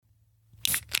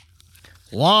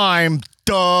Lime,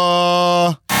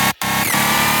 duh.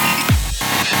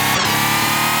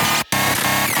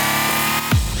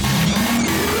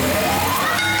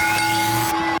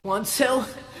 One, two,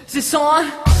 is this on?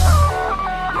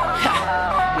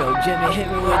 Yo, Jimmy, hit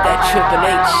me with that Triple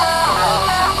H.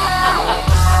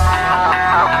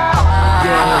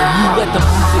 Yeah, you let the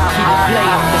music keep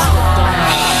playing, Mr. Dunn.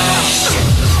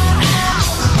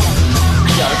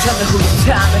 Yo, tell me who the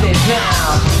time it is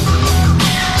now.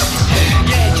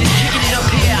 Yeah, just kicking it up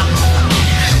here.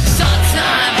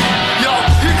 Sometime, yo,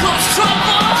 here comes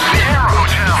trouble. Sierra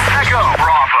Hotel, Echo,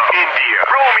 Bravo, India,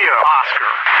 Romeo, Oscar,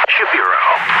 Shapiro.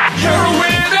 You're a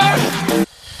winner!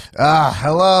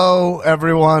 Hello,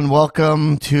 everyone.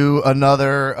 Welcome to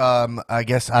another, I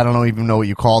guess, I don't even know what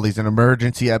you call these, an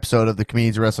emergency episode of the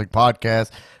Comedians Wrestling Podcast,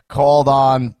 called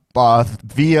on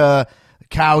via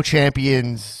Cow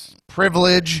Champions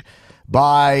privilege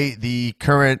by the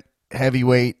current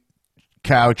heavyweight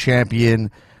Cow Champion,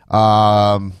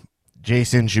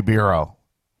 Jason Shapiro.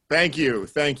 Thank you.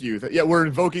 Yeah, we're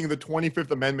invoking the 25th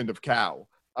Amendment of Cow.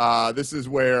 This is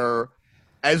where,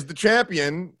 as the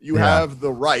champion, you have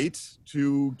the right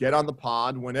to get on the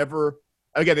pod whenever.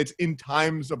 Again, it's in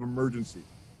times of emergency.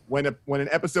 When an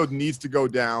episode needs to go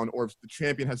down, or if the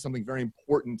champion has something very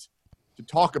important to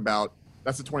talk about,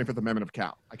 that's the 25th Amendment of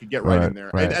Cow. I could get right in there.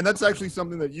 Right. And that's actually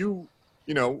something that you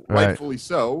Right. rightfully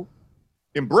so,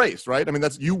 embrace, right? I mean,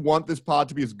 you want this pod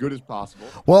to be as good as possible.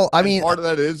 Well, I And mean, part of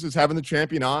that is having the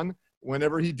champion on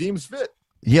whenever he deems fit.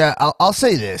 yeah, I'll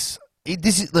say this.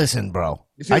 Listen, bro.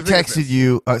 see, I the thing is texted this.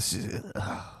 you.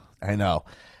 I know.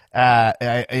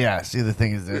 See, the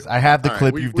thing is this. I have the All right,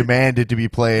 clip we- you've we- demanded to be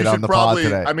played You on should the probably,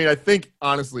 pod today. I mean, I think,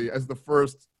 honestly, as the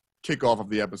first kickoff of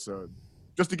the episode,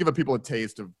 just to give people a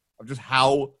taste of just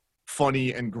how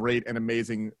funny and great and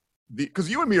amazing, because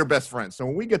you and me are best friends. So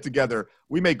when we get together,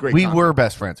 we make great we content. were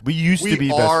best friends. We used to be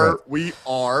best friends. We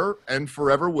are and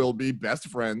forever will be best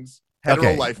friends, hetero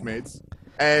Okay. life mates.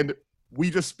 And we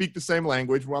just speak the same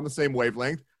language. We're on the same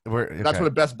wavelength. That's Okay. what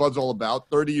a best bud's all about,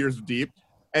 30 years deep.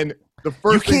 And the You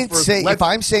first thing can't first, say let's- if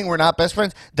I'm saying we're not best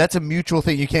friends. That's a mutual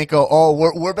thing. You can't go, oh,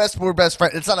 we're best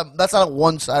friends. That's not a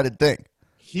one-sided thing.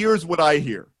 Here's what I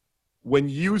hear. When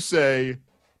you say,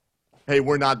 hey,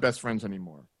 we're not best friends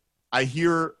anymore, I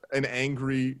hear an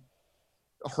angry,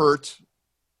 hurt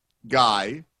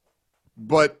guy,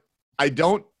 but I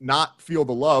don't not feel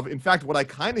the love. In fact, what I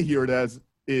kind of hear it as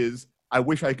is, I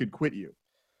wish I could quit you.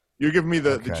 You're giving me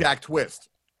the Jack Twist.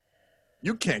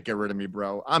 You can't get rid of me,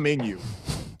 bro. I'm in you.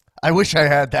 I wish I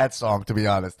had that song, to be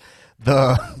honest.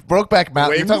 The Brokeback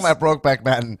Mountain. You're talking Wings? about Brokeback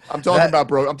Mountain. I'm talking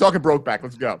Brokeback.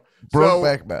 Let's go.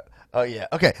 Brokeback Mountain. Oh, yeah.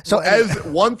 Okay. So As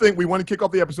one thing, we want to kick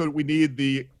off the episode. We need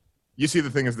you see the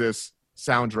thing is this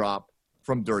sound drop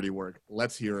from Dirty Work.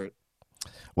 Let's hear it.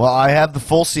 well, I have the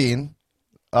full scene.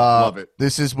 Love it.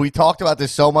 We talked about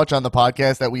this so much on the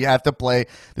podcast that we have to play.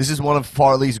 This is one of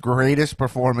Farley's greatest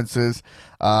performances,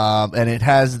 and it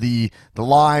has the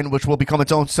line which will become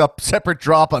its own separate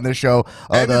drop on this show.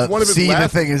 And it's one of his the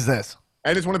last- thing is this.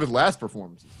 And it's one of his last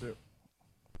performances, too.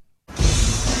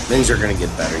 Things are going to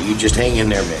get better. You just hang in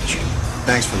there, Mitch.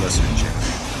 Thanks for listening, Jim.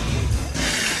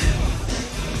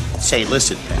 Say,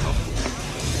 listen, pal.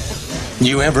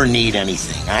 You ever need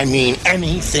anything, I mean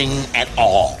anything at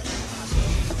all,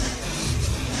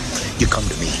 you come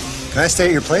to me. Can I stay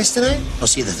at your place tonight? Well,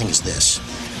 see, the thing is this.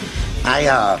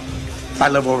 I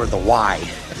live over at the Y,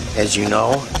 as you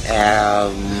know.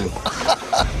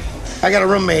 I got a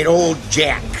roommate, old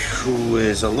Jack, who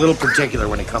is a little particular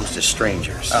when it comes to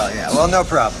strangers. Oh, yeah. Well, no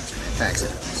problem, Jimmy.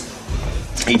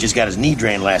 Thanks. He just got his knee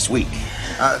drained last week.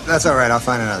 That's all right. I'll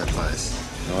find another place.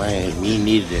 Well, he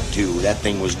needed it, too. That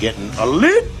thing was getting a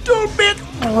little bit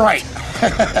right.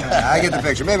 I get the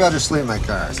picture. Maybe I'll just sleep in my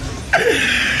car.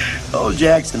 Old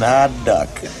Jack's an odd duck,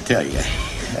 I tell you.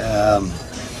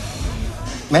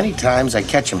 Many times I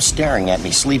catch him staring at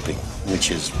me sleeping,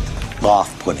 which is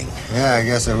off-putting. Yeah, I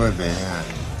guess it would be, yeah.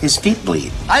 His feet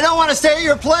bleed. I don't want to stay at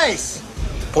your place!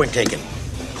 Point taken.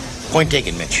 Point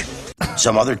taken, Mitch.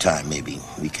 Some other time, maybe,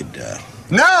 we could,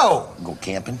 No! go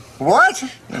camping. What?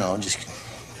 You know,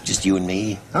 just you and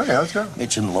me, Okay, let's go.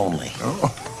 Mitch and Lonely.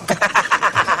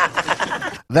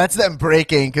 That's them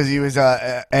breaking because he was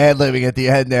ad-libbing at the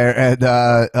end there, and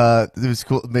it was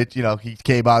cool. Mitch, he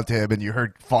came on to him, and you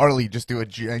heard Farley just do a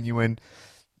genuine,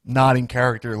 not in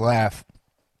character laugh.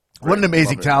 What an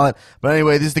amazing Love it. talent. But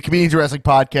anyway, this is the Comedians Wrestling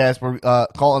Podcast. We're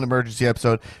calling an emergency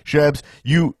episode. Shebs,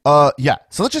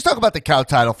 So let's just talk about the cow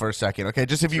title for a second, okay?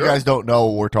 Just if you guys don't know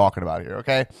what we're talking about here,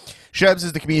 okay? Shebs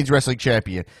is the Comedians Wrestling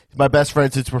Champion. He's my best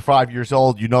friend since we're 5 years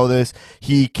old. You know this.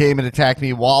 He came and attacked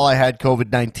me while I had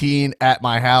COVID-19 at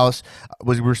my house.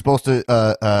 We were supposed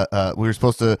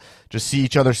to just see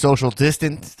each other social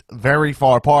distanced, very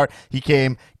far apart. He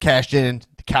came, cashed in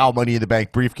Cow Money in the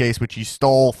Bank briefcase, which he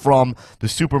stole from the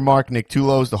Supermark. Nick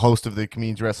Tulos, the host of the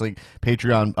Comedians Wrestling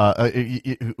Patreon,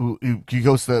 he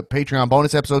hosts the Patreon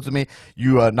bonus episodes with me.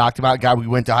 You knocked him out, guy we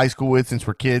went to high school with since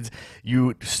we're kids.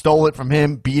 You stole it from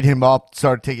him, beat him up,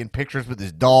 started taking pictures with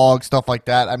his dog, stuff like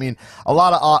that. I mean, a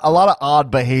lot of odd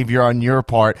behavior on your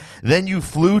part. Then you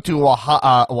flew to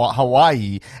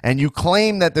Hawaii, and you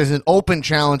claim that there's an open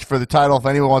challenge for the title if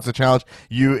anyone wants to challenge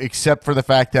you, except for the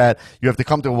fact that you have to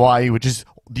come to Hawaii, which is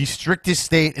the strictest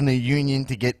state in the union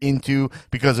to get into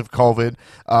because of COVID.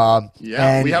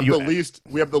 We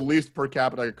have the least per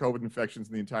capita COVID infections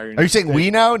in the entire United Are you saying States.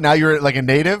 we now? Now you're like a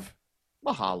native?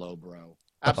 Mahalo, bro.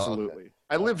 Absolutely.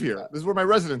 I live here. This is where my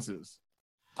residence is.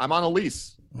 I'm on a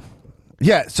lease.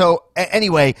 Yeah. So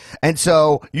anyway, and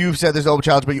so you've said there's no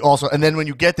challenge, but you also, and then when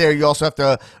you get there, you also have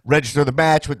to register the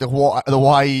match with the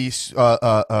Hawaii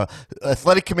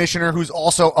athletic commissioner, who's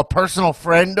also a personal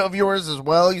friend of yours as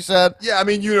well. You said. Yeah, I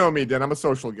mean, you know me, Dan. I'm a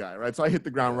social guy, right? So I hit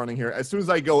the ground running here. As soon as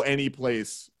I go any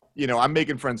place, I'm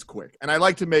making friends quick, and I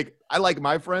like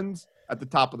my friends at the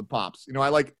top of the pops. I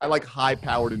like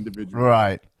high-powered individuals.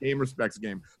 Right. Game respects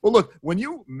game. But look, when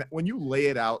you lay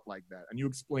it out like that and you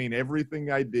explain everything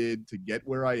I did to get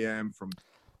where I am, from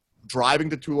driving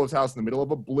to Tulo's house in the middle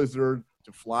of a blizzard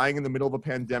to flying in the middle of a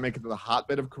pandemic into the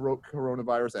hotbed of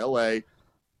coronavirus, LA,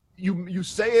 you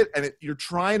say it and you're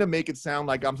trying to make it sound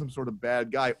like I'm some sort of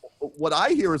bad guy. What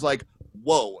I hear is like,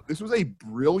 whoa, this was a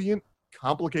brilliant,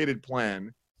 complicated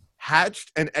plan,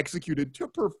 hatched and executed to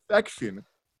perfection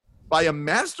by a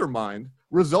mastermind,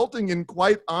 resulting in,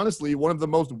 quite honestly, one of the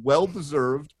most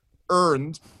well-deserved,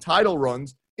 earned title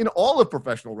runs in all of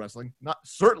professional wrestling. Not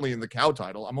certainly in the cow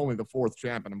title. I'm only the 4th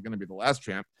champ, and I'm going to be the last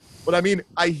champ. But I mean,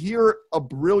 I hear a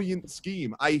brilliant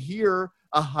scheme. I hear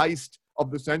a heist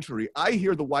of the century. I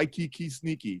hear the Waikiki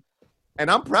Sneaky. And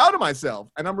I'm proud of myself,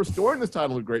 and I'm restoring this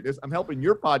title to greatness. I'm helping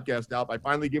your podcast out by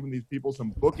finally giving these people some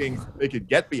bookings they could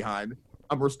get behind.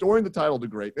 I'm restoring the title to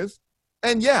greatness.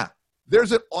 And yeah,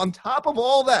 there's on top of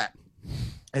all that,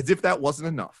 as if that wasn't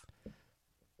enough,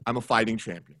 I'm a fighting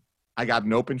champion. I got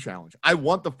an open challenge. I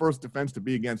want the first defense to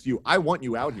be against you. I want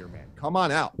you out here, man. Come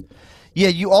on out. Yeah,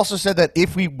 you also said that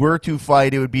if we were to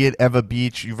fight, it would be at Eva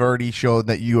Beach. You've already shown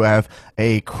that you have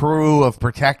a crew of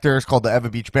protectors called the Eva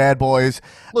Beach Bad Boys.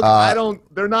 Look,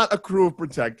 they're not a crew of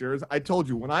protectors. I told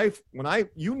you, when I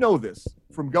you know this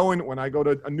from when I go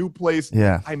to a new place,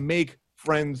 I make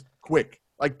friends quick.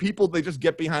 Like, people, they just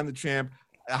get behind the champ.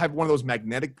 I have one of those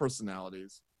magnetic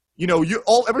personalities.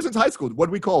 Ever since high school, what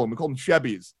do we call them? We call them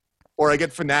Chebbies. Or I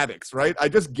get fanatics, right? I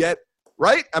just get,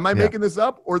 right? Am I making this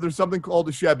up? Or there's something called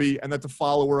a Chebby, and that's a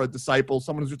follower, a disciple,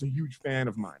 someone who's just a huge fan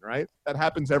of mine, right? That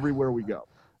happens everywhere we go.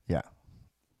 Yeah.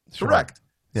 Correct.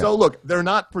 Yeah. So, look, they're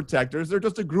not protectors. They're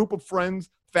just a group of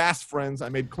friends, fast friends. I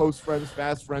made close friends,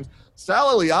 fast friends.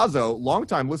 Sal Eliazo,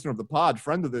 longtime listener of the pod,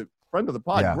 friend of the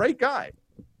pod, great guy.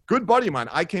 Good buddy of mine.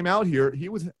 I came out here. He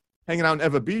was hanging out in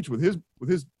Eva Beach with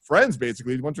his friends,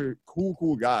 basically, a bunch of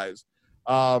cool guys.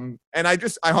 And I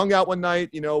hung out one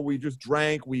night. We just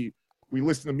drank. We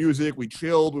listened to music. We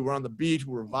chilled. We were on the beach.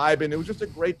 We were vibing. It was just a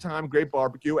great time, great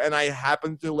barbecue. And I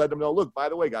happened to let them know, look, by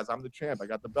the way, guys, I'm the champ. I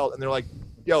got the belt. And they're like,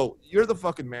 yo, you're the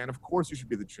fucking man. Of course you should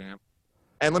be the champ.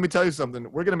 And let me tell you something.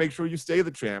 We're going to make sure you stay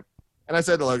the champ. And I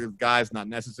said, look, guys, not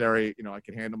necessary. I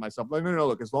can handle myself. Like, no,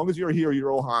 look, as long as you're here,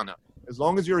 you're Ohana. As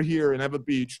long as you're here in Eva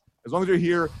Beach, as long as you're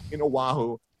here in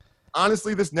Oahu,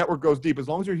 honestly, this network goes deep. As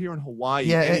long as you're here in Hawaii.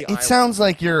 Yeah, it sounds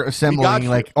like you're assembling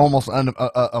like almost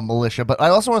a militia. But I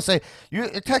also want to say, you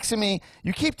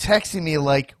keep texting me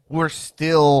like we're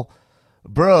still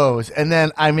bros, and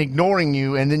then I'm ignoring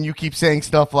you, and then you keep saying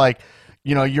stuff like,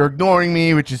 you're ignoring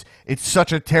me, it's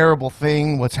such a terrible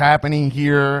thing what's happening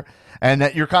here. And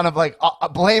that you're kind of like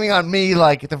blaming on me,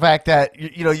 like the fact that,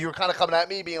 you're kind of coming at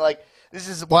me being like, this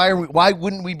is why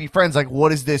wouldn't we be friends? Like,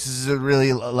 what is this? This is a really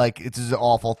it's an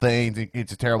awful thing.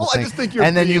 It's a terrible thing. I just think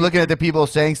then you're looking at the people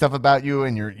saying stuff about you,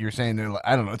 and you're saying they're like,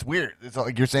 I don't know. It's weird. It's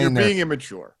like you're saying you're being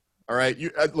immature. All right.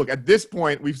 Look, at this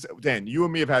point, Dan, you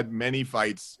and me have had many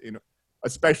fights,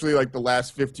 especially like the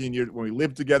last 15 years when we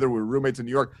lived together. We were roommates in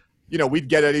New York. We'd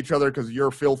get at each other because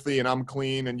you're filthy and I'm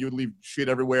clean, and you'd leave shit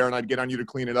everywhere, and I'd get on you to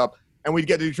clean it up, and we'd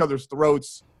get at each other's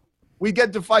throats. We'd get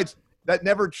into fights. That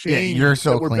never Yeah, changed. you're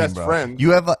so that we're clean, best bro. friends.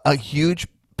 You have a huge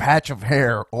patch of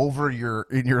hair over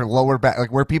in your lower back,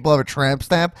 like where people have a tramp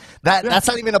stamp. That's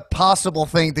not even a possible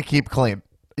thing to keep clean.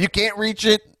 You can't reach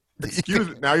it. Excuse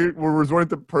me. Now we're resorting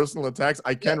to personal attacks.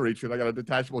 I can reach it. I got a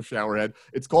detachable shower head.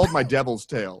 It's called my devil's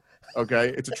tail. Okay,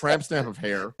 it's a tramp stamp of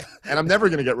hair, and I'm never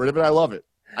gonna get rid of it. I love it.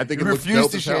 I think You it looks refuse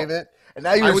dope to as hell. shave it, and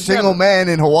now you're I a would single never. man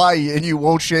in Hawaii, and you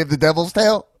won't shave the devil's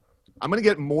tail. I'm gonna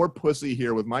get more pussy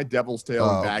here with my devil's tail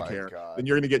Oh and back my hair God. than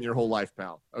you're gonna get in your whole life,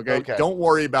 pal. Okay? Okay. Don't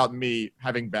worry about me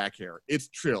having back hair. It's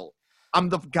chill. I'm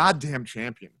the goddamn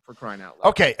champion, for crying out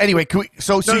loud. Okay. Anyway, can we,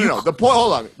 so No. The point.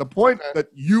 Hold on. The point that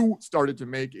you started to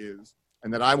make is,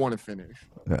 and that I want to finish,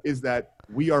 is that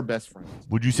we are best friends.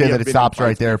 would you say We that have it been in stops right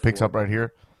fights there, picks before. up right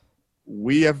here?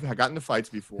 We have gotten to fights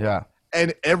before. Yeah.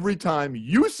 And every time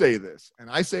you say this, and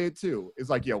I say it too, it's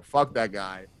like, yo, fuck that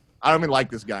guy. I don't even like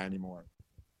this guy anymore.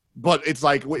 But it's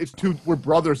like, we're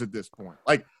brothers at this point.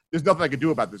 Like, there's nothing I can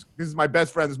do about this. This is my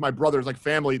best friend. This is my brother. It's like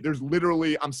family. There's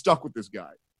literally, I'm stuck with this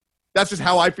guy. That's just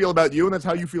how I feel about you, and that's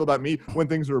how you feel about me when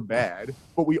things are bad.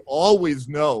 But we always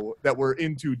know that we're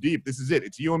in too deep. This is it.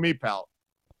 It's you and me, pal.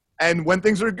 And when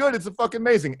things are good, it's fucking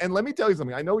amazing. And let me tell you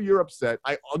something. I know you're upset.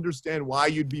 I understand why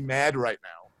you'd be mad right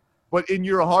now. But in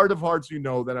your heart of hearts, you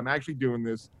know that I'm actually doing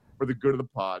this for the good of the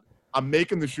pod. I'm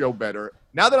making the show better.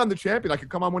 Now that I'm the champion, I can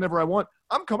come on whenever I want.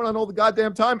 I'm coming on all the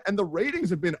goddamn time, and the ratings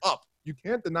have been up. You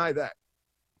can't deny that.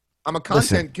 I'm a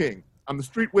content king. I'm the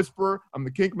street whisperer. I'm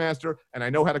the kink master, and I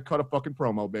know how to cut a fucking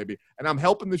promo, baby. And I'm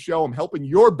helping the show. I'm helping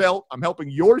your belt. I'm helping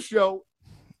your show.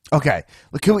 Okay.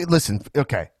 Can we listen?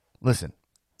 Okay. Listen.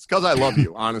 It's because I love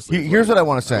you, honestly. Here's what I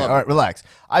want to say. All right, relax.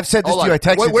 I've said this Hold to you. on. I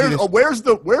texted you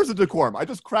this. Where's the decorum? I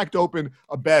just cracked open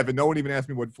a bev and no one even asked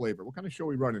me what flavor. What kind of show are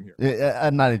we running here?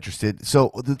 I'm not interested.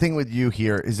 So the thing with you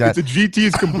here is that It's a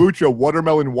GT's kombucha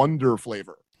watermelon wonder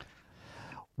flavor.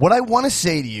 what I want to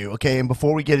say to you, okay, and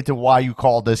before we get into why you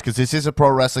called this, because this is a pro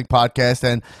wrestling podcast,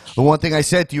 and the one thing I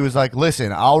said to you is like,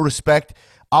 listen, I'll respect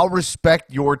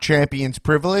your champion's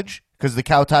privilege, because the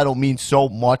cow title means so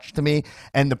much to me,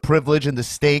 and the privilege and the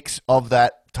stakes of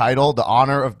that title, the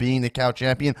honor of being the cow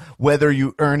champion, whether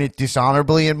you earn it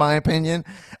dishonorably, in my opinion,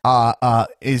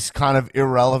 is kind of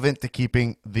irrelevant to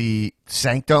keeping the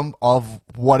sanctum of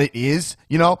what it is.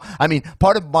 You know, I mean,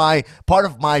 part of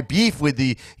my beef with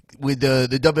the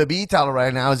WWE title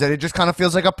right now is that it just kind of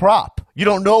feels like a prop. You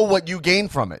don't know what you gain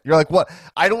from it. You're like, what?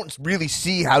 I don't really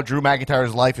see how Drew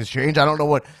McIntyre's life has changed. I don't know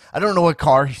what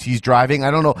car he's driving.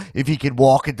 I don't know if he could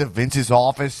walk into Vince's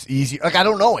office easy. Like, I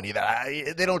don't know any of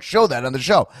that. They don't show that on the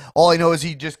show. All I know is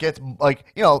he just gets, like,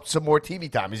 you know, some more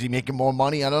TV time. Is he making more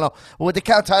money? I don't know. But with the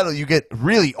cow title, you get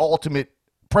really ultimate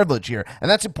privilege here, and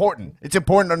that's important. It's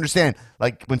important to understand,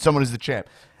 like, when someone is the champ.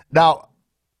 Now,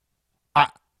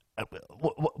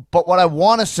 but what I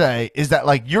want to say is that,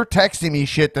 like, you're texting me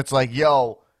shit that's like,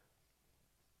 yo,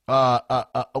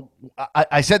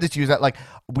 I said this to you, is that, like,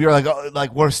 we are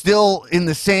like we're still in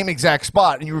the same exact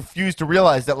spot, and you refuse to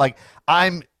realize that, like,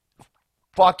 I'm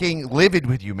fucking livid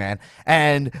with you, man.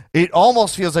 And it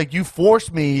almost feels like you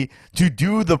forced me to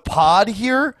do the pod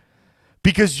here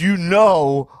because you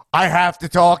know I have to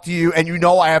talk to you, and you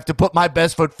know I have to put my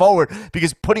best foot forward,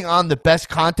 because putting on the best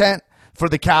content for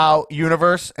the Cow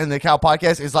universe and the Cow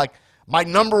podcast is like my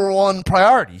number one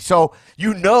priority. So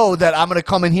you know that I'm going to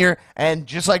come in here and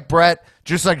just like Brett,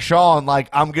 just like Sean, like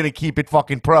I'm going to keep it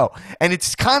fucking pro. And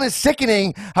it's kind of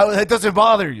sickening how that doesn't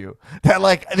bother you. That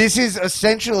like this is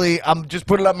essentially I'm just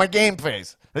putting up my game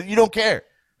face. You don't care.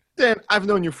 Dan, I've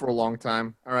known you for a long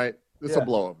time. All right. This will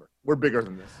blow over. We're bigger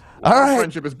than this. All Our right.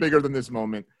 friendship is bigger than this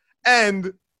moment.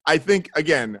 And I think,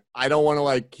 again, I don't want to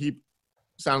like keep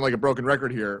sounding like a broken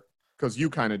record here, because you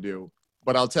kind of do.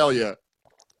 But I'll tell you,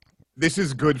 this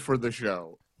is good for the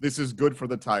show. This is good for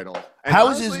the title. And How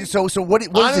honestly, is this? So what is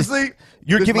honestly, this?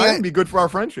 You're this giving might it- even be good for our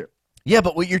friendship. Yeah,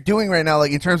 but what you're doing right now,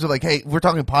 like in terms of like, hey, we're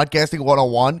talking podcasting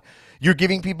 101. You're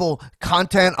giving people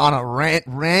content on a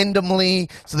randomly,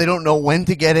 so they don't know when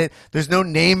to get it. There's no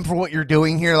name for what you're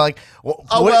doing here. Like,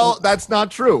 Well, that's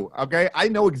not true. Okay, I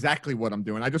know exactly what I'm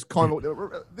doing. I just call.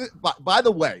 By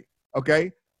the way,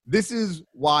 okay, this is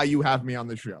why you have me on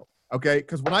the show. Okay,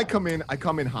 because when I come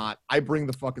in hot. I bring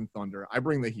the fucking thunder. I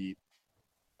bring the heat.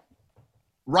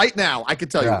 Right now, I can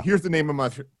tell you. Here's the name of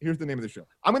the show.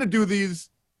 I'm gonna do these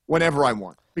whenever I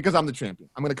want because I'm the champion.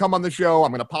 I'm gonna come on the show.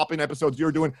 I'm gonna pop in episodes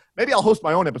you're doing. Maybe I'll host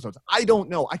my own episodes. I don't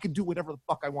know. I can do whatever the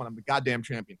fuck I want. I'm the goddamn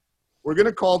champion. We're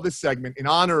gonna call this segment in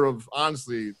honor of,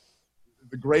 honestly,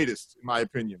 the greatest, in my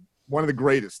opinion. One of the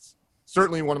greatest.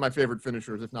 Certainly one of my favorite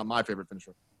finishers, if not my favorite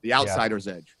finisher. The Outsider's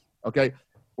Edge. Okay?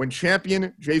 When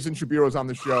champion Jason Shapiro is on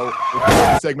the show, we're calling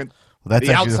the segment Well, that's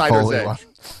The actually the Outsider's Foley Edge. one.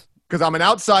 Because I'm an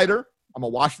outsider, I'm a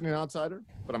Washington outsider,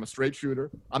 but I'm a straight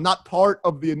shooter. I'm not part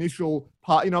of the initial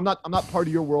I'm not part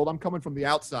of your world. I'm coming from the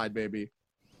outside, baby.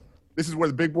 This is where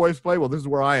the big boys play. Well, this is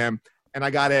where I am. And I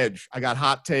got edge. I got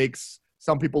hot takes.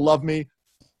 Some people love me.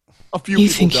 A few You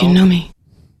people think don't. you know me?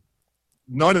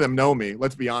 None of them know me,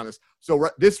 let's be honest. So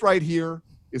this right here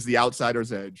is the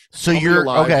outsider's edge. So Coming you're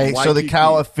alive, okay. So the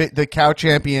YTP. cow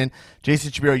champion,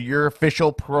 Jason Shapiro, your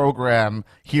official program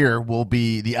here will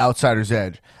be the Outsider's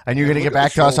Edge, and you're going to look get at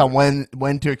back the to us on shoulder.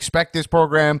 when to expect this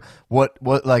program. What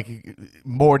like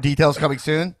more details coming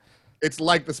soon? It's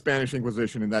like the Spanish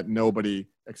Inquisition in that nobody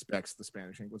expects the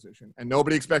Spanish Inquisition, and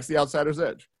nobody expects the outsider's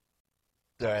edge.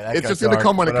 All right, that It's got just going to dark,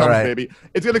 come when it but comes, all right. baby.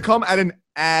 It's going to come at an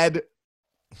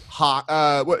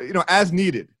as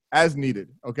needed.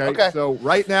 Okay? Okay. So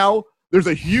right now, there's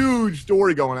a huge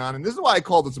story going on, and this is why I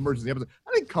called this emergency episode.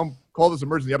 I didn't call this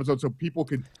emergency episode so people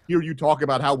could hear you talk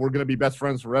about how we're going to be best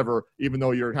friends forever, even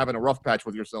though you're having a rough patch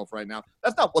with yourself right now.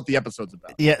 That's not what the episode's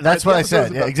about. Yeah, that's Right? what The I said.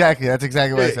 episode's Yeah, about- exactly. That's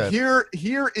exactly what I said.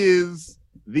 Here is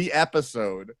the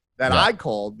episode that I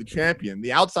called the champion,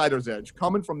 the outsider's edge,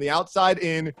 coming from the outside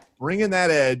in, bringing that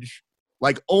edge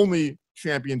like only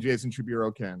champion Jason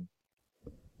Shapiro can.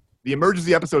 The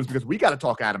emergency episode is because we got to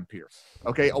talk Adam Pearce.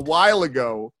 Okay, a while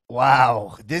ago,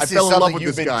 Wow, this I is fell in love something with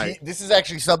you've this been. guy. This is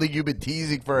actually something you've been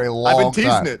teasing for a long I've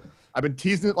time. been teasing it. I've been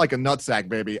teasing it like a nutsack,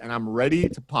 baby, and I'm ready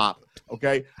to pop.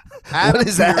 Okay, What Adam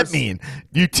does that Pearce- mean?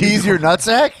 You tease your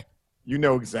nutsack? You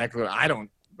know exactly. I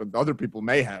don't, but other people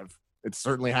may have. It's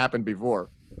certainly happened before.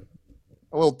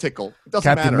 A little tickle. It doesn't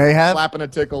Captain matter. may have? Slapping a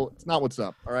tickle. It's not what's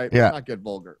up. All right. Yeah. Let's not get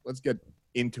vulgar. Let's get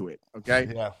into it.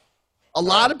 Okay. Yeah. A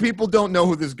lot of people don't know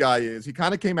who this guy is. He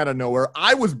kind of came out of nowhere.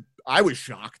 I was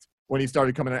shocked when he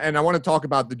started coming in. And I want to talk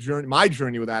about my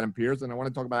journey with Adam Pearce, and I want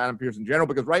to talk about Adam Pearce in general,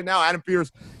 because right now Adam Pearce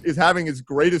is having his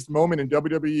greatest moment in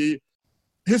WWE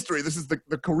history. This is the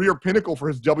career pinnacle for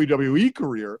his WWE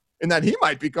career, in that he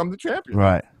might become the champion.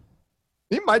 Right.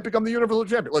 He might become the Universal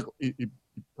Champion. Look, he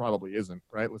probably isn't,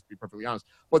 right? Let's be perfectly honest.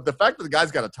 But the fact that the guy's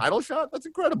got a title shot, that's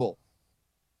incredible.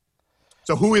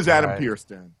 So who is Adam Right. Pearce,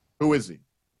 Dan? Who is he?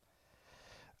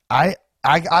 I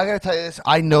gotta tell you this.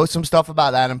 I know some stuff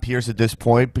about Adam Pearce at this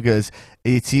point because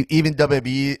it's even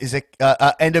WWE is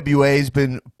NWA has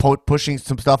been pushing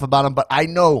some stuff about him, but I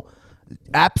know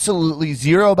absolutely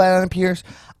zero about Adam Pearce.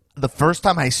 The first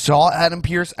time I saw Adam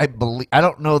Pearce, I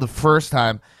don't know the first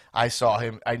time I saw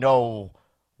him. I know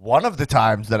one of the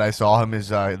times that I saw him is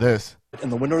this. And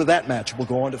the winner of that match will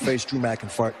go on to face Drew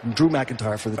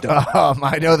McIntyre for the W.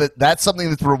 I know that's something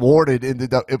that's rewarded in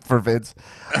for Vince.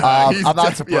 I'm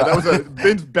not surprised. Yeah, that was a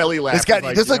Vince belly laugh. This guy,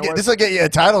 Like, this you know what? will get you a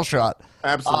title shot.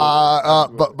 Absolutely.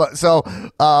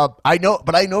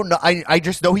 I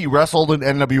just know he wrestled in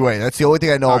NWA. That's the only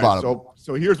thing I know All right, about him.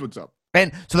 So here's what's up.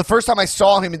 And so the first time I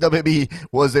saw him in WWE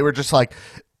was they were just like,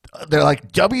 they're like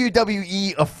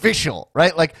WWE official,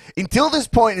 right? Like until this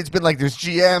point, it's been like there's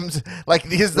GMs, like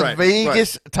he's the Right,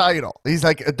 Vegas title. He's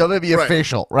like a WWE Right.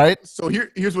 official, right? So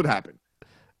here's what happened.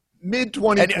 Mid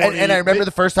 2020. And I remember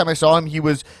the first time I saw him, he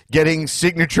was getting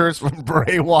signatures from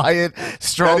Bray Wyatt,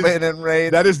 Strowman, and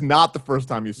Reigns. That is not the first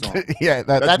time you saw him. Yeah,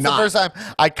 that's the not. first time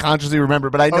I consciously remember,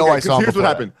 but I know I 'cause saw him here's what before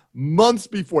happened. Months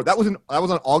before, that was on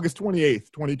August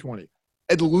 28th, 2020.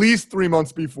 At least 3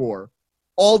 months before,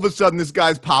 all of a sudden this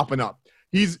guy's popping up.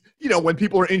 He's, when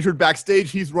people are injured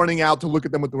backstage, he's running out to look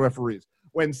at them with the referees.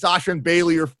 When Sasha and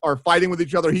Bailey are fighting with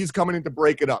each other, he's coming in to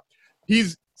break it up.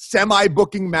 He's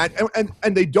semi-booking match,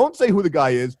 and they don't say who the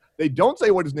guy is. They don't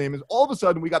say what his name is. All of a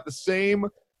sudden, we got the same,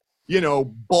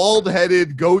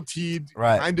 bald-headed, goateed,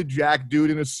 Right. kind of jack dude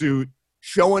in a suit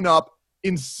showing up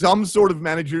in some sort of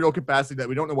managerial capacity that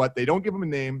we don't know what. They don't give him a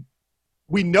name.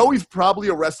 We know he's probably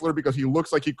a wrestler because he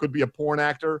looks like he could be a porn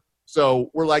actor. So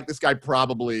we're like, this guy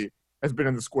probably has been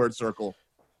in the squared circle.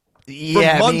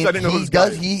 Yeah, months, I mean, I didn't know who he this guy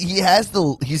does.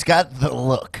 is. He's got the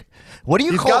look. What do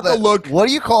you He's call got that? the look. What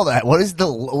do you call that? What is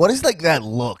like that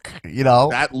look?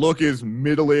 That look is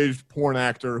middle-aged porn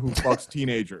actor who fucks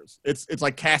teenagers. It's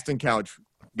like casting couch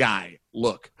guy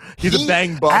look. He's a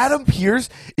bang buff. Adam Pearce.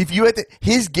 If you had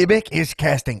his gimmick is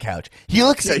casting couch. He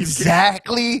looks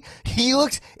exactly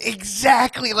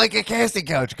like a casting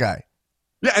couch guy.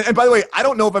 Yeah, and by the way, I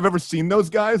don't know if I've ever seen those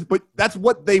guys, but that's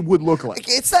what they would look like.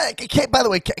 It's not. By the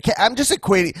way, I'm just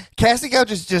equating casting couch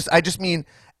is just. I just mean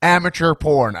amateur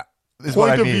porn. Is what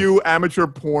I Point of mean. view, amateur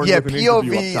porn. Yeah, with an interview up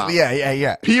POV. top.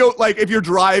 Yeah. Like if you're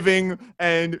driving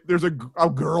and there's a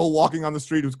girl walking on the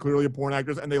street who's clearly a porn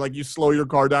actress, and you slow your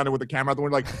car down and with the camera out the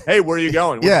window, like, hey, where are you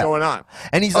going? What's Yeah. going on?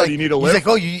 And he's Oh, like, you need a he's lift? like,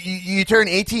 oh, you turned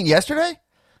 18 yesterday?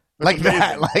 Like amazing.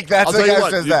 that. Like that's I'll the tell you guy who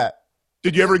what, says that.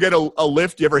 Did you ever get a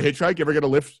lift? You ever hitchhike? You ever get a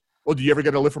lift well, do you ever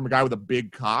get a lift from a guy with a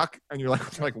big cock? And you're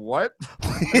like what?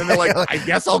 And they're like, I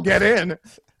guess I'll get in.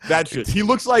 That shit. He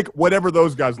looks like whatever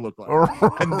those guys look like.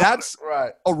 And that's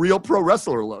right. a real pro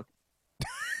wrestler look.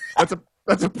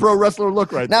 That's a pro wrestler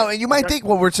look right Now, there. you might think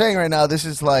what we're saying right now, this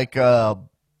is like,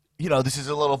 this is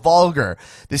a little vulgar.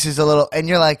 This is a little, and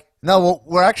you're like, no, what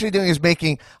we're actually doing is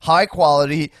making high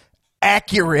quality,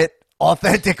 accurate,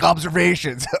 authentic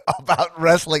observations about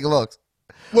wrestling looks.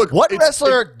 Look, What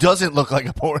wrestler doesn't look like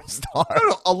a porn star? I don't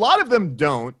know. A lot of them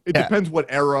don't. It depends what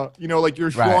era. Like your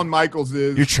Right. Shawn Michaels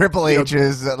is. Your Triple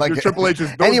H's, like your Triple H's.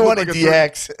 Those anyone look in like a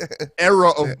DX. era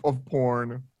of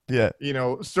porn. Yeah.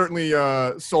 Certainly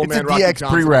Soul It's Man a Rocky DX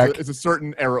Johnson prereq. is a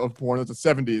certain era of porn. It's a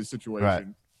 70s situation. Right.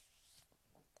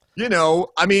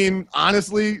 I mean,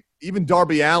 honestly, even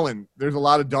Darby Allin, there's a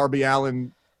lot of Darby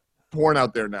Allin porn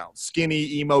out there now.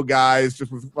 Skinny, emo guys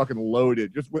just with fucking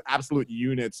loaded, just with absolute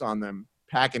units on them,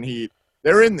 packing heat.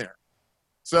 They're in there.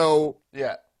 So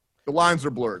Yeah. the lines are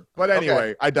blurred. But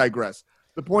anyway, I digress.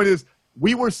 The point is,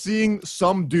 we were seeing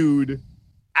some dude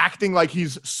acting like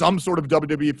he's some sort of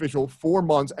WWE official 4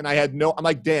 months, and I'm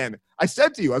like, Dan, I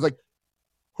said to you, I was like,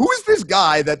 who is this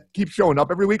guy that keeps showing up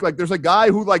every week? Like, there's a guy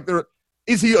who, like,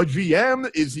 is he a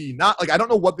GM? Is he not? Like, I don't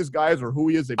know what this guy is or who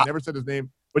he is. They've never said his name,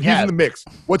 but he's in the mix.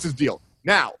 What's his deal?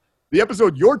 Now, the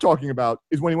episode you're talking about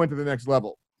is when he went to the next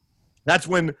level. That's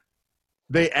when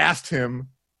they asked him,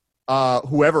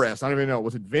 whoever asked, I don't even know,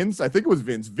 was it Vince? I think it was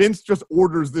Vince. Vince just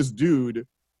orders this dude.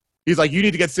 He's like, you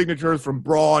need to get signatures from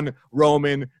Braun,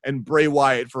 Roman, and Bray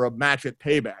Wyatt for a match at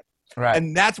Payback. Right.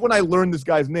 And that's when I learned this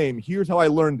guy's name. Here's how I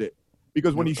learned it.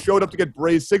 Because when he showed up to get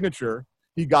Bray's signature,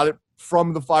 he got it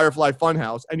from the Firefly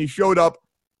Funhouse, and he showed up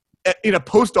in a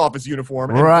post office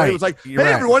uniform. And Bray was like, hey,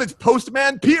 everyone, it's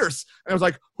Postman Pierce. And I was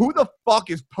like, who the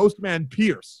fuck is Postman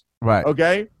Pierce? Right.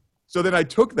 Okay? So then I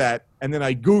took that, and then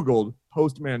I Googled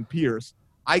Postman Pierce.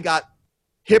 I got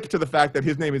hip to the fact that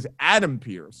his name is Adam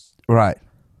Pierce. Right.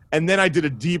 And then I did a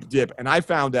deep dip, and I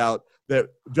found out that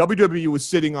WWE was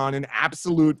sitting on an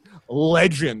absolute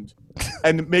legend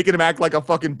and making him act like a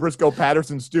fucking Briscoe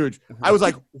Patterson stooge. I was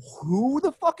like, who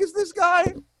the fuck is this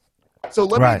guy? So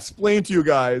let me explain to you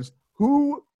guys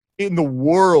who in the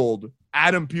world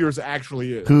Adam Pierce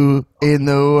actually is. Who in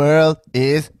the world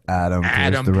is Adam Pierce,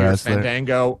 Adam the Pierce, wrestler?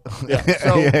 Fandango. Yeah,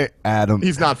 so Adam.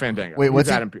 he's not Fandango. Wait, what's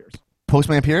he's Adam Pierce?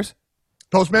 Postman Pierce?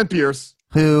 Postman Pierce.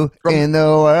 Who in the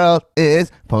world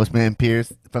is Postman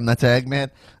Pierce from the Tag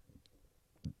Man?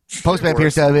 Postman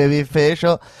Pierce, baby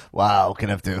official. Wow, what can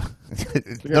I do?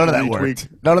 None of that worked.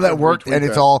 None of that worked, and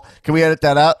it's all. Can we edit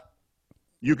that out?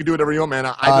 You can do whatever you want, man.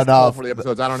 I just call for the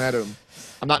episodes. I don't edit them.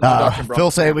 I'm not in production, bro.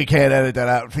 Phil saying we can't edit that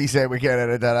out. He said we can't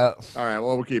edit that out. All right,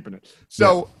 well, we're keeping it.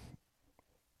 So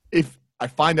if I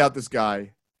find out this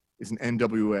guy is an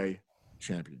NWA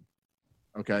champion,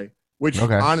 okay, which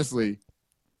honestly,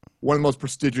 one of the most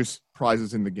prestigious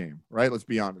prizes in the game, right? Let's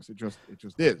be honest. It just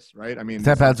is, right? I mean,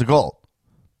 10 pounds of gold.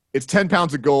 It's 10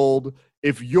 pounds of gold.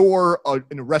 If you're a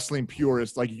wrestling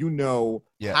purist, like, you know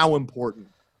how important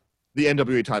the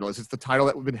NWA title is. It's the title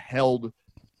that would have been held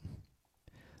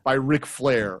by Ric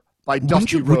Flair, by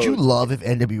Dusty Rhodes. Would you love if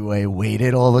NWA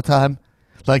waited all the time?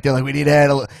 Like, they're like, we need to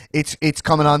add it's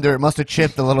coming under. It must have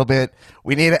chipped a little bit.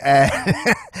 We need to add.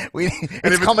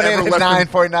 It's coming in at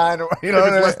 9.9. Or, you know,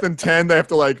 if it's less than 10, they have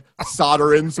to, like,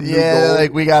 solder in some new gold.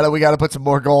 like we gotta put some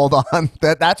more gold on.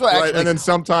 That's what actually. And then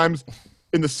sometimes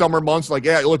in the summer months, like,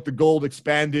 look, the gold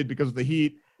expanded because of the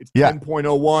heat. It's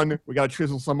 10.01. We got to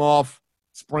chisel some off,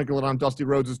 sprinkle it on Dusty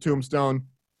Rhodes' tombstone.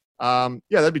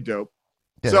 That'd be dope.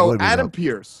 Yeah, so Adam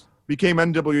Pierce became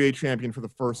NWA champion for the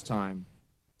first time,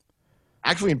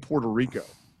 actually in Puerto Rico,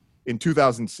 in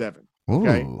 2007.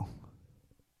 Okay,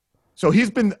 so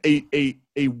he's been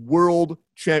a world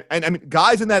champ, and I mean,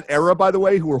 guys in that era, by the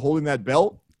way, who were holding that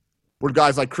belt were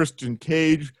guys like Christian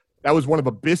Cage. That was one of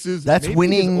Abyss's. That's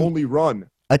winning his only run.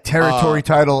 A territory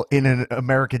title in an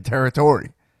American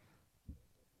territory.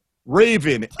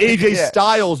 Raven, AJ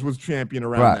Styles was champion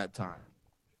around that time.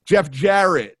 Jeff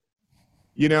Jarrett.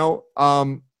 You know,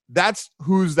 that's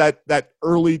who's that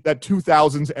early, that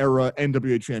 2000s era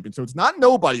NWA champion. So it's not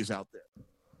nobodies out there.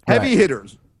 Heavy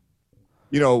hitters.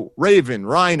 You know, Raven,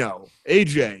 Rhino,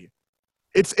 AJ.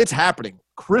 It's happening.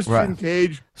 Christian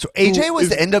Cage. So AJ was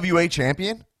the NWA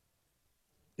champion?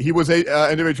 He was a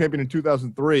NWA champion in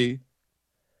 2003.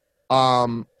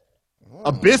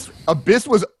 Abyss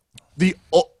was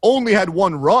only had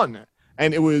one run,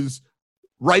 and it was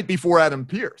right before Adam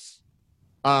Pierce.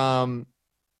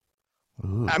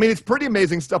 I mean, it's pretty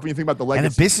amazing stuff when you think about the legacy.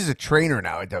 And Abyss is a trainer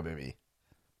now at WWE.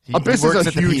 Abyss is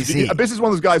a huge deal. Abyss is one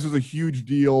of those guys who's a huge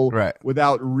deal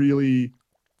without really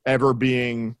ever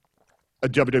being a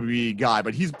WWE guy,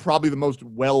 but he's probably the most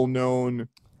well-known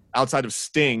outside of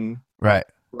Sting, Right.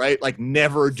 right? Like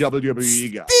never a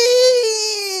WWE guy.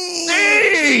 Sting!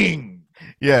 Sting!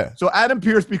 Yeah. So Adam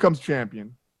Pearce becomes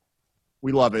champion.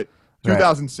 We love it. Right.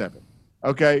 2007.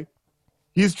 Okay?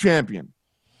 He's champion.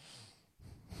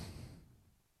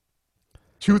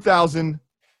 2000.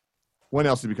 When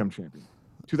else did he become champion?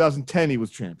 2010 he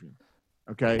was champion.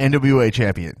 Okay? NWA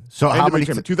champion. So how NWA many?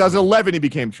 champion. 2011 he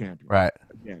became champion. Right.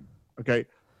 Again. Okay?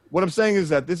 What I'm saying is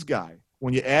that this guy,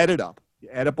 when you add it up, you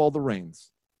add up all the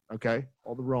reigns, okay?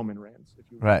 All the Roman reigns. If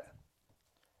you Right.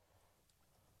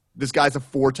 This guy's a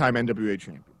 4-time NWA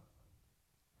champion.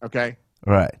 Okay?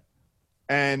 Right.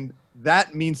 And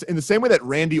that means, in the same way that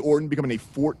Randy Orton becoming a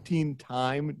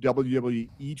 14-time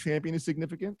WWE champion is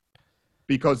significant,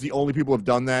 because the only people who have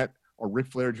done that are Ric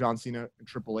Flair, John Cena, and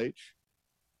Triple H,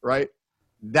 right?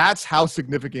 That's how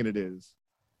significant it is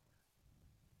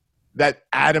that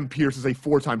Adam Pearce is a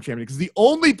 4-time champion, because the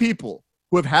only people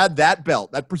who have had that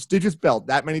belt, that prestigious belt,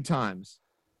 that many times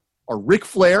are Ric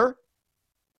Flair,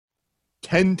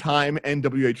 10-time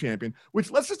NWA champion, which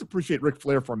let's just appreciate Ric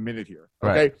Flair for a minute here,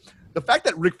 okay? Right. The fact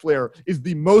that Ric Flair is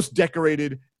the most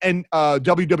decorated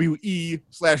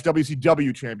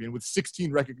WWE/WCW champion with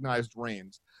 16 recognized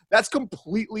reigns, that's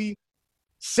completely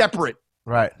separate.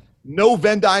 Right. No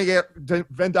Venn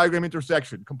diagram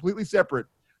intersection. Completely separate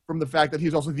from the fact that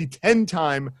he's also the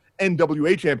 10-time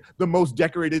NWA champ, the most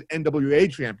decorated NWA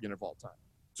champion of all time.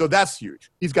 So that's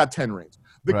huge. He's got 10 reigns.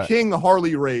 The Right. King,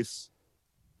 Harley Race,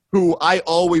 who I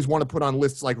always want to put on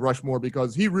lists like Rushmore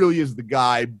because he really is the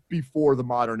guy before the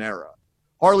modern era.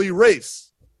 Harley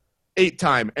Race,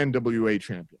 8-time NWA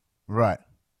champion. Right.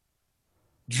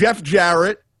 Jeff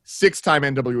Jarrett, 6-time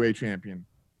NWA champion.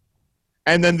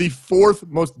 And then the 4th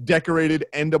most decorated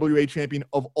NWA champion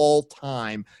of all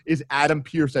time is Adam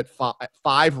Pearce at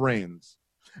 5 reigns.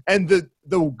 And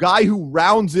the guy who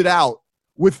rounds it out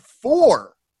with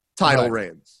 4 title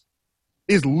reigns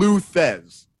is Lou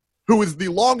Thez, who is the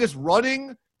longest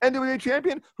running NWA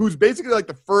champion, who's basically like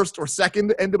the first or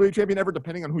second NWA champion ever,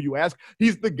 depending on who you ask.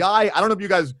 He's the guy, I don't know if you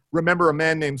guys remember a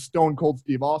man named Stone Cold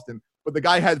Steve Austin, but the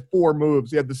guy had 4 moves.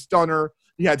 He had the stunner,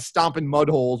 he had stomping mud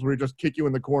holes where he just kick you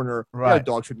in the corner. He had a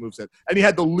dog shit moveset. And he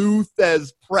had the Lou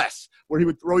Thez press, where he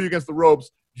would throw you against the ropes,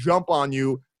 jump on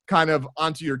you, kind of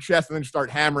onto your chest, and then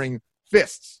start hammering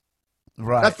fists.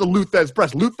 Right. That's the Lou Thez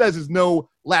press. Lou Thez is no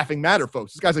laughing matter,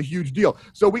 folks. This guy's a huge deal.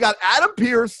 So we got Adam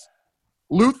Pearce,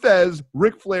 Lou Thez,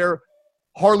 Ric Flair,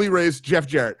 Harley Race, Jeff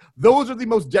Jarrett. Those are the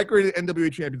most decorated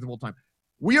NWA champions of all time.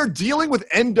 We are dealing with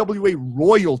NWA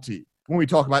royalty when we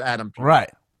talk about Adam Pearce. Right.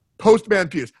 Postman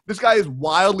Pearce. This guy is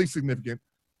wildly significant.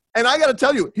 And I got to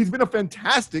tell you, he's been a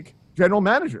fantastic general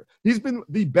manager. He's been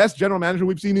the best general manager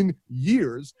we've seen in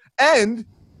years. And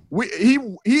he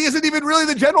isn't even really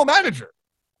the general manager.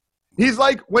 He's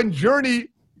like when Journey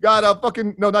got a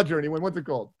fucking, no, not Journey. What's it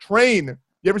called? Train.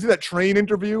 You ever see that Train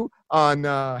interview on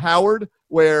Howard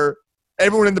where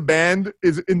everyone in the band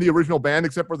is in the original band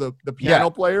except for the piano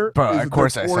player? Bro, is of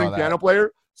course the I saw touring that. piano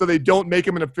player. So they don't make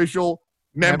him an official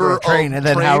member of Train. And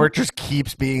then Train. Howard just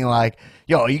keeps being like,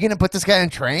 yo, are you going to put this guy in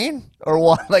Train? Or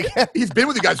what? Like, He's been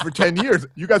with you guys for 10 years.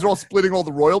 You guys are all splitting all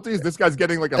the royalties. This guy's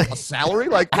getting like a salary.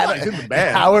 Like, come on, he's in the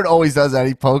band. Howard always does that.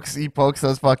 He pokes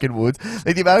those fucking wounds.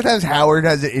 Like the amount of times Howard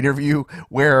has an interview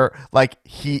where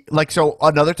so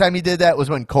another time he did that was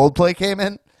when Coldplay came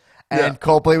in. And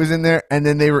Coldplay was in there, and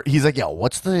then he's like, yo,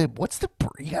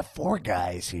 you got 4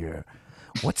 guys here.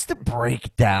 What's the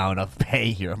breakdown of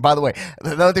pay here? And by the way,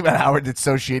 another thing about Howard that's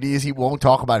so shitty is he won't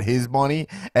talk about his money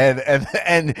and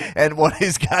what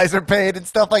his guys are paid and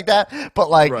stuff like that. But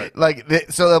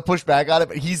so they'll push back on it.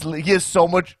 But he has so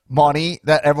much money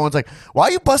that everyone's like, why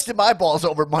are you busting my balls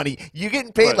over money? You're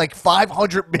getting paid like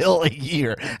 $500 million a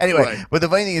year. Anyway, but the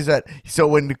funny thing is that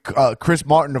when Chris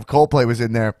Martin of Coldplay was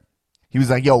in there, he was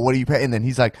like, yo, what are you paying? And then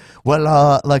he's like,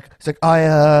 well, it's like,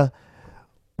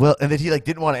 well, and then he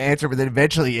didn't want to answer, but then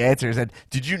eventually he answers. And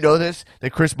did you know this? That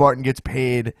Chris Martin gets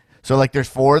paid. So there's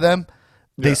 4 of them.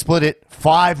 They split it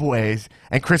 5 ways,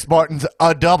 and Chris Martin's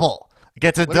a double.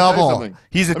 Gets a double.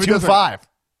 He's a 2-5.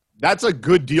 That's a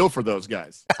good deal for those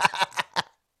guys.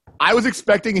 I was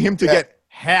expecting him to get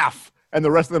half, and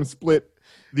the rest of them split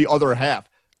the other half.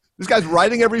 This guy's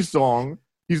writing every song.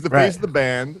 He's the face of the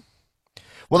band.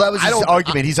 Well, that was his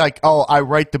argument. He's like, oh, I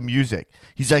write the music.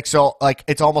 He's like, so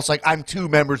it's almost like I'm 2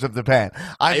 members of the band.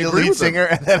 I'm the lead singer,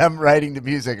 and then I'm writing the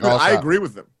music. Dude, I agree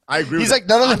with him. He's like,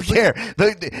 none of them care.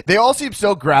 They all seem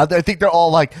so grounded. I think they're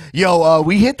all like, yo,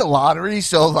 we hit the lottery,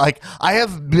 so I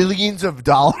have millions of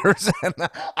dollars, and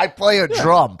I play a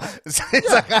drum.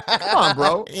 Come on,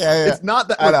 bro. Yeah. It's not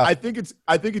that. Look, I think it's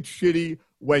shitty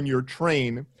when you're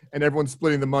train and everyone's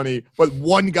splitting the money, but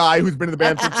one guy who's been in the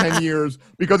band for 10 years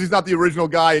because he's not the original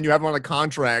guy and you have him on a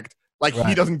contract, like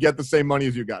he doesn't get the same money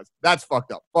as you guys. That's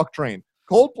fucked up. Fuck Train.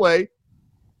 Coldplay,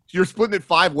 you're splitting it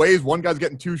 5 ways. One guy's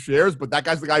getting 2 shares, but that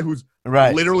guy's the guy who's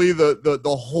literally the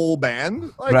whole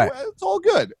band. Like, it's all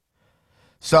good.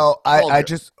 So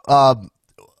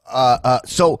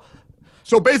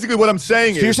So basically what I'm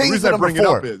saying is, you're saying the he's reason I number bring it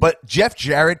 4, up is, but Jeff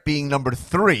Jarrett being number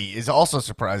 3 is also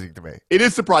surprising to me. it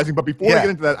is surprising, but before we get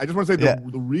into that, I just want to say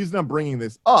the reason I'm bringing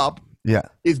this up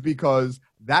is because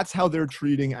that's how they're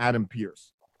treating Adam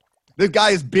Pearce. This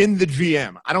guy has been the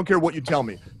GM. I don't care what you tell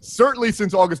me. Certainly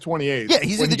since August 28th. Yeah,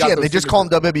 he's in the GM. They just call him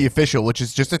WWE official, which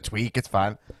is just a tweak. It's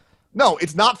fine. No,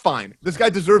 it's not fine. This guy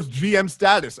deserves GM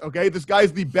status, okay? This guy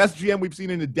is the best GM we've seen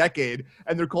in a decade,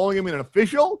 and they're calling him an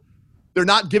official? They're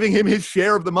not giving him his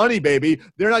share of the money, baby.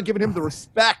 They're not giving him the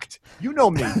respect. You know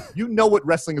me. You know what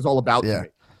wrestling is all about to me.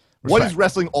 What is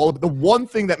wrestling all about? The one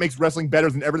thing that makes wrestling better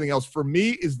than everything else for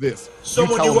me is this.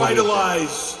 Someone you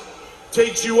idolize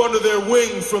takes you under their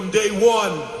wing from day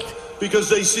one because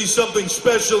they see something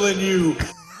special in you.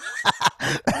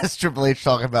 That's Triple H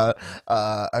talking about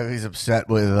he's upset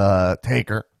with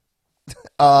Taker.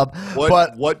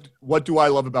 What do I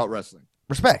love about wrestling?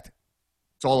 Respect.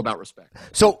 It's all about respect.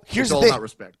 So here's the thing. thing. It's all about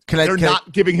respect. They're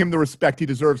not giving him the respect he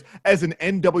deserves as an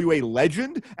NWA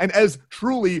legend and as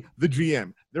truly the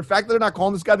GM. The fact that they're not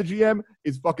calling this guy the GM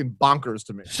is fucking bonkers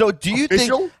to me. So do you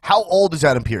think, how old is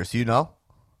Adam Pearce? Do you know?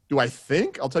 Do I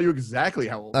think? I'll tell you exactly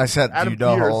how old. I said, Adam do you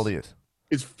know Pearce how old he is?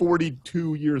 Is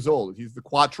 42 years old. He's the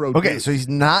Quattro. Okay, dude. so he's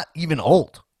not even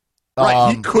old.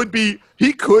 Right.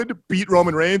 He could beat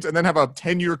Roman Reigns and then have a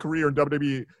 10-year career in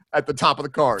WWE at the top of the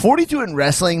card. 42 in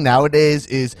wrestling nowadays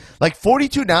is like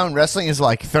 42 now in wrestling is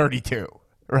like 32,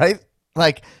 right?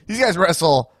 Like these guys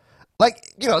wrestle like,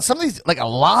 you know, some of these, like a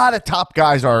lot of top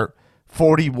guys are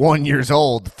 41 years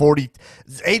old.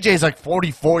 AJ's like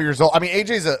 44 years old. I mean,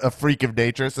 AJ's a freak of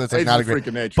nature, so that's like not a freak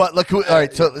of nature. But look who, all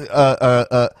right,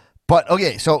 so but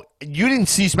okay, so you didn't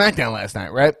see SmackDown last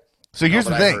night, right? So here's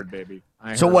the thing. I heard, baby.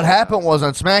 So what happened was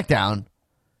on SmackDown,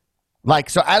 like,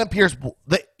 so Adam Pearce,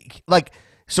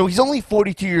 so he's only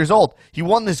 42 years old. He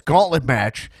won this gauntlet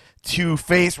match to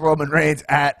face Roman Reigns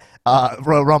at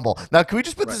Royal Rumble. Now, can we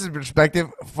just put this in perspective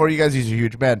for you guys? He's a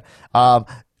huge man.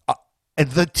 And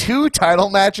the 2 title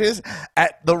matches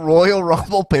at the Royal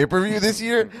Rumble pay-per-view this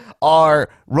year are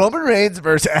Roman Reigns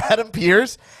versus Adam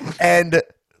Pearce and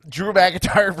Drew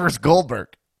McIntyre versus Goldberg.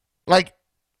 Like,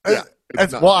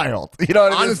 that's wild. You know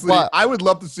what I mean? Honestly, I would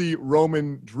love to see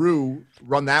Roman Drew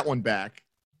run that one back,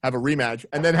 have a rematch,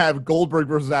 and then have Goldberg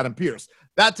versus Adam Pearce.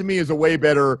 That to me is a way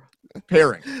better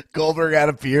pairing. Goldberg,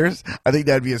 Adam Pearce. I think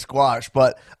that'd be a squash.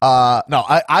 But no,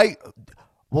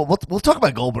 we'll talk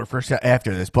about Goldberg first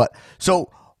after this. But so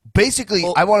basically,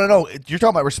 I want to know, you're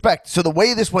talking about respect. So the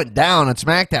way this went down on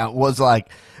SmackDown was like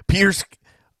Pearce,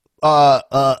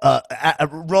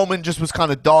 Roman just was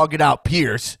kind of dogging out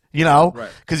Pearce, you know,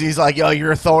 because he's like, yo,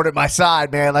 you're a thorn at my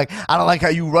side, man. Like, I don't like how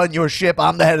you run your ship.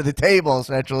 I'm the head of the table,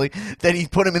 essentially. Then he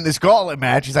put him in this gauntlet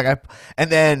match. He's like, and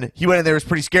then he went in there, was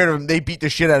pretty scared of him. They beat the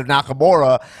shit out of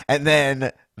Nakamura, and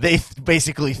then they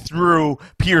basically threw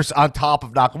Pearce on top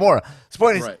of Nakamura. The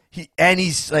point is,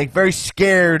 he's like very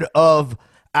scared of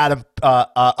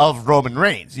of Roman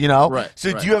Reigns, you know?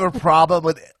 So do you have a problem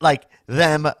with like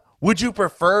them? Would you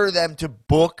prefer them to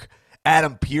book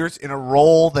Adam Pearce in a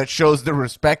role that shows the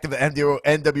respect of the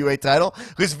NWA title?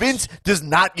 Because Vince does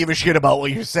not give a shit about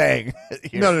what you're saying.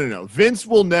 No. Vince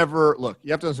will never look.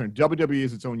 You have to understand, WWE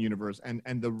is its own universe,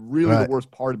 and the worst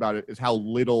part about it is how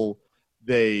little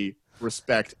they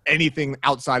respect anything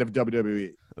outside of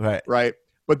WWE. Right.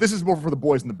 But this is more for the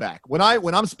boys in the back. When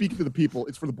I'm speaking to the people,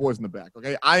 it's for the boys in the back.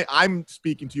 Okay, I'm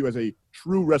speaking to you as a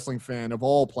true wrestling fan of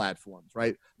all platforms,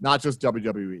 right? Not just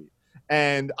WWE.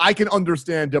 And I can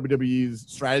understand WWE's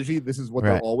strategy. This is what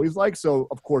they're always like. So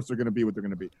of course they're going to be what they're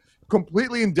going to be.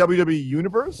 Completely in WWE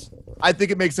universe, I think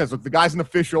it makes sense. Look, the guy's an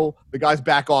official. The guy's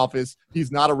back office.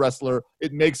 He's not a wrestler.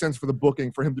 It makes sense for the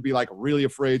booking for him to be like really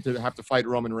afraid to have to fight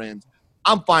Roman Reigns.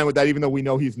 I'm fine with that, even though we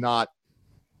know he's not.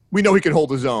 We know he can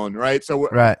hold his own, right? So,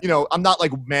 you know, I'm not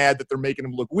like mad that they're making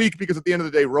him look weak because at the end of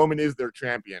the day, Roman is their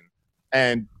champion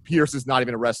and Pearce is not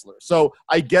even a wrestler. So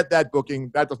I get that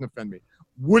booking. That doesn't offend me.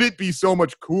 Would it be so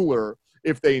much cooler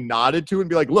if they nodded to and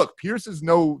be like, look, Pearce is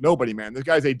nobody, man. This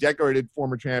guy's a decorated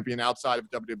former champion outside of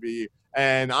WWE.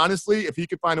 And honestly, if he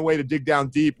could find a way to dig down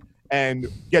deep and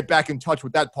get back in touch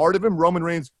with that part of him, Roman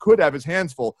Reigns could have his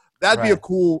hands full. That'd be a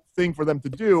cool thing for them to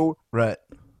do.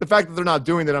 The fact that they're not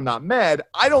doing that, I'm not mad.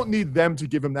 I don't need them to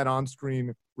give him that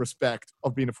on-screen respect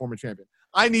of being a former champion.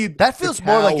 I need that feels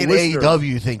more like an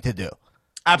AEW thing to do.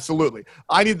 Absolutely.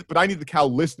 I need the Cow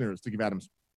listeners to give Adam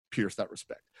Pearce that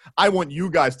respect. I want you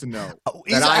guys to know.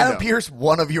 Is that I Adam know. Pearce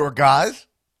one of your guys?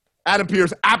 Adam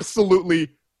Pearce, absolutely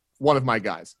one of my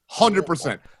guys.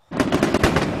 100%. And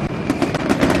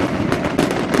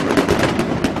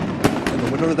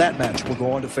the winner of that match will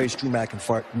go on to face Drew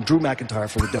McIntyre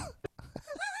for the W.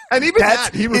 And even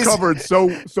That's that, he recovered so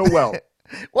well.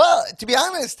 Well, to be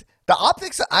honest, the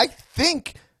optics, I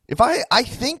think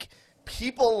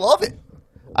people love it.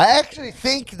 I actually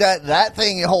think that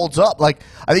thing holds up. Like,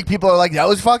 I think people are like, that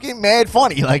was fucking mad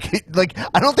funny. Like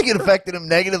I don't think it affected him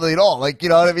negatively at all. Like, you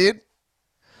know what I mean?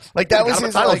 Like that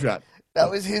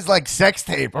was his like sex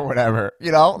tape or whatever.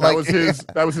 You know, that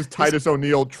was his Titus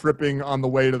O'Neil tripping on the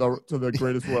way to the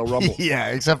Greatest Royal Rumble. Yeah,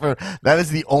 except for that is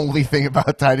the only thing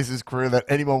about Titus's career that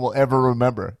anyone will ever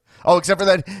remember. Oh, except for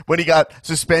that when he got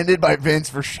suspended by Vince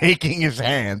for shaking his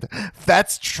hand.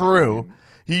 That's true.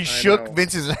 He shook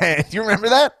Vince's hand. You remember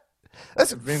that?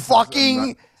 That's Vince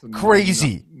fucking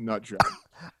crazy. Nut job.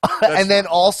 And then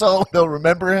also they'll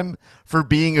remember him for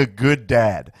being a good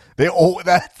dad. They always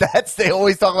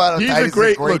talk about He's Titus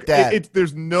a great dad.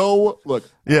 There's no look.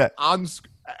 Yeah.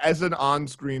 As an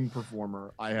on-screen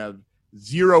performer, I have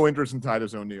zero interest in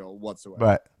Titus O'Neil whatsoever.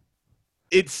 Right.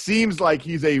 It seems like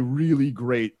he's a really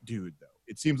great dude, though.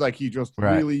 It seems like he just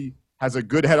really has a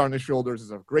good head on his shoulders, is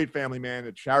a great family man,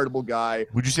 a charitable guy.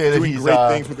 Would you say that doing he's great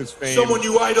things with his fame? Someone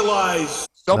you idolize.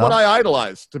 Someone I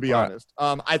idolize, to be honest.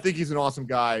 I think he's an awesome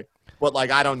guy, but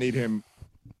like I don't need him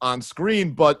on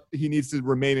screen, but he needs to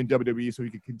remain in WWE so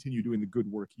he can continue doing the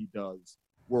good work he does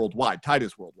worldwide.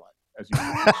 Titus worldwide, as you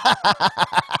know.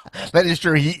 That is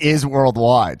true. He is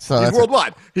worldwide. So He's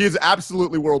worldwide. He is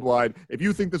absolutely worldwide. If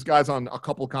you think this guy's on a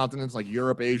couple continents like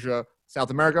Europe, Asia, South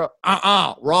America,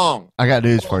 wrong. I got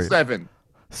news for you. 7.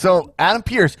 So, Adam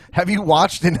Pearce, be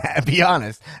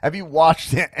honest, have you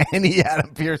watched any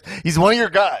Adam Pearce? He's one of your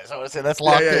guys. I would say that's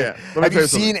locked in. Yeah. Have you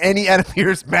seen any Adam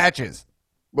Pearce matches?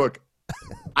 Look,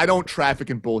 I don't traffic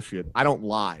in bullshit. I don't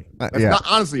lie.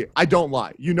 Honestly, I don't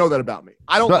lie. You know that about me.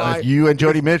 I don't lie. You and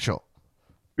Jody Mitchell.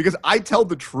 Because I tell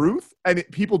the truth, and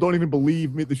people don't even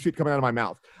believe me, the shit coming out of my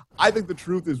mouth. I think the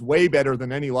truth is way better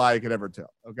than any lie I could ever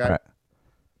tell, okay? Right.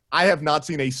 I have not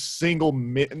seen a single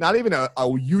not even a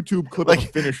YouTube clip of a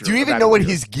finisher. Do you even know what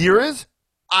his gear is?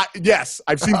 Yes.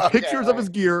 I've seen pictures of his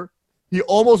gear. He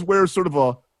almost wears sort of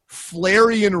a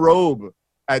Flairian robe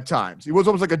at times. He was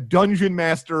almost like a Dungeon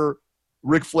Master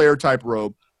Ric Flair type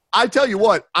robe. I tell you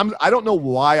what, I don't know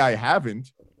why I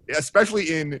haven't,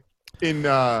 especially in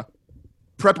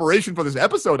preparation for this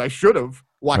episode. I should have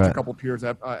watched a couple Pearce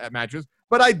at matches,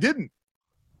 but I didn't.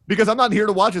 Because I'm not here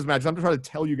to watch his matches. I'm just trying to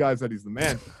tell you guys that he's the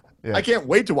man. Yeah. I can't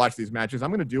wait to watch these matches.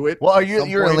 I'm going to do it. Well,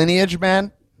 you're a lineage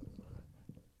man?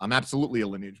 I'm absolutely a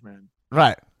lineage man.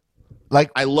 Right.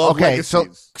 Like I love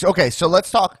legacies. So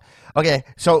let's talk. Okay,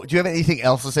 so do you have anything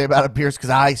else to say about Adam Pearce? Because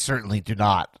I certainly do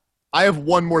not. I have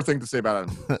one more thing to say about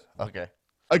him. Okay.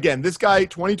 Again, this guy,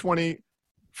 2020,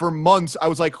 for months, I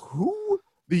was like, who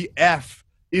the F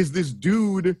is this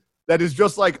dude that is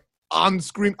just like on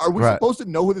screen? Are we supposed to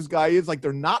know who this guy is? Like,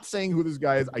 they're not saying who this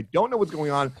guy is. I don't know what's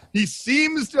going on. He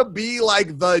seems to be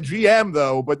like the GM,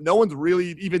 though, but no one's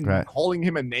really even calling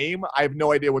him a name. I have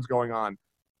no idea what's going on.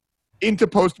 Into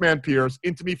Postman Pearce,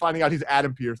 into me finding out he's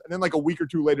Adam Pearce. And then like a week or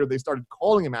two later, they started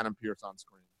calling him Adam Pearce on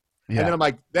screen. Yeah. And then I'm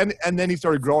like, then he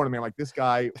started growing on me. I'm like, this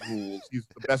guy rules. He's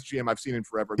the best GM I've seen in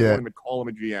forever. They don't even call him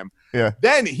a GM. Yeah.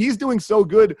 Then he's doing so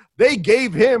good, they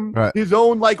gave him his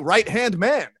own like right-hand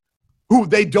man, who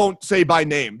they don't say by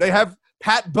name. They have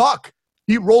Pat Buck.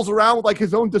 He rolls around with like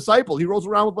his own disciple. He rolls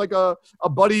around with like a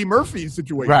Buddy Murphy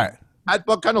situation. Right. Pat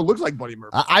Buck kind of looks like Buddy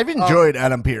Murphy. I've enjoyed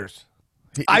Adam Pearce.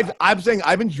 I'm saying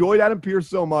I've enjoyed Adam Pearce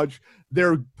so much.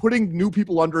 They're putting new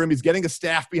people under him. He's getting a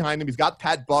staff behind him. He's got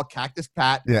Pat Buck, Cactus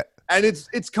Pat. Yeah. And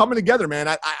it's coming together, man.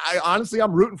 I honestly,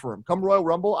 I'm rooting for him. Come Royal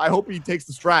Rumble, I hope he takes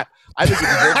the strat. I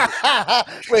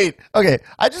think Wait, okay.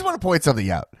 I just want to point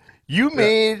something out. You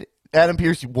made Adam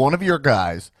Pearce one of your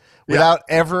guys without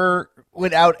ever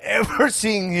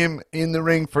seeing him in the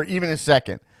ring for even a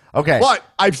second. Okay. But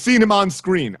I've seen him on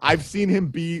screen. I've seen him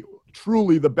be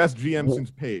truly the best GM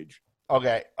since Page.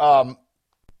 Okay. And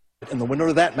the winner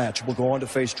of that match will go on to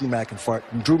face Drew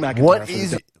McIntyre. What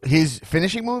is his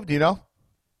finishing move? Do you know?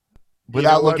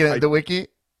 Without looking at the wiki?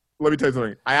 Let me tell you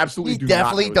something. I absolutely do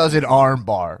definitely not does an arm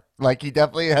bar. Like, he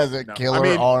definitely has a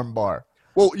killer arm bar.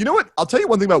 Well, you know what? I'll tell you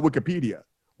one thing about Wikipedia.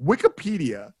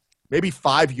 Wikipedia, maybe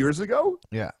 5 years ago,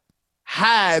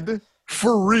 had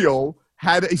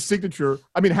a signature.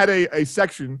 I mean, had a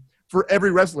section for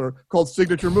every wrestler called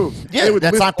signature moves. Yeah,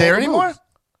 that's not there anymore?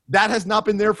 That has not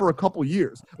been there for a couple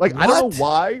years. Like, I don't know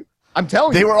why. I'm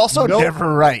telling They you. were also no-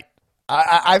 never right.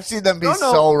 I've seen them be No.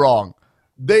 so wrong.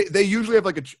 They usually have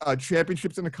like a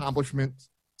championships and accomplishments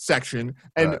section,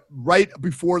 and right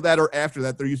before that or after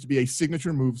that, there used to be a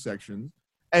signature move section,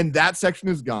 and that section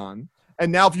is gone.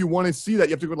 And now, if you want to see that,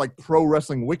 you have to go to like Pro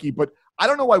Wrestling Wiki. But I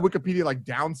don't know why Wikipedia like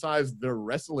downsized their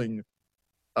wrestling,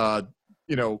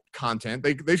 content.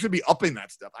 They should be upping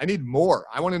that stuff. I need more.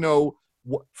 I want to know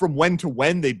from when to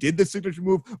when they did the signature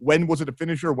move. When was it a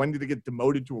finisher? When did it get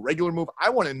demoted to a regular move? I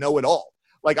want to know it all.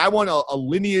 Like, I want a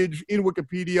lineage in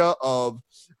Wikipedia of,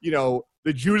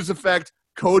 the Judas Effect,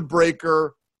 Code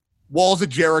Breaker, Walls of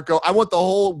Jericho. I want the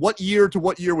whole, what year to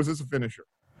what year was this a finisher?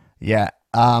 Yeah.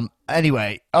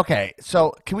 Anyway, okay.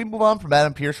 So can we move on from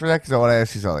Adam Pearce for that? Because I want to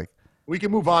ask you something. We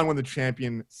can move on when the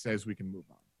champion says we can move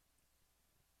on.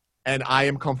 And I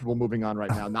am comfortable moving on right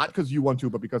now, not because you want to,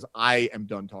 but because I am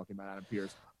done talking about Adam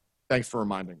Pearce. Thanks for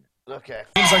reminding me. Okay.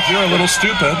 Seems like you're a little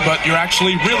stupid, but you're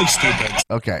actually really stupid.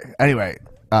 Okay. Anyway,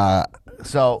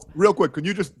 so Real quick, could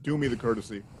you just do me the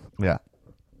courtesy? yeah,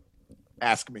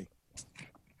 Ask me.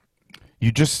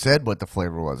 you just said what the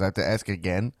flavor was. I have to ask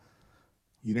again.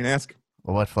 You didn't ask.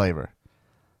 Well, what flavor?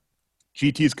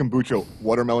 GT's Kombucha,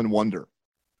 Watermelon Wonder.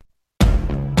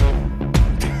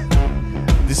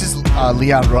 This is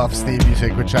Leon Ruff's theme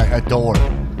music, which I adore.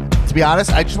 To be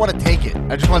honest, I just want to take it.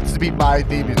 I just want it to be my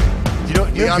theme music. Do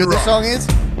you know how good this song is?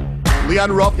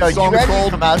 Leon Ruff, the song you is ready to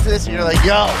called... come out to this and you're like,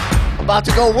 yo, I'm about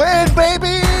to go win,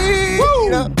 baby! Woo!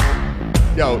 You know?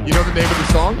 Yo, you know the name of the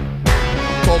song?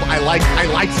 It's called I Likes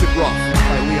It Rough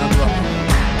by Leon Ruff.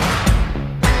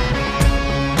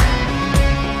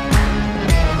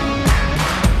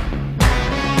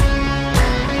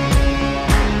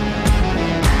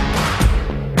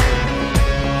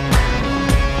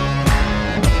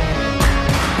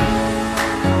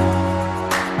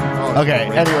 Okay,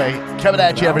 anyway, coming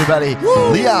at you, everybody.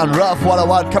 Leon Ruff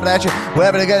 101 coming at you. We're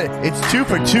having it's 2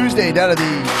 for Tuesday down at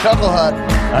the Chuckle Hut.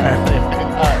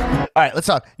 All right, let's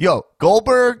talk. Yo,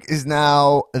 Goldberg is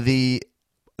now the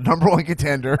number one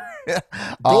contender.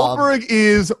 Goldberg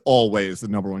is always the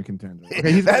number one contender.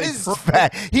 Okay, that is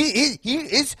fact. He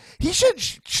should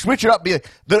switch it up. Be like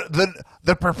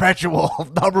the perpetual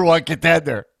number one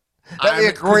contender. That'd be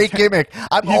a great gimmick.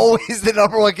 I'm always the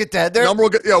number one contender.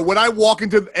 When I walk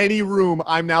into any room,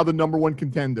 I'm now the number one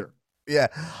contender. Yeah.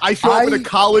 I show up at a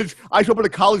college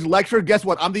lecture. Guess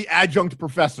what? I'm the adjunct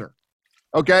professor.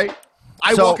 Okay?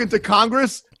 I walk into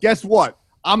Congress. Guess what?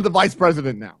 I'm the vice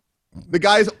president now. The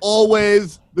guy's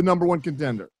always the number one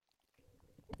contender.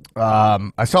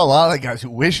 I saw a lot of guys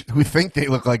who think they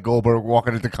look like Goldberg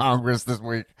walking into Congress this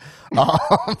week. There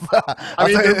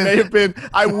may have been.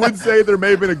 I would say there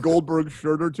may have been a Goldberg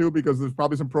shirt or two because there's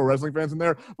probably some pro wrestling fans in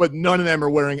there, but none of them are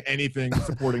wearing anything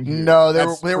supporting. No, there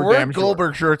weren't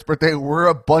Goldberg shirts, but they were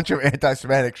a bunch of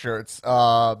anti-Semitic shirts.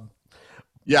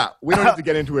 Yeah, we don't have to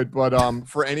get into it, but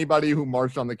for anybody who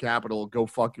marched on the Capitol, go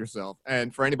fuck yourself.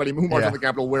 And for anybody who marched on the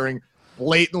Capitol wearing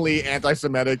blatantly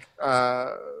anti-Semitic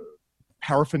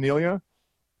paraphernalia,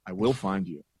 I will find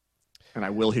you, and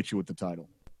I will hit you with the title.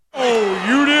 Oh,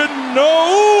 you didn't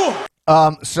know?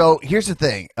 So here's the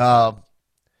thing.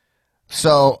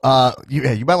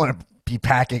 You might want to be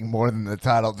packing more than the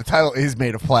title. The title is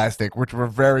made of plastic, which we're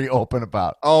very open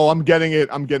about. Oh, I'm getting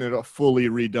it fully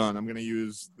redone. I'm going to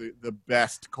use the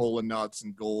best cola nuts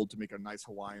and gold to make a nice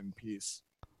Hawaiian piece.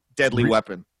 Deadly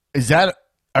weapon.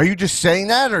 Are you just saying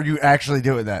that, or are you actually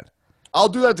doing that? I'll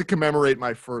do that to commemorate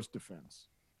my first defense.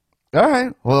 All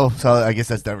right. Well, so I guess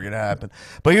that's never going to happen.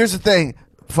 But here's the thing,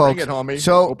 folks. Bring it, homie.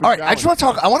 So, Open all right, challenge. I just want to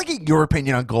talk. I want to get your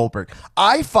opinion on Goldberg.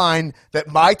 I find that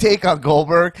my take on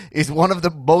Goldberg is one of the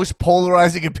most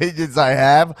polarizing opinions I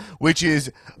have, which is,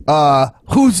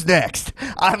 who's next?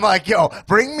 I'm like, yo,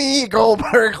 bring me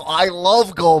Goldberg. I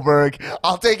love Goldberg.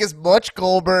 I'll take as much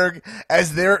Goldberg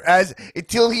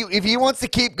if he wants to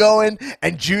keep going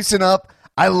and juicing up.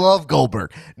 I love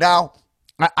Goldberg. Now,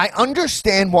 I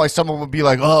understand why someone would be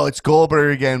like, "Oh, it's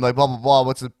Goldberg again," like blah blah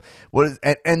blah.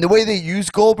 And the way they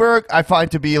use Goldberg, I find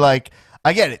to be like,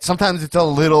 I get it. Sometimes it's a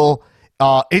little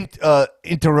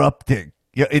interrupting,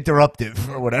 interruptive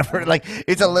or whatever. Like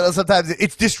it's a little. Sometimes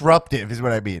it's disruptive, is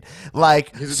what I mean.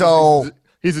 Like he's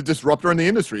a disruptor in the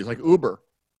industry. He's like Uber.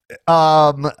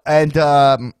 So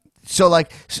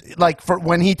like for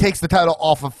when he takes the title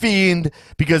off of Fiend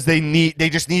because they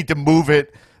just need to move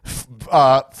it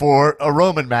for a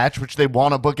Roman match, which they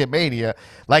want to book at Mania.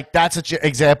 Like that's such an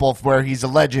example of where he's a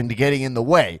legend getting in the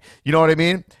way. You know what I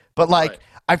mean? But like, right.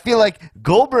 I feel like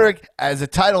Goldberg as a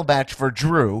title match for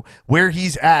Drew, where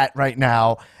he's at right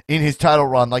now in his title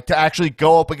run, like to actually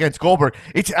go up against Goldberg,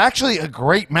 it's actually a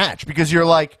great match because you're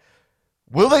like,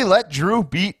 will they let Drew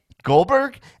beat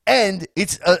Goldberg, and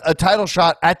it's a title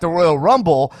shot at the Royal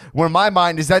Rumble, where my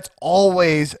mind is that's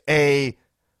always a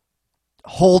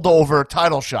holdover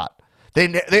title shot.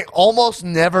 They almost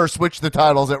never switch the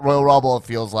titles at Royal Rumble, it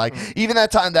feels like. Even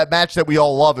that match that we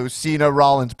all love, it was Cena,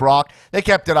 Rollins, Brock. They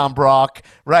kept it on Brock,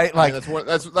 right? Like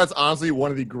that's honestly one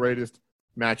of the greatest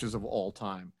matches of all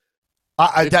time.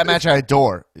 That match I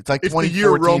adore. It's like it's the year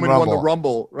Roman Rumble. won the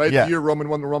Rumble, right? Yeah. The year Roman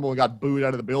won the Rumble and got booed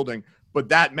out of the building. But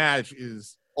that match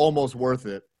is almost worth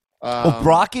it. Well,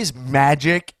 Brock is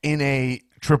magic in a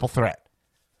triple threat.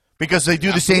 Because they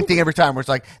do the same thing every time where it's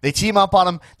like they team up on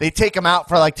him, they take him out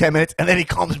for like 10 minutes, and then he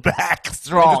comes back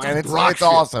strong, and it's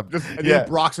awesome. He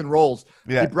Brocks and rolls.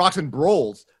 Yeah. He Brocks and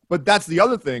brawls. But that's the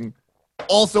other thing.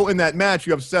 Also in that match,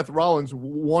 you have Seth Rollins,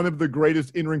 one of the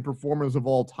greatest in-ring performers of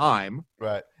all time.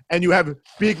 Right. And you have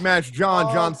Big Match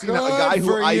John Cena, a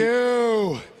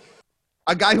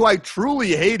guy who I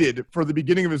truly hated for the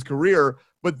beginning of his career,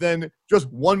 but then just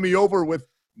won me over with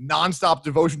nonstop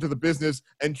devotion to the business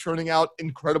and churning out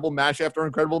incredible match after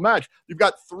incredible match. You've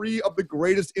got three of the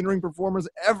greatest in-ring performers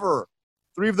ever,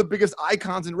 three of the biggest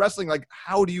icons in wrestling. Like,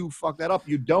 how do you fuck that up?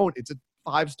 You don't. It's a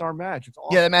 5-star match. It's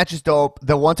awesome. Yeah, the match is dope.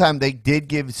 The one time they did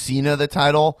give Cena the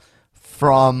title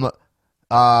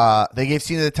they gave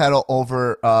Cena the title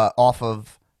over off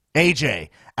of AJ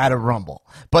at a Rumble.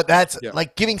 But that's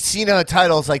like giving Cena a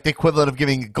title is like the equivalent of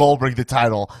giving Goldberg the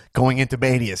title going into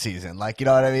Mania season. Like, you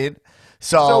know what I mean?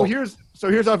 So here's how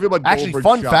I feel about actually, Goldberg's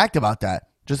fun shot. fact about that.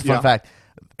 Just a fun fact.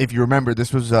 If you remember,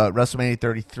 this was WrestleMania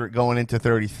 33 going into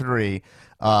 33, which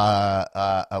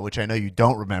I know you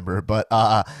don't remember, but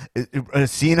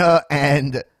Cena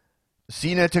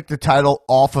took the title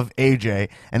off of AJ,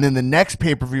 and then the next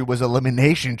pay-per-view was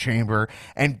Elimination Chamber,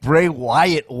 and Bray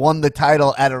Wyatt won the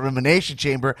title at Elimination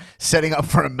Chamber, setting up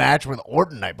for a match with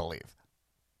Orton, I believe.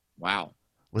 Wow.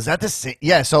 Was that the same?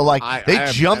 Yeah, so like they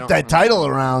jumped that title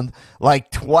around like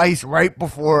twice right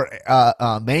before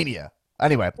Mania.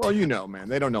 Anyway. Well, you know, man,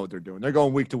 they don't know what they're doing. They're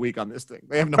going week to week on this thing.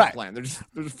 They have no plan. They're just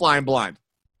flying blind.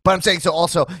 But I'm saying, so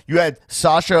also, you had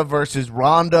Sasha versus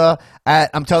Ronda at,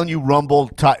 I'm telling you, Rumble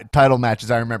title matches,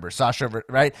 I remember. Sasha,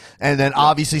 right? And then,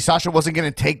 obviously, Sasha wasn't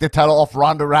going to take the title off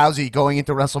Ronda Rousey going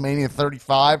into WrestleMania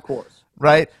 35. Of course.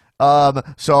 Right?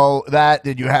 So that,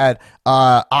 then you had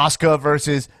Asuka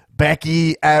versus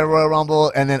Becky at Royal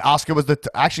Rumble, and then Asuka was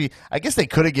actually, I guess they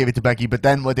could have gave it to Becky, but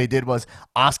then what they did was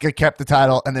Asuka kept the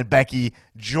title, and then Becky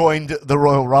joined the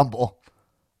Royal Rumble.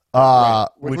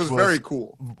 Which was very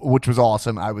cool. Which was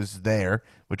awesome. I was there,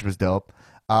 which was dope.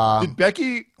 Did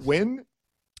Becky win?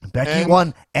 Becky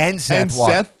won, and Seth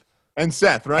won.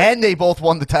 Seth, right? And they both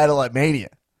won the title at Mania.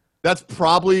 That's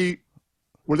probably...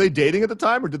 Were they dating at the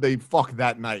time, or did they fuck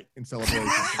that night in celebration?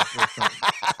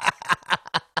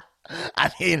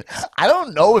 I mean, I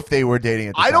don't know if they were dating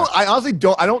at the time. I honestly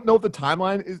don't. I don't know if the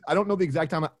timeline is... I don't know the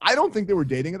exact timeline. I don't think they were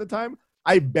dating at the time.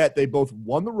 I bet they both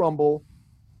won the Rumble,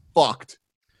 fucked,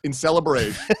 in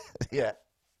celebration. Yeah.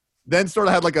 Then sort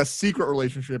of had like a secret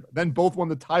relationship. Then both won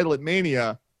the title at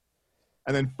Mania,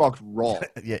 and then fucked Raw.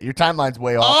 Yeah, your timeline's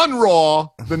way off. On Raw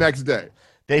the next day.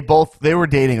 They were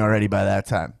dating already by that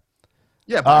time.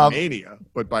 Yeah, by Mania,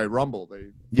 but by Rumble they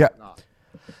not.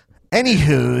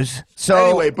 Anywho's, so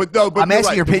anyway, but I'm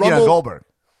asking your opinion on Goldberg.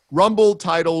 Rumble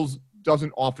titles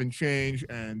doesn't often change,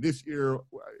 and this year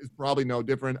is probably no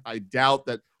different. I doubt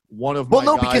that one of my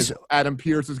guys, because Adam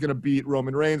Pearce, is going to beat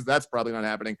Roman Reigns. That's probably not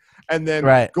happening. And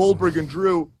then Goldberg and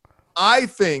Drew, I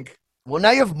think. Well,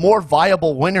 now you have more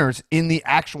viable winners in the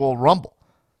actual Rumble.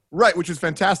 Right, which is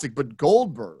fantastic. But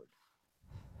Goldberg,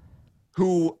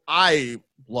 who I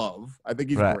love, I think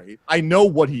he's great. I know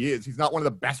what he is. He's not one of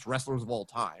the best wrestlers of all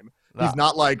time. No. He's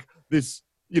not like this,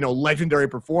 legendary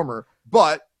performer.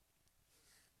 But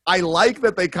I like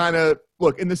that they kind of,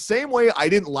 look, in the same way I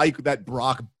didn't like that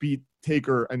Brock beat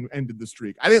Taker and ended the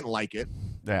streak. I didn't like it.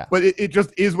 Yeah. But it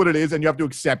just is what it is, and you have to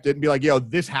accept it and be like,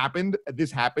 this happened.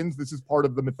 This happens. This is part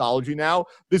of the mythology now.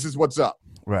 This is what's up.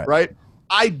 Right?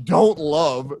 I don't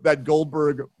love that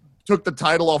Goldberg took the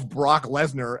title off Brock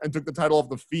Lesnar and took the title off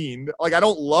The Fiend. Like, I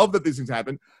don't love that these things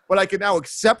happen, but I can now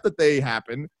accept that they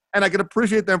happen, and I can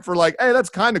appreciate them for like, hey, that's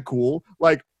kind of cool.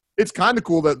 Like, it's kind of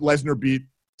cool that Lesnar beat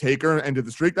Taker and ended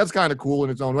the streak. That's kind of cool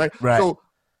in its own way. Right. So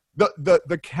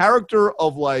the character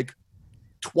of like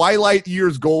Twilight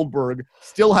Years Goldberg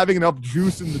still having enough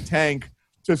juice in the tank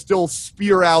to still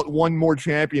spear out one more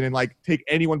champion and like take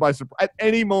anyone by surprise. At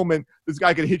any moment, this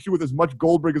guy could hit you with as much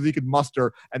Goldberg as he could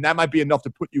muster, and that might be enough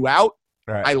to put you out.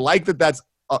 Right. I like that that's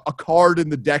a card in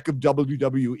the deck of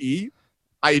WWE.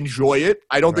 I enjoy it.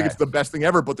 I don't think it's the best thing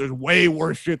ever, but there's way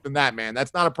worse shit than that, man.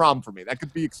 That's not a problem for me. That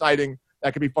could be exciting.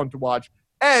 That could be fun to watch.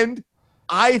 And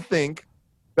I think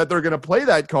that they're going to play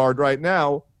that card right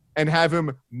now and have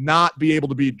him not be able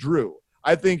to beat Drew.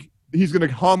 I think he's going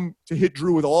to come to hit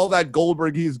Drew with all that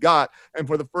Goldberg he's got, and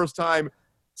for the first time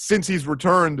since he's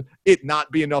returned, it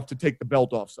not be enough to take the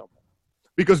belt off someone.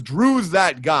 Because Drew's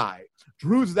that guy.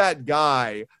 Drew's that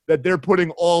guy that they're putting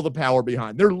all the power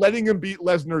behind. They're letting him beat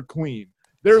Lesnar clean.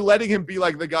 They're letting him be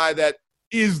like the guy that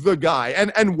is the guy.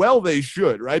 And well, they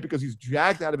should, right? Because he's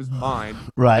jacked out of his mind.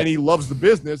 Right. And he loves the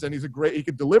business, and he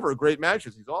could deliver great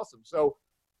matches. He's awesome. So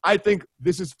I think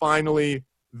this is finally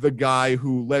the guy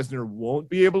who Lesnar won't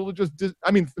be able to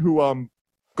who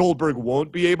Goldberg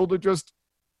won't be able to just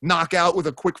knock out with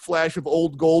a quick flash of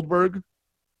old Goldberg.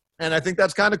 And I think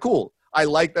that's kind of cool. I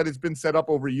like that it's been set up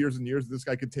over years and years. This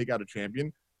guy could take out a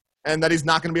champion, and that he's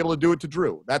not going to be able to do it to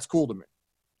Drew. That's cool to me.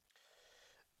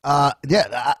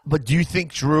 But do you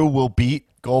think Drew will beat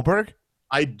Goldberg?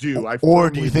 I do. Or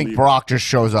do you think Brock just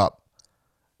shows up?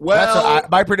 Well,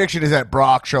 my prediction is that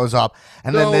Brock shows up,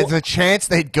 and then there's a chance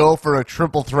they'd go for a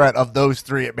triple threat of those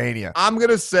three at Mania. I'm going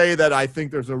to say that I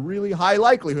think there's a really high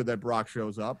likelihood that Brock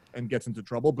shows up and gets into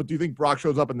trouble. But do you think Brock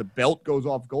shows up and the belt goes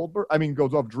off goes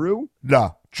off Drew?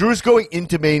 No. Drew's going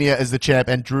into Mania as the champ,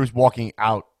 and Drew's walking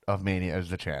out of Mania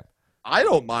as the champ. I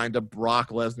don't mind a Brock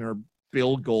Lesnar,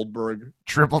 Bill Goldberg,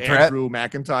 triple threat, Drew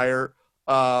McIntyre,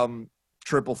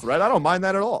 triple threat. I don't mind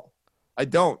that at all. I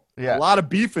don't. Yeah. A lot of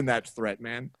beef in that threat,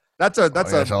 man. That's a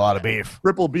lot of beef.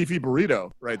 Triple beefy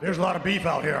burrito right there. There's a lot of beef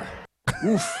out here.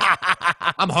 Oof.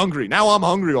 I'm hungry. Now I'm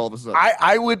hungry all of a sudden.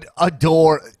 I would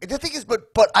adore the thing is, but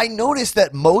I noticed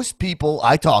that most people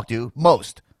I talk to,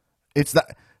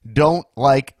 don't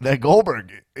like that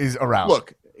Goldberg is around.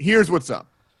 Look, here's what's up.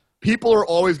 People are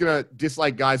always gonna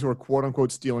dislike guys who are quote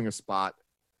unquote stealing a spot.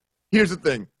 Here's the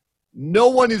thing. No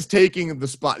one is taking the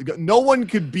spot. No one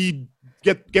could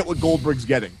get what Goldberg's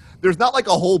getting. There's not like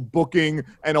a whole booking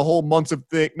and a whole months of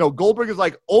thing. No, Goldberg is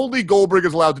like, only Goldberg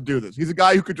is allowed to do this. He's a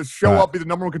guy who could just show up, be the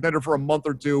number one contender for a month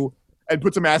or two, and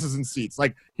put some asses in seats.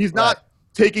 Like, he's not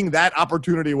taking that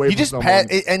opportunity away from someone.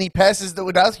 And he passes the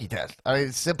Wadowski test. I mean,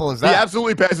 it's simple as that. He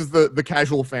absolutely passes the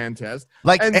casual fan test.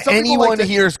 Like, and anyone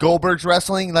hears Goldberg's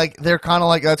wrestling, like, they're kind of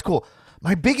like, that's cool.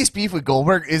 My biggest beef with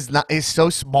Goldberg is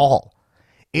so small.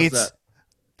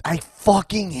 I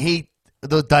fucking hate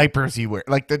the diapers he wears,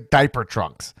 like the diaper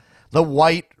trunks. The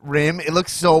white rim, it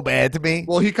looks so bad to me.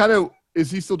 Well, is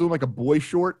he still doing like a boy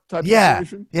short type of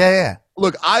situation? Yeah.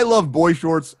 Look, I love boy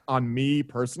shorts on me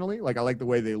personally. Like, I like the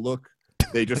way they look.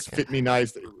 They just fit me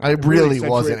nice. I really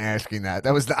wasn't asking that.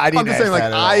 I didn't ask that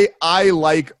at all. I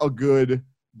like a good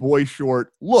boy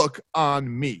short look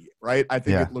on me, right? I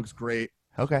think it looks great.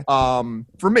 Okay.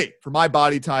 For me, for my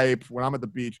body type, when I'm at the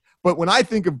beach. But when I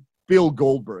think of Bill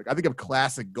Goldberg, I think of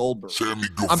classic Goldberg.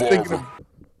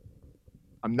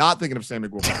 I'm not thinking of Sammy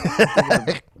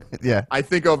Guevara. Yeah. I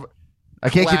think of I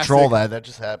can't control that. That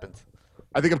just happens.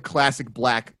 I think of classic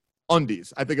black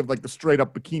undies. I think of like the straight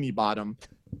up bikini bottom,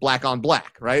 black on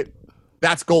black, right?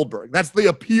 That's Goldberg. That's the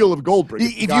appeal of Goldberg.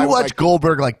 If you watch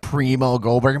Goldberg, like Primo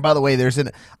Goldberg, and by the way,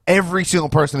 every single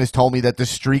person has told me that the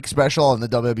Streak special on the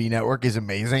WWE Network is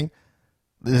amazing.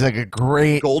 There's like a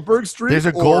great Goldberg Streak. There's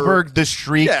a Goldberg the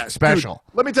Streak special.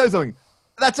 Dude, let me tell you something.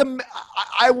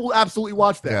 I will absolutely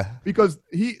watch that because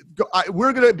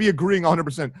we're going to be agreeing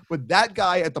 100%. But that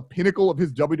guy at the pinnacle of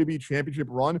his WWE Championship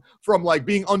run, from like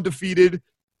being undefeated,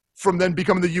 from then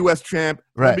becoming the U.S. champ,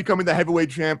 then becoming the heavyweight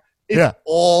champ, it's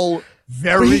all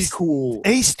very cool.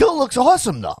 And he still looks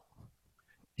awesome though.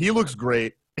 He looks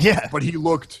great. Yeah, but he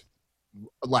looked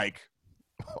like,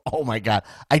 oh my god!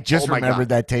 I just remembered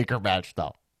that Taker match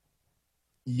though.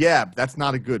 Yeah, that's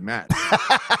not a good match.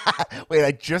 Wait,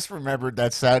 I just remembered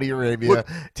that Saudi Arabia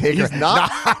Taker. He's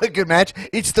not a good match.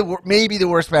 It's maybe the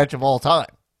worst match of all time.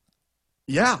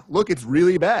 Yeah, look, it's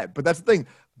really bad. But that's the thing.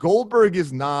 Goldberg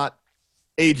is not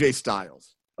AJ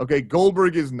Styles. Okay,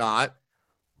 Goldberg is not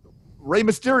Rey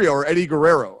Mysterio or Eddie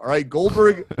Guerrero. All right,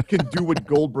 Goldberg can do what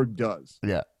Goldberg does.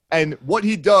 Yeah, and what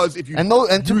he does, if you and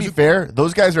to be fair,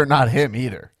 those guys are not him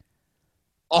either.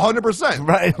 100%.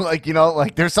 Right, like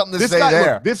there's something to say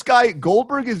there. Look, this guy,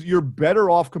 Goldberg, you're better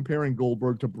off comparing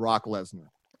Goldberg to Brock Lesnar,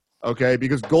 okay?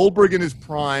 Because Goldberg in his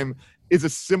prime is a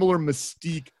similar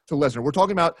mystique to Lesnar. We're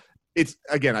talking about,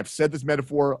 again, I've said this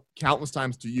metaphor countless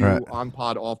times to you on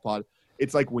pod, off pod.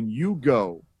 It's like when you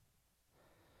go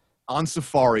on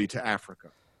safari to Africa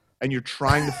and you're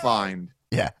trying to find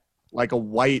like a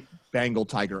white Bengal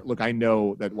tiger. Look, I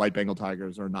know that white Bengal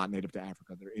tigers are not native to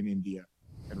Africa. They're in India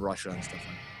and Russia and stuff like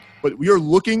that. But we are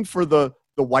looking for the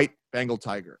white Bengal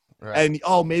tiger. Right. And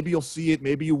maybe you'll see it,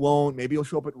 maybe you won't, maybe he'll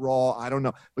show up at Raw, I don't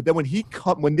know. But then when look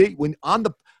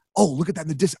at that in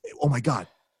the distance. Oh my God.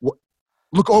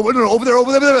 look over, no,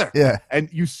 over there. Yeah. And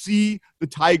you see the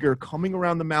tiger coming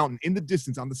around the mountain in the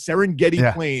distance on the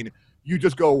Serengeti plain. You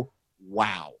just go,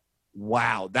 wow.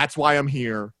 That's why I'm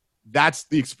here. That's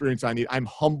the experience I need. I'm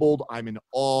humbled. I'm in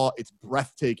awe. It's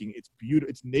breathtaking. It's beautiful.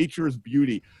 It's nature's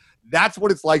beauty. That's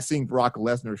what it's like seeing Brock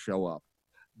Lesnar show up.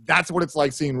 That's what it's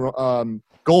like seeing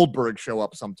Goldberg show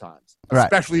up sometimes,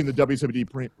 especially in the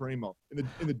WCW Primo,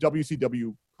 in the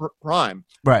WCW Prime.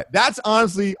 Right. That's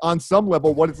honestly, on some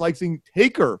level, what it's like seeing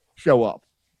Taker show up.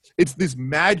 It's this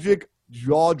magic,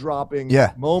 jaw-dropping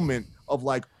moment of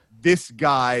like, this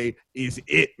guy is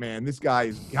it, man. This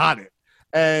guy's got it.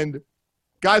 And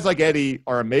guys like Eddie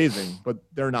are amazing, but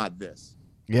they're not this.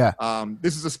 Yeah.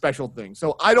 This is a special thing.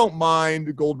 So I don't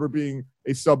mind Goldberg being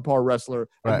a subpar wrestler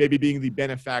and maybe being the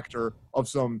benefactor of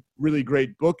some really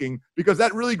great booking, because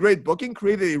that really great booking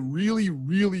created a really,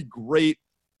 really great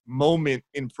moment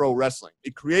in pro wrestling.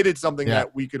 It created something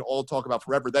that we can all talk about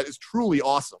forever that is truly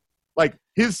awesome. Like,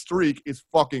 his streak is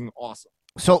fucking awesome.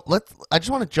 So I just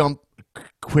want to jump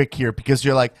quick here because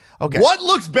you're like, okay. What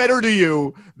looks better to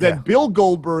you than Bill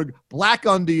Goldberg, black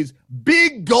undies,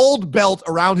 big gold belt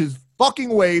around his fucking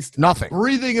waist, nothing,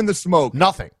 breathing in the smoke,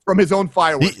 nothing from his own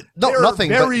fireworks? Nothing.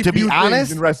 But to be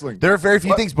honest, in wrestling, there are very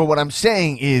few things. But what I'm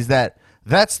saying is that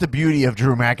that's the beauty of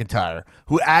Drew McIntyre,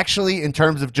 who actually, in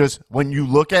terms of just when you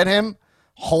look at him,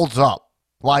 holds up.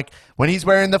 Like, when he's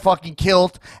wearing the fucking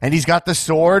kilt and he's got the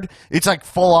sword, it's like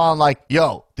full on like,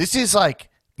 yo, this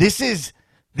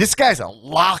guy's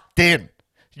locked in.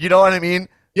 You know what I mean?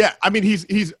 Yeah, I mean,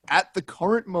 he's at the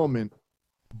current moment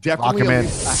definitely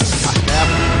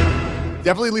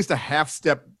at least a half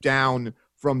step down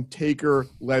from Taker,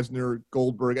 Lesnar,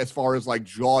 Goldberg, as far as like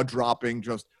jaw dropping,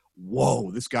 just whoa,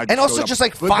 this guy. And also just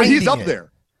like but he's up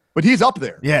there. But he's up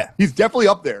there. Yeah. He's definitely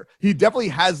up there. He definitely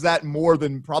has that more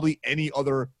than probably any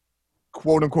other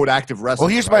quote unquote active wrestler.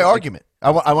 Well, here's my argument.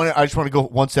 I just want to go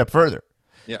one step further.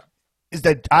 Yeah. Is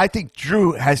that I think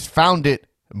Drew has found it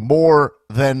more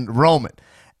than Roman.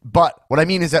 But what I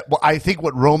mean is that I think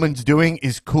what Roman's doing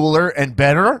is cooler and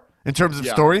better in terms of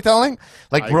storytelling.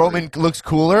 Like, Roman looks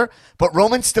cooler, but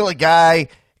Roman's still a guy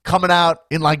coming out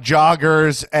in like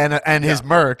joggers and his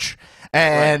merch.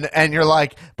 And you're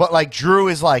like, but like Drew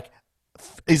is like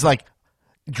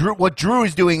Drew. What Drew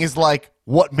is doing is like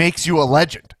what makes you a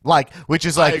legend, like, which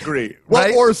is like, I agree. Well,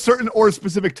 right? or a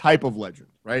specific type of legend,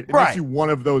 right? It makes you one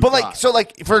of those. But guys. like, so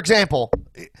like, for example,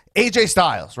 AJ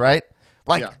Styles, right?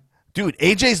 Like, dude,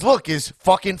 AJ's look is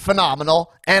fucking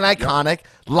phenomenal and iconic,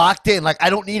 locked in. Like, I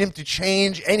don't need him to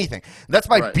change anything. That's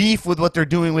my beef with what they're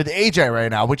doing with AJ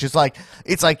right now, which is like,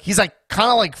 it's like he's like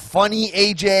kind of like funny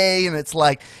AJ, and it's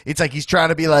like he's trying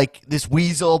to be like this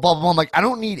weasel, blah blah blah. I'm like, I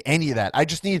don't need any of that. I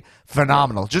just need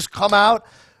phenomenal. Just come out,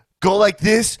 go like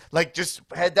this, like just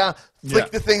head down,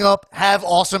 flick the thing up, have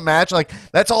awesome match. Like,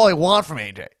 that's all I want from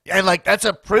AJ. And like, that's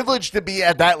a privilege to be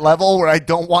at that level where I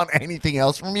don't want anything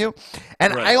else from you.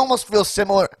 And I almost feel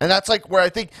similar. And that's like where I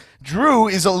think Drew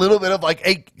is a little bit of like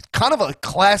a kind of a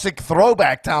classic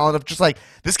throwback talent of just like,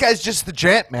 this guy's just the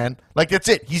champ, man. Like, that's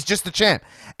it. He's just the champ.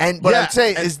 And what I'd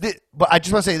say is that, but I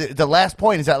just want to say the last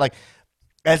point is that like,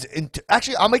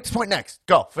 actually, I'll make this point next.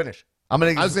 Go, finish.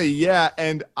 I'll say,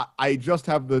 and I just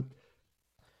have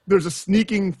there's a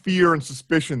sneaking fear and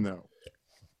suspicion, though,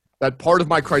 that part of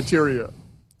my criteria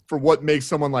for what makes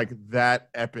someone like that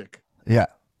epic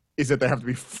is that they have to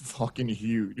be fucking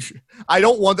huge. I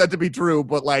don't want that to be true,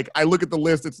 but like, I look at the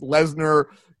list, it's Lesnar,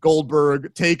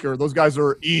 Goldberg, Taker. Those guys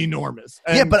are enormous.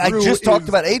 And but Drew I just talked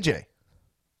about AJ.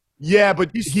 Yeah, but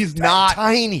he's not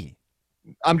tiny.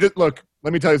 Look,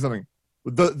 let me tell you something.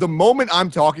 The moment I'm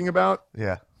talking about,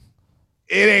 it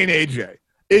ain't AJ.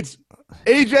 It's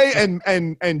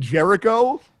AJ and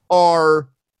Jericho are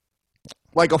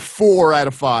like a 4 out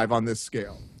of 5 on this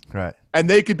scale. Right. And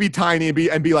they could be tiny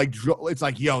and be like, it's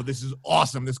like, yo, this is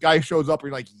awesome. This guy shows up and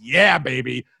you're like, yeah,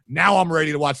 baby. Now I'm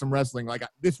ready to watch some wrestling. Like,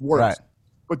 this works. Right.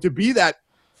 But to be that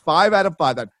 5 out of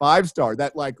 5, that 5-star,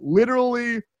 that like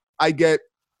literally I get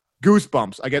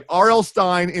goosebumps. I get R.L.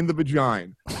 Stein in the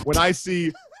vagina when I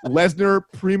see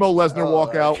Primo Lesnar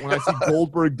walk out, when I see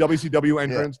Goldberg WCW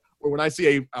entrance, or when I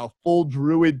see a full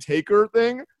Druid Taker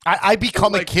thing. I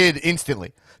become a kid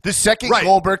instantly. The second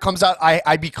Goldberg comes out,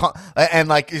 I become and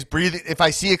like is breathing. If I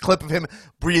see a clip of him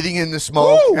breathing in the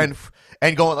smoke and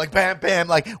going like bam bam,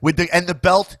 like with the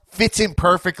belt fits him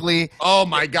perfectly. Oh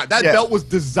my god, that belt was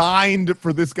designed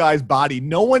for this guy's body.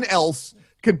 No one else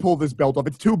can pull this belt off.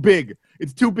 It's too big.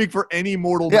 It's too big for any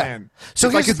mortal man. So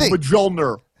it's here's like the it's thing.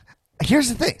 Mjolnir. Here's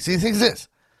the thing. See, the thing is this.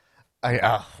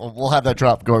 We'll have that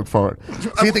drop going forward.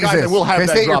 See, the thing is this. We'll have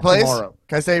that drop tomorrow.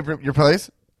 Can I say your place?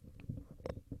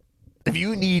 If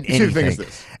you need anything,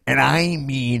 and I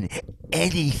mean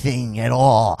anything at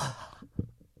all,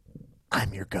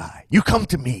 I'm your guy. You come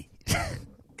to me.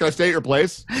 Can I stay at your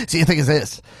place? See, the thing is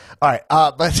this. All right,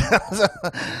 but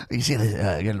you see,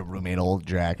 I got a roommate, old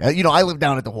Jack. I live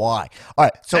down at the Y. All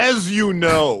right, so As you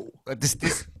know.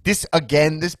 this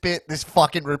again, this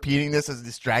fucking repeating this has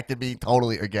distracted me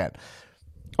totally again.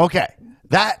 Okay,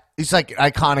 that is like an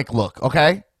iconic look.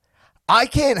 Okay, I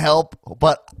can't help,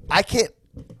 but I can't.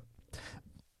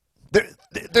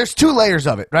 There's two layers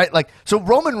of it, right? Like, so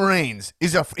Roman Reigns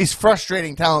is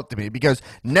frustrating talent to me because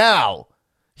now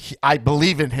I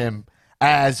believe in him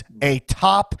as a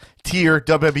top tier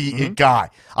WWE guy.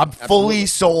 I'm fully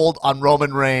sold on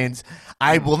Roman Reigns.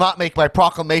 I will not make my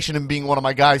proclamation of being one of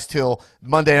my guys till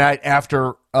Monday night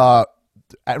after at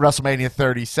WrestleMania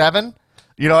 37.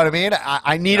 You know what I mean?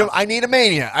 I need a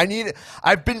mania.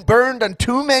 I've been burned on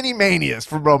too many manias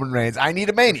from Roman Reigns. I need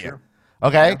a mania. Sure.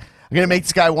 Okay? Yeah. I'm gonna make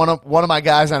this guy one of my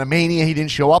guys on a mania he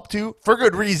didn't show up to for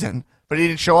good reason, but he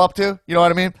didn't show up to. You know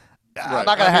what I mean? I'm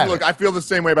not gonna have look, it. I feel the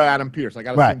same way about Adam Pearce. I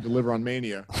got to see Right. him deliver on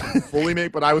Mania. Fully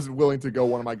make, but I was willing to go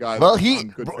one of my guys. Well, on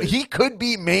good faith. he could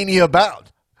be mania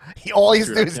bound. All he's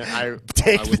Sure. do is I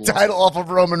take would the love title off of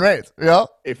Roman Reigns. You know?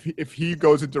 If he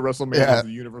goes into WrestleMania Yeah. as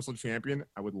the Universal Champion,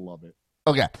 I would love it.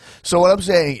 Okay. So what I'm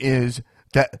saying is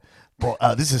that. Well,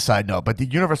 this is a side note, but the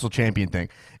Universal Champion thing,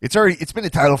 it's been a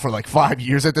title for like 5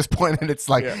 years at this point, and it's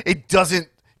like it doesn't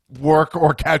work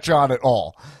or catch on at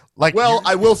all. Like, Well,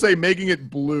 I will say making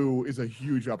it blue is a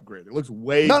huge upgrade. It looks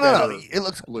way better. No. It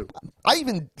looks blue. I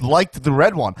even liked the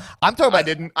red one. I'm talking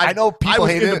about. I know people I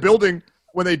was hated in the it. building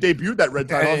when they debuted that red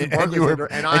title. I was in and you Barclays were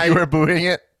Center, and you were booing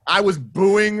it. I was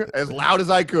booing as loud as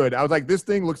I could. I was like, "This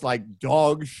thing looks like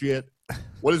dog shit.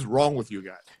 What is wrong with you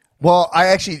guys?" Well, I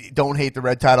actually don't hate the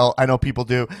red title. I know people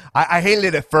do. I hated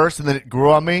it at first, and then it grew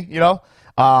on me, you know?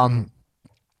 And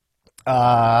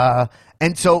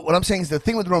so what I'm saying is the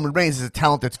thing with Roman Reigns is a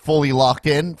talent that's fully locked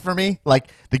in for me.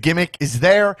 Like, the gimmick is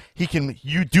there.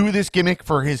 You do this gimmick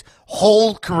for his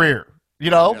whole career,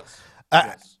 you know?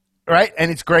 Yes. Right?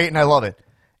 And it's great, and I love it.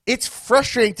 It's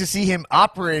frustrating to see him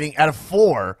operating at a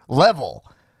 4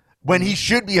 level when he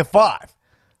should be a 5.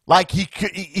 Like,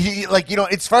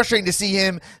 it's frustrating to see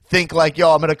him think like,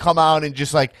 yo, I'm going to come out and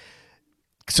just like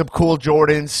some cool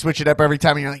Jordans, switch it up every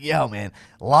time. And you're like, yo, man,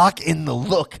 lock in the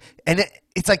look. And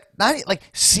it's like, not like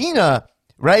Cena,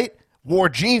 right? Wore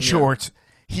jean shorts.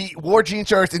 He wore jean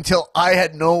shorts until I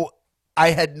had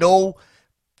no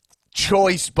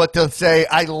choice but to say,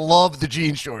 I love the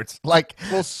jean shorts. Like,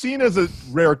 well, Cena's a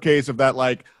rare case of that,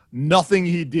 like, nothing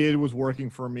he did was working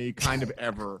for me kind of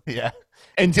ever. Yeah.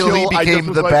 Until he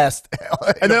became the best.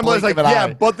 And then I was like,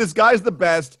 yeah, but this guy's the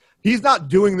best. He's not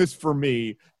doing this for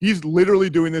me. He's literally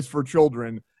doing this for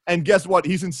children. And guess what?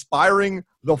 He's inspiring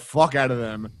the fuck out of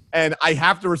them. And I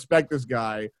have to respect this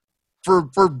guy for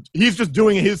he's just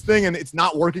doing his thing and it's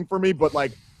not working for me. But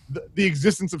like the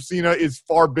existence of Cena is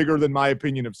far bigger than my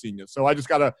opinion of Cena. So I just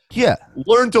got to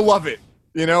learn to love it.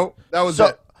 You know, that was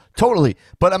it. Totally.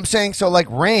 But I'm saying, so like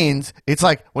Reigns, it's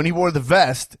like when he wore the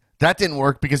vest, that didn't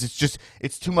work because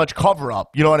it's too much cover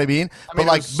up. You know what I mean? But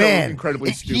like, so man, incredibly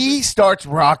if stupid. he starts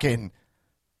rocking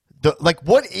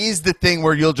what is the thing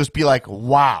where you'll just be like,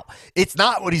 wow, it's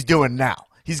not what he's doing now.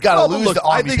 He's got to lose the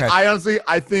army tag.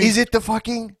 I think is it the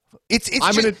fucking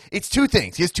it's two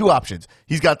things. He has two options.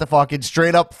 He's got the fucking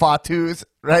straight up Fatus,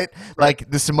 right? Like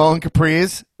the Simone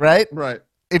Capris, right? Right.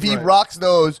 If he rocks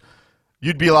those,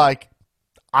 you'd be like,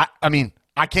 I mean,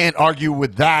 I can't argue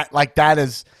with that. Like, that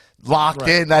is locked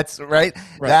in. That's right.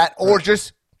 That or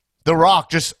just The Rock,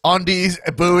 just undies,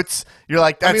 boots. You're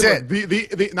like, that's it. Look,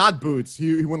 the not boots.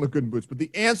 He wouldn't look good in boots. But the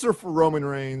answer for Roman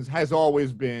Reigns has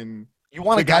always been, you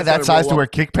want a guy that size to wear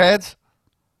kick pads?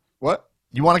 What?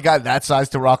 You want a guy that size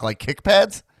to rock like kick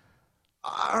pads?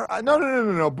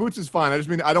 No. Boots is fine. I just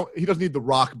mean he doesn't need the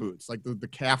Rock boots, like the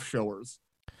calf showers.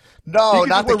 No,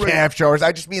 not the calf showers.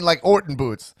 I just mean like Orton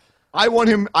boots. I want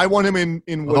him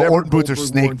in whatever. The Orton boots are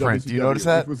Goldberg snake wore in print. Do you WCW, notice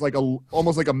that? It was like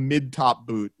almost like a mid-top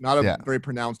boot, not a very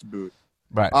pronounced boot.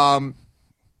 Right.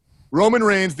 Roman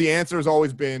Reigns, the answer has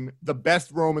always been the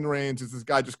best Roman Reigns is this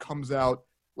guy just comes out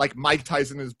like Mike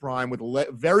Tyson in his prime with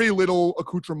very little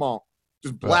accoutrement.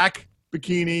 Just black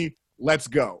bikini, let's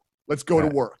go. Let's go to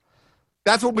work.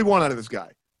 That's what we want out of this guy.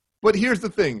 But here's the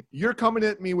thing. You're coming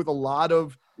at me with a lot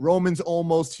of Roman's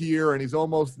almost here and he's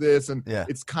almost this and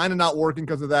it's kind of not working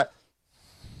because of that.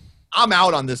 I'm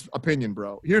out on this opinion,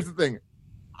 bro. Here's the thing.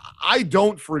 I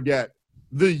don't forget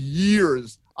the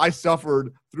years I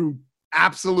suffered through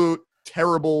absolute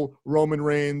terrible Roman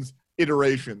Reigns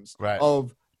iterations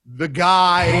of the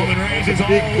guy, the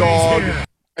big dog,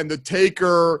 and the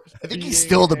Taker. I think he's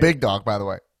still the big dog, by the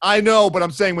way. I know, but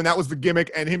I'm saying when that was the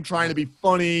gimmick and him trying to be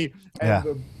funny and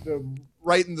Yeah. the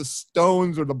writing the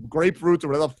stones or the grapefruits or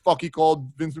whatever the fuck he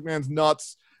called Vince McMahon's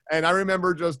nuts. And I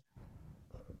remember just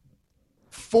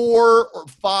 4 or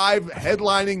 5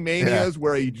 headlining manias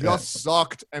where he just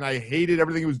sucked and I hated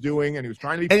everything he was doing and he was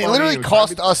trying to be And funny. it literally and he was trying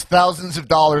to cost be- us thousands of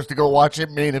dollars to go watch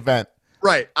him main event.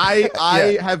 Right.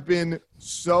 I have been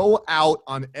so out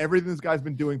on everything this guy's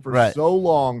been doing for so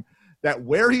long that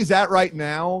where he's at right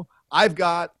now, I've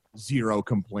got 0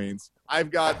 complaints.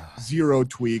 I've got 0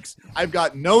 tweaks. I've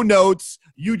got no notes.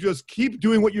 You just keep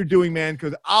doing what you're doing, man,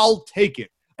 because I'll take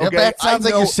it. Okay. Yeah, that sounds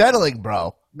like you're settling,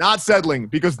 bro. Not settling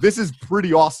because this is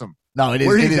pretty awesome. No, it is.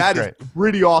 Where it he's is at great. is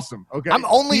pretty awesome. Okay. I'm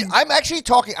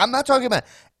not talking about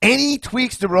any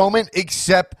tweaks to Roman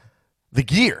except the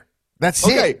gear. That's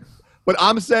okay. it. But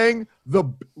I'm saying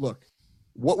look,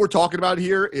 what we're talking about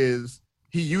here is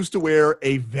he used to wear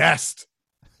a vest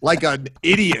like an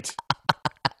idiot.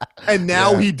 And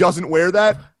now he doesn't wear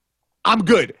that. I'm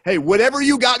good. Hey, whatever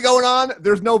you got going on,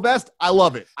 there's no vest. I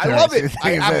love it. I love it.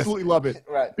 I absolutely love it.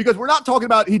 Right. Because we're not talking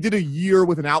about he did a year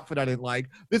with an outfit I didn't like.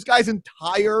 This guy's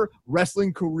entire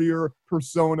wrestling career,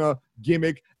 persona,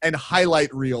 gimmick, and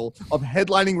highlight reel of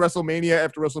headlining WrestleMania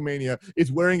after WrestleMania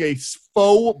is wearing a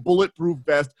faux bulletproof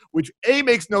vest, which A,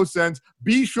 makes no sense,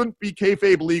 B, shouldn't be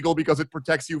kayfabe legal because it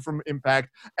protects you from impact,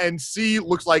 and C,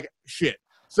 looks like shit.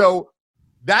 So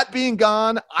that being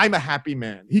gone, I'm a happy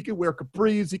man. He can wear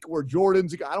capris, he can wear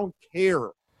Jordans, I don't care.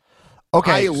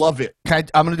 Okay. I love it.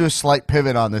 I'm going to do a slight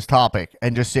pivot on this topic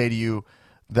and just say to you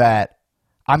that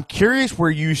I'm curious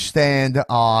where you stand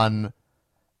on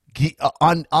gear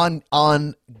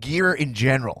in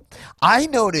general. I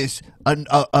notice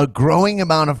a growing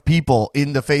amount of people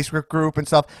in the Facebook group and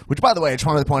stuff, which, by the way, I just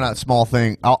wanted to point out a small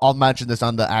thing. I'll mention this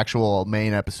on the actual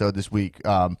main episode this week,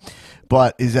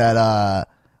 but is that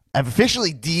I've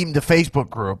officially deemed the Facebook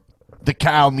group the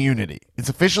Community. It's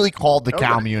officially called the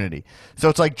Community. So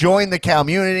it's like join the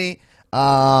Community.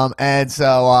 And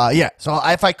so so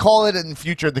if I call it in the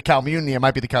future the Community, it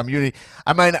might be the Community.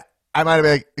 I might be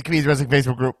like the Comedians Wrestling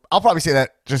Facebook group. I'll probably say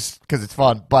that just because it's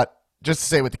fun, but just to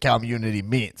say what the Community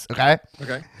means. Okay.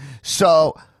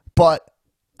 So, but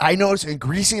I notice an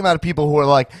increasing amount of people who are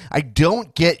like, I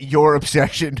don't get your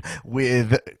obsession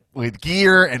with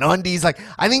gear and undies. Like,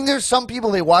 I think there's some people,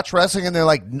 they watch wrestling and they're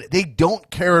like, they don't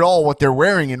care at all what they're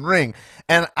wearing in ring.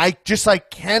 And I just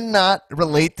cannot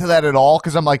relate to that at all.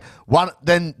 Cause I'm like,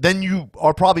 then you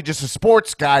are probably just a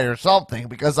sports guy or something,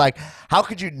 because how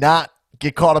could you not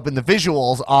get caught up in the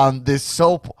visuals on this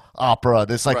soap opera,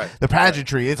 this the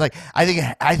pageantry? It's like, I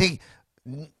think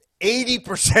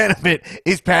 80% of it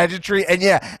is pageantry. And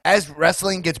as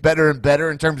wrestling gets better and better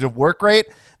in terms of work rate,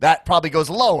 that probably goes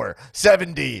lower,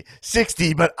 70,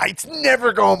 60, but it's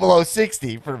never going below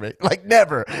 60 for me.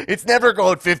 Never. It's never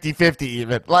going 50-50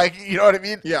 even. You know what I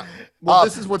mean? Yeah. Well,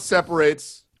 this is what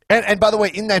separates. And by the way,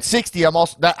 in that 60,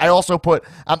 I also put,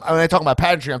 when I talk about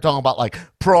pageantry, I'm talking about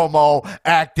promo,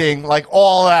 acting,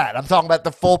 all that. I'm talking about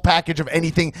the full package of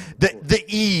anything, the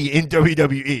E in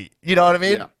WWE. You know what I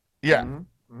mean? Yeah.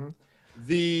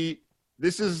 Mm-hmm.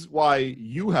 This is why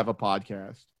you have a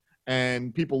podcast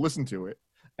and people listen to it,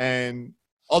 and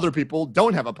other people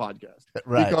don't have a podcast.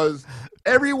 Right. Because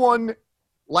everyone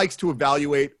likes to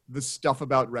evaluate the stuff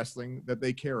about wrestling that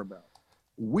they care about.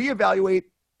 We evaluate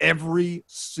every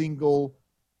single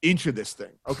inch of this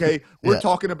thing, okay? We're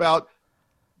talking about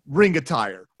ring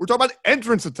attire. We're talking about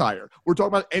entrance attire. We're talking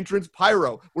about entrance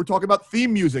pyro. We're talking about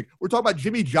theme music. We're talking about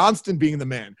Jimmy Johnston being the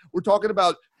man. We're talking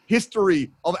about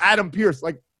history of Adam Pearce.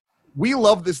 We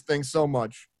love this thing so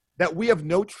much that we have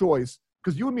no choice,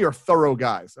 because you and me are thorough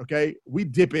guys, okay? We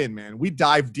dip in, man. We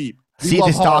dive deep. We See love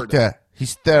this hard. doctor.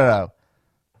 He's thorough.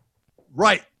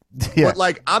 Right. Yeah.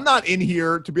 But I'm not in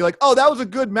here to be like, oh, that was a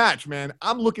good match, man.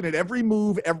 I'm looking at every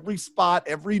move, every spot,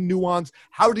 every nuance.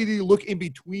 How did he look in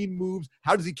between moves?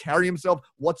 How does he carry himself?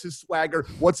 What's his swagger?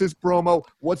 What's his promo?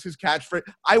 What's his catchphrase?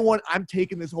 I'm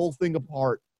taking this whole thing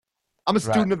apart. I'm a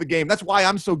student of the game. That's why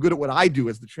I'm so good at what I do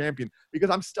as the champion, because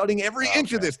I'm studying every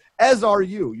inch of this, as are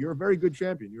you. You're a very good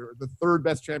champion. You're the 3rd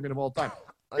best champion of all time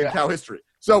in cow history.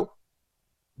 So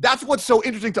that's what's so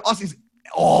interesting to us, is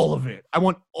all of it. I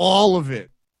want all of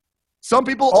it. Some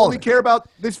people only care about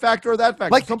this factor or that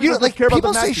factor. Some people care about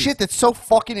people the say matches. shit that's so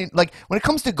fucking when it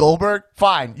comes to Goldberg,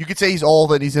 fine, you could say he's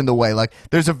old and he's in the way.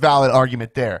 There's a valid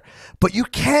argument there, but you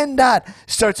cannot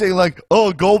start saying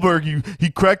oh, Goldberg, he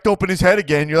cracked open his head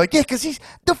again. You're like, yeah, because he's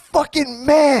the fucking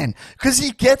man. Because he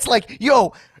gets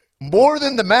more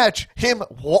than the match, him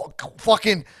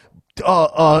fucking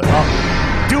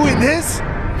doing this,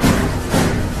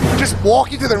 just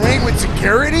walking to the ring with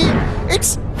security.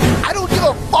 I don't give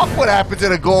a fuck fuck what happens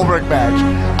in a Goldberg match.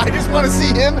 I just want to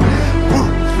see him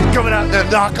coming out there,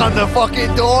 knock on the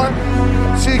fucking door.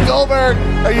 See, Goldberg,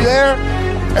 are you there?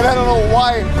 And I don't know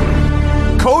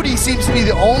why Cody seems to be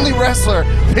the only wrestler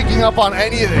picking up on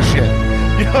any of this shit.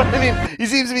 You know what I mean? He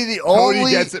seems to be the only.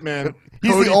 Cody gets it, man.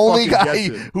 He's Cody the only fucking guy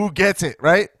gets it. who gets it,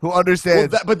 right? Who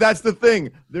understands. Well, but that's the thing.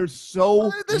 There's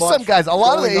There's much some guys, a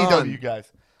lot of the going on. AEW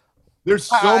guys. There's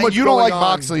so much. You don't going like on.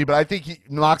 Moxley, but I think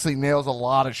Moxley nails a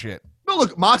lot of shit. No,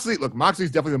 look, Moxley's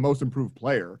definitely the most improved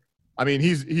player. I mean,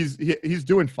 he's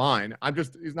doing fine.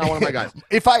 He's not one of my guys.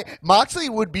 Moxley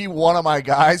would be one of my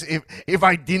guys if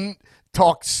I didn't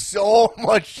talk so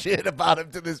much shit about him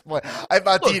to this point.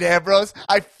 Dean Ambrose.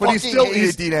 I fucking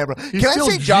hated Dean Ambrose. Can I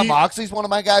say John Moxley's one of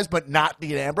my guys, but not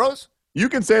Dean Ambrose? You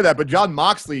can say that, but John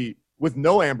Moxley with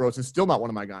no Ambrose is still not one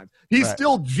of my guys. He's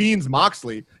still Jeans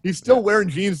Moxley. He's still wearing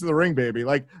jeans to the ring, baby.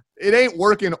 Like, it ain't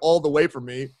working all the way for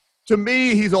me. To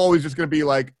me, he's always just going to be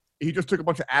like, he just took a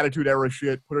bunch of Attitude Era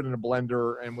shit, put it in a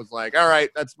blender, and was like, all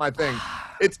right, that's my thing.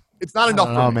 It's not enough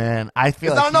for me. Man. I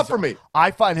feel it's like not enough for me.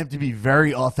 I find him to be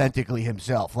very authentically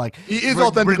himself. Like, he is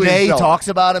authentically Renee himself. talks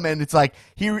about him, and it's like,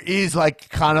 he is like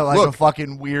kind of like a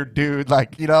fucking weird dude.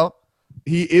 Like, you know?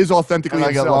 He is authentically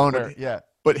like himself. a loner, yeah.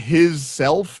 But his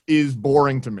self is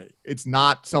boring to me. It's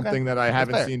not something that I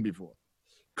haven't seen before.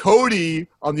 Cody,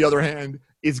 on the other hand,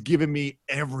 is giving me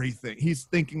everything. He's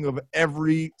thinking of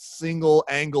every single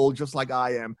angle just like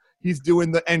I am. He's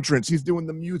doing the entrance. He's doing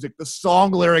the music, the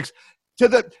song lyrics.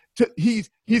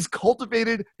 He's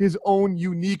cultivated his own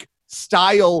unique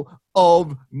style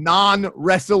of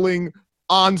non-wrestling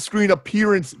on-screen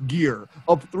appearance gear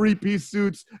of three-piece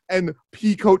suits and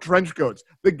peacoat trench coats.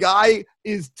 The guy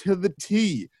is to the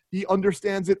T. He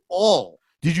understands it all.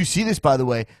 Did you see this, by the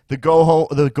way? The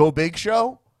Go Big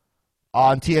show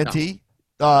on TNT?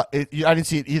 No. I didn't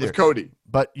see it either. With Cody.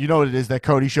 But you know what it is, that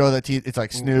Cody show? It's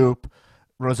like Snoop,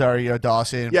 Rosario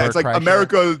Dawson. Yeah, Bert it's like Kreischer.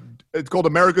 America. It's called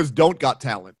America's Don't Got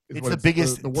Talent. It's the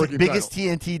biggest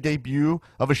TNT debut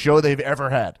of a show they've ever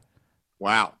had.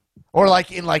 Wow. Or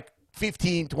like in like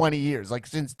 15, 20 years, like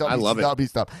since WCW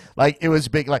stuff. Like, it was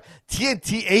big. Like,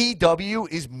 TNT, AEW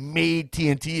is made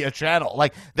TNT a channel.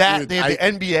 Like that, dude, they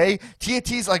have the NBA.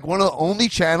 TNT's like one of the only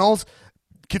channels,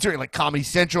 considering like Comedy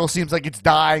Central seems like it's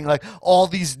dying. Like, all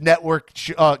these network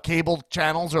cable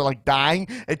channels are like dying,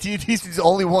 and TNT's the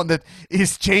only one that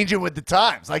is changing with the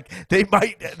times. Like, they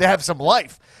have some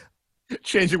life.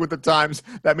 Changing with the times.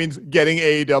 That means getting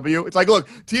AEW. It's like, look,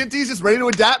 TNT's just ready to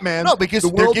adapt, man. No, because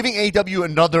they're giving AEW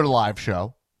another live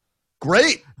show.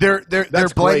 Great. They're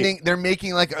blending. Great. They're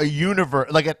making like a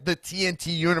universe, like the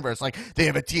TNT universe. Like, they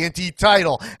have a TNT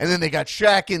title, and then they got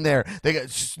Shaq in there. They got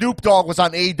Snoop Dogg was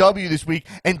on AEW this week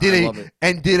and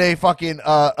did a fucking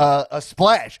a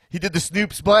splash. He did the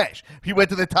Snoop splash. He went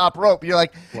to the top rope. You're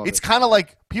like, it's kind of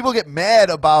like people get mad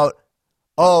about,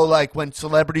 like when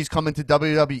celebrities come into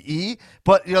WWE,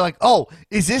 but you're like,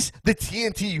 is this the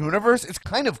TNT universe? It's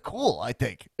kind of cool, I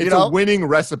think. It's a winning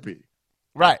recipe.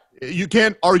 Right. You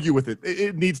can't argue with it.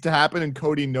 It needs to happen, and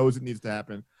Cody knows it needs to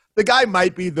happen. The guy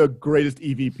might be the greatest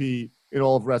EVP in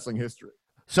all of wrestling history.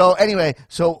 So anyway,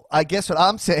 I guess what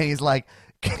I'm saying is like,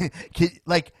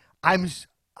 I'm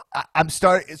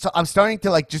starting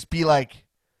to like just be like,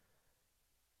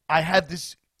 I have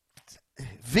this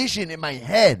vision in my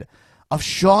head of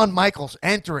Shawn Michaels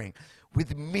entering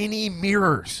with mini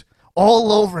mirrors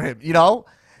all over him, you know?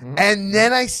 Mm-hmm. And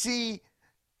then I see,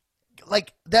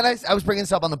 I was bringing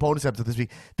this up on the bonus episode this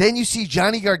week. Then you see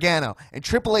Johnny Gargano and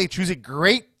Triple H, who's a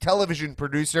great television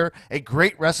producer, a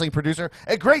great wrestling producer,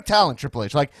 a great talent, Triple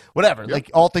H. Like, whatever, like,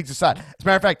 all things aside. As a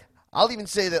matter of fact, I'll even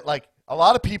say that, like, a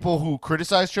lot of people who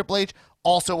criticize Triple H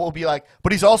also will be like,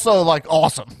 but he's also, like,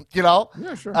 awesome, you know?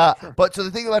 Yeah, sure. But so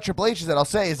the thing about Triple H is that I'll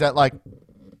say is that, like,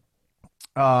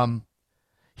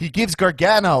 he gives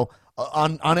Gargano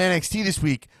on NXT this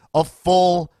week a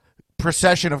full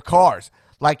procession of cars,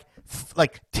 like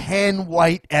 10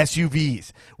 white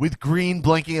SUVs with green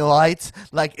blinking lights.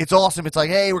 Like, it's awesome. It's like,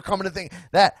 hey, we're coming to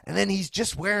that. And then he's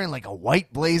just wearing like a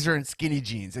white blazer and skinny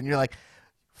jeans. And you're like,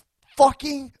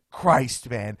 fucking Christ,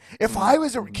 man. If I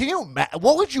was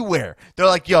what would you wear? They're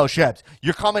like, yo, Shebs,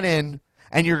 you're coming in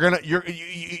and you're coming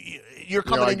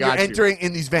in, you're entering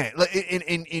in these vans,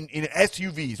 in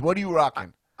SUVs. What are you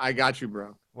rocking? I got you,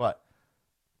 bro. What?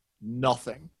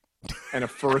 Nothing. And a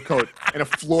fur coat, and a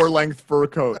floor-length fur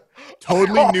coat.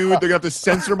 Totally nude. They're going to have to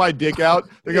censor my dick out.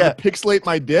 They're going to pixelate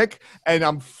my dick, and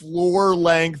I'm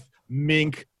floor-length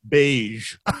mink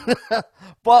beige.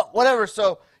 But whatever.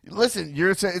 So, listen,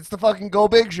 it's the fucking Go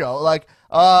Big show. Like,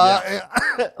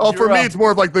 for me, it's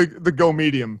more of like the Go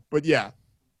Medium. But yeah.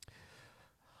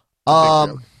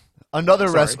 Another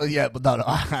Sorry. wrestler, yeah, but no,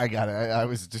 I got it. I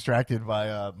was distracted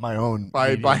by my own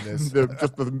by meaningless.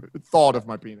 just the thought of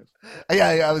my penis. Yeah,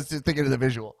 I was just thinking of the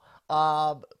visual.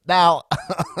 Now,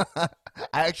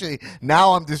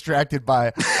 now I'm distracted by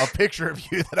a picture of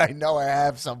you that I know I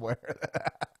have somewhere.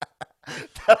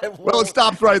 Well, it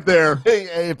stops right there.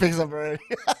 Hey, it picks up already.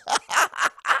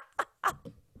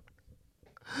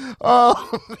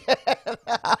 Oh,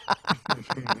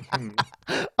 man.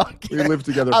 Okay. We lived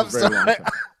together for I'm a very long sorry. time.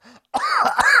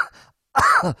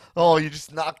 Oh, you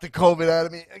just knocked the COVID out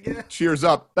of me again. Cheers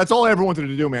up. That's all I ever wanted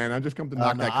to do, man. I just come to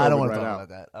knock No, that I don't COVID want to right talk out. about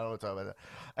that. I don't want to talk about that.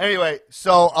 Anyway,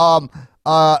 so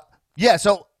yeah,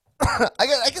 so I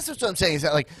guess that's what I'm saying is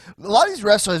that like a lot of these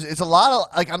wrestlers, it's a lot of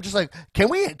like I'm just like, can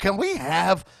we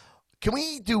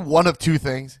do one of two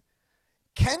things?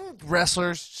 Can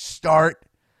wrestlers start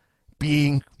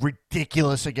being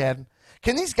ridiculous again?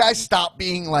 Can these guys stop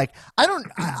being like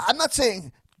I'm not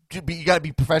saying you got to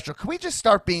be professional. Can we just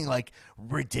start being like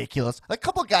ridiculous? Like a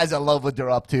couple of guys I love what they're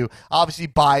up to. Obviously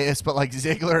biased, but like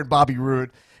Ziggler and Bobby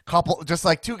Roode. Couple, just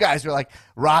like two guys who are like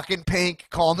rocking pink,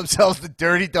 calling themselves the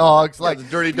Dirty Dogs. Like the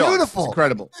Dirty Dogs. beautiful, It's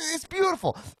incredible. It's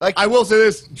beautiful. Like I will say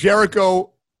this: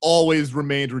 Jericho always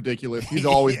remained ridiculous. He's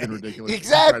always been ridiculous. It's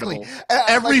Exactly. incredible.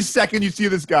 Every like- second you see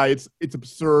this guy, it's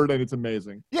absurd and it's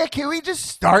amazing. Yeah, can we just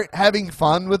start having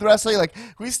fun with wrestling? Like,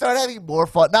 can we start having more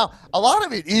fun? Now, a lot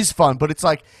of it is fun, but it's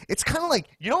like, it's kind of like,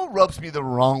 you know what rubs me the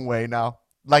wrong way now?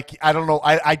 Like, I don't know,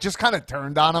 I just kind of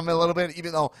turned on him a little bit,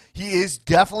 even though he is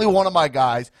definitely one of my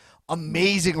guys.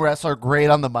 Amazing wrestler,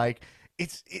 great on the mic.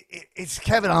 It's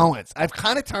Kevin Owens. I've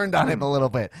kind of turned on him a little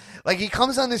bit. Like, he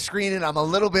comes on the screen, and I'm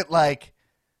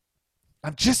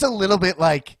just a little bit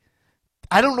like,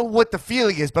 I don't know what the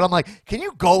feeling is, but I'm like, can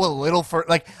you go a little further?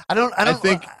 Like, I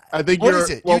think what is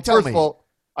it? Well, You tell first me. of all,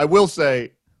 I will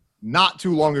say, not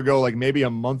too long ago, like maybe a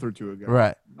month or two ago,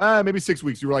 Right. Maybe 6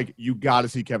 weeks, you were like, you got to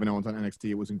see Kevin Owens on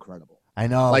NXT. It was incredible. I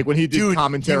know. Like when he did Dude,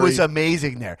 commentary. he was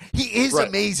amazing there. He is Right.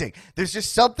 amazing. There's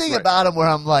just something Right. about him where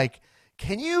I'm like,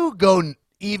 can you go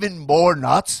even more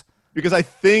nuts? Because I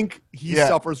think he Yeah.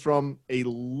 suffers from a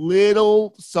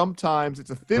little, sometimes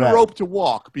it's a thin Right. rope to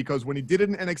walk, because when he did it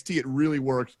in NXT, it really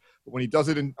worked. But when he does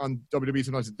it on WWE,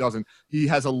 sometimes it doesn't. He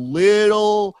has a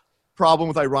little problem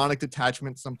with ironic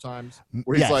detachment sometimes,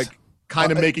 where he's Yes. like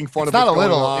kind of making fun It's of not what's a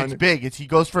little. going on. It's big. He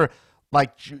goes for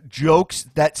like jokes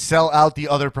that sell out the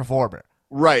other performer.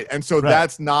 Right. And so Right.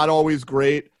 that's not always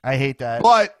great. I hate that.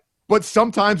 But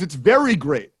sometimes it's very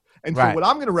great. And so Right. what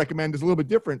I'm going to recommend is a little bit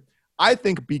different. I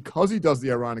think because he does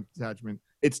the ironic detachment,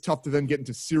 it's tough to then get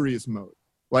into serious mode.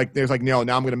 Like there's like, no,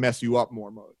 now I'm going to mess you up more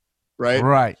mode. Right.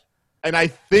 Right. And I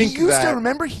think He used that to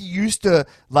remember. He used to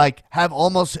like have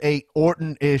almost a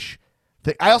Orton-ish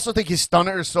thing. I also think his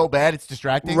stunner is so bad it's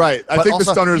distracting. Right. I But think the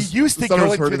also, stunner's he used the to go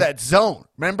stunner's into hurting. that zone.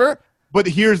 Remember? But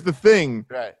here's the thing.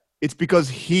 Right. It's because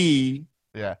he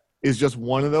Yeah. is just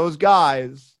one of those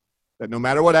guys that no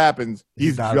matter what happens,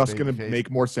 he's not a just going to babyface. make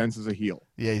more sense as a heel.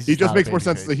 Yeah. He just makes more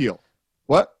sense as a heel.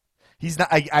 What? He's not.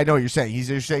 I know what you're saying.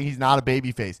 You're saying he's not a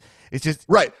baby face. It's just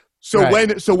Right. So Right.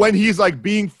 when he's like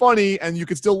being funny and you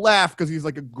can still laugh because he's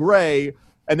like a gray,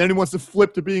 and then he wants to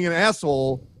flip to being an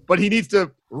asshole, but he needs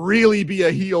to really be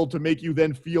a heel to make you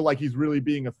then feel like he's really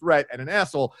being a threat and an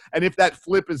asshole. And if that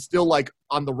flip is still like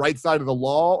on the right side of the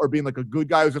law or being like a good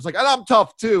guy who's just like, and I'm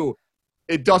tough too,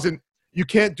 it doesn't. You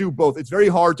can't do both. It's very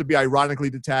hard to be ironically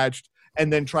detached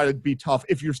and then try to be tough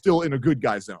if you're still in a good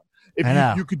guy zone. If I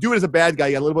know. you could do it as a bad guy,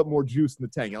 you got a little bit more juice in the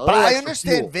tank. But I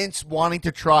understand Vince wanting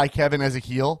to try Kevin as a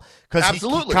heel because he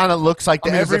Absolutely. kind of looks like the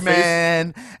I mean, as a face-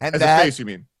 everyman, and As that a face, you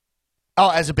mean? oh,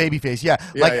 as a baby face, yeah.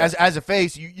 Yeah, Like yeah. as a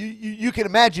face, you can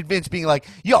imagine Vince being like,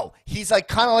 yo, he's like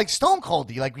kind of like Stone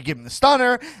Cold. Like we give him the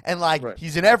stunner, and like Right.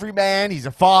 he's an everyman, he's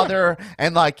a father,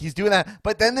 and like he's doing that.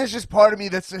 But then there's just part of me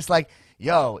that's just like,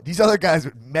 yo, these other guys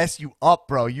would mess you up,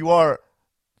 bro. You are.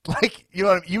 Like, you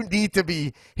know, you need to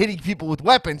be hitting people with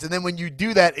weapons, and then when you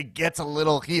do that, it gets a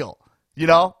little heel, you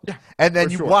know? Yeah, and then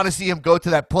for you sure. want to see him go to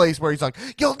that place where he's like,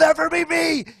 you'll never be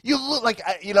me! You look like,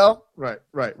 you know? Right.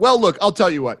 Well, look, I'll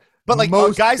tell you what. But, like,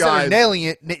 most guys that are nailing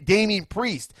it, Damian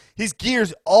Priest, his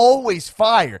gear's always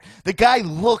fire. The guy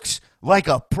looks like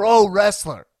a pro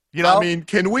wrestler, you know? I mean,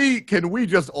 can we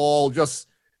just all just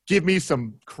give me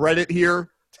some credit here?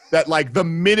 That like the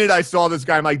minute I saw this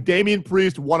guy, I'm like, Damian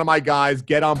Priest, one of my guys,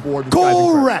 get on board. This guy's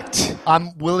incredible. Correct.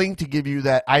 I'm willing to give you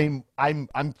that. I'm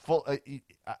full.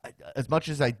 As much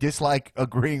as I dislike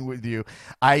agreeing with you,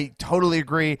 I totally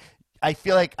agree. I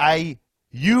feel like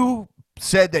you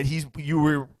said that you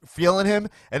were feeling him,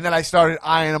 and then I started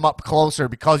eyeing him up closer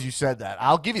because you said that.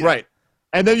 I'll give you that. Right.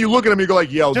 And then you look at him, you go like,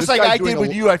 yo, Just this like guy's I doing did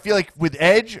with you. I feel like with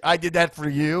Edge, I did that for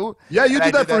you. Yeah, you and I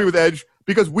did that for me with Edge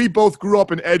because we both grew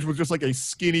up and Edge was just like a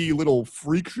skinny little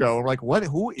freak show. We're like, what?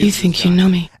 Who is You this think guy? you know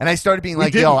me? And I started being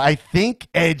like, yo, I think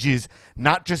Edge is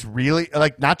not just really,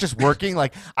 like, not just working.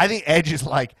 Like, I think Edge is,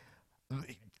 like,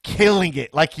 killing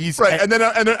it. Like, he's... Right, and then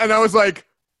I was like,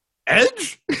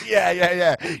 Edge?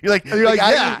 Yeah. You're like,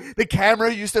 the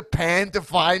camera used to pan to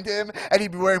find him, and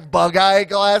he'd be wearing bug eye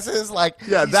glasses. Like,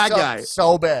 Yeah, he that sucked guy.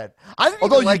 so bad. I didn't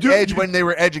Although even like you do- Edge when they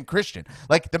were Edge and Christian.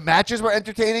 Like, the matches were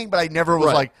entertaining, but I never was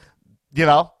Right. like, you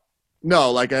know?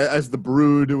 No, like as the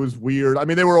Brood, it was weird. I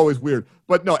mean, they were always weird,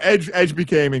 but no, Edge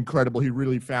became incredible. He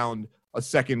really found a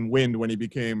second wind when he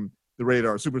became the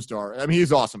Radar Superstar. I mean,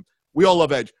 he's awesome. We all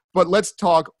love Edge, but let's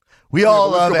talk. We all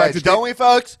let's love go back Edge, to don't we,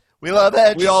 folks? We love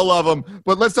Edge. We all love him,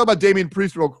 but let's talk about Damian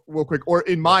Priest real quick. Or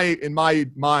in my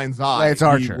mind's eye, Lance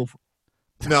Archer.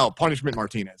 No, Punishment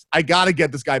Martinez. I got to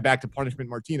get this guy back to Punishment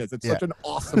Martinez. It's such an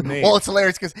awesome name. Well, it's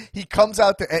hilarious because he comes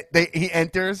out he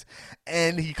enters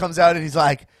and he comes out and he's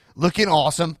like looking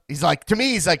awesome. He's like, to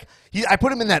me, he's like, I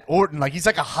put him in that Orton, like he's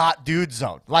like a hot dude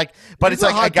zone. Like, but He's it's a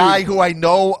like a hot guy dude. who I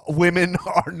know women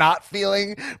are not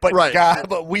feeling, but Right.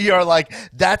 but we are like,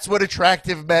 that's what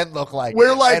attractive men look like.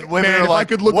 We're like, and women man, are if like, I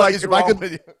could look what like is if I wrong could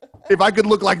with you? if I could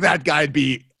look like that guy, it'd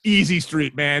be easy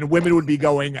street, man. Women would be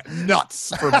going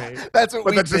nuts for me. That's what But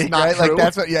we that's just think, not right? true. Like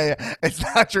that's what, yeah. It's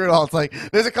not true at all. It's like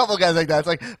there's a couple guys like that. It's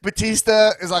like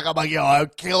Batista is like, I'm like, yo, I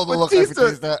would kill to look like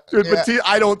Batista. Dude, Yeah. Batista,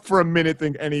 I don't for a minute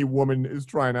think any woman is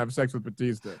trying to have sex with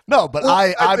Batista. No, but Well,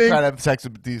 I'm I think- trying to have sex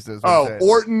with Batista. Is what I'm saying.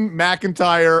 Orton,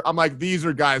 McIntyre. I'm like, these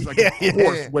are guys. Like, Yeah, of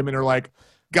course, yeah. women are like,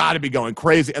 got to be going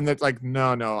crazy, and that's like,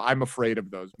 no, I'm afraid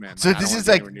of those men. So I don't this wanna is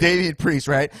be like anywhere near Damian Priest,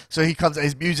 right? So he comes,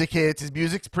 his music hits. His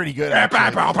music's pretty good. them. Pow,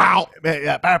 actually. pow, pow.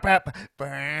 Yeah, pow, pow, pow,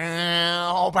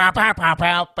 pow, pow, pow, pow,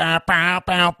 pow, pow, pow,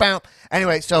 pow, pow.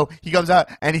 Anyway, so he comes out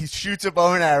and he shoots a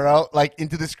bow and arrow like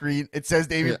into the screen. It says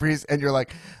Damian Yeah. Priest, and you're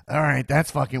like, all right,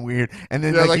 that's fucking weird. And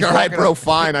then Yeah, like, he's all right, walking bro, up-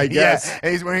 fine, I guess. Yeah,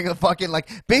 and he's wearing a fucking like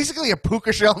basically a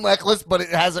puka shell necklace, but it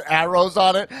has arrows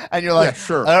on it, and you're like, Yeah,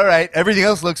 sure. all right, everything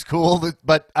else looks cool,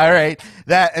 but all right,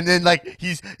 that, and then like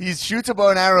he shoots a bow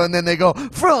and arrow, and then they go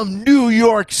from New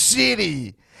York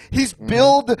City. He's Mm-hmm.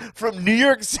 billed from New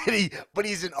York City, but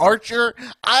he's an archer. He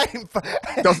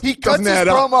cuts doesn't his add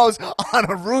up. promos on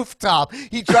a rooftop.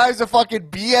 He drives a fucking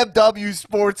BMW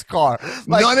sports car.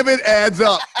 Like, None of it adds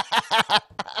up.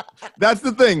 That's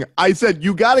the thing. I said,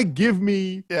 you got to give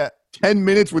me 10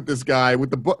 minutes with this guy with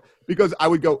the book, because I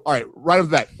would go, all right, right off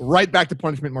the bat, right back to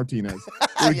Punishment Martinez.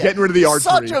 We're Yeah. getting rid of the archery.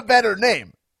 Such a better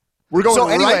name. We're going So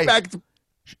anyway- right back to,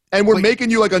 and we're Wait. making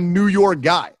you like a New York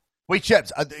guy. Wait,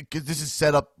 Chebs, because this is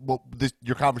set up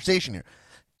your conversation here.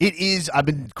 It is. I've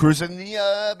been cruising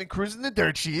the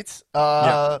dirt sheets.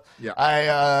 Yeah.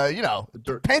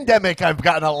 Pandemic. I've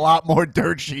gotten a lot more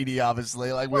dirt sheety.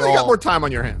 Obviously, like Well, you got more time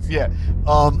on your hands. Yeah.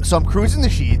 So I'm cruising the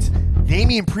sheets.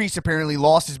 Damian Priest apparently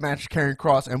lost his match to Karrion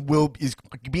Kross and is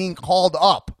being called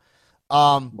up.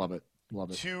 Love it.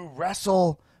 To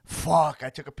wrestle. Fuck, I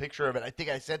took a picture of it. I think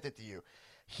I sent it to you.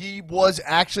 He was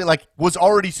actually was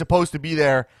already supposed to be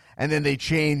there, and then they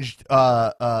changed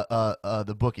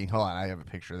the booking. Hold on, I have a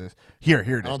picture of this. Here it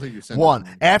is. I don't think you sent One,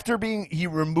 it. after being he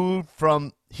was removed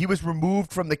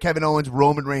from the Kevin Owens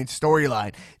Roman Reigns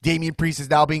storyline. Damian Priest is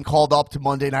now being called up to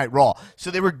Monday Night Raw.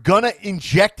 So they were gonna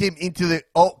inject him into the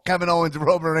Kevin Owens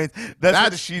Roman Reigns. That's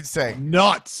what the sheet's saying.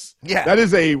 Nuts. Yeah. That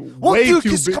is a Well, way dude,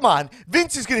 too 'cause big. come on,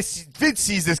 Vince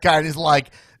sees this guy and is like,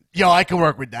 "Yo, I can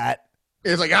work with that."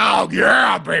 It's like, oh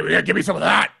yeah, baby, yeah, give me some of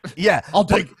that. Yeah, I'll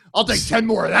take 10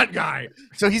 more of that guy.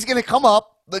 So he's gonna come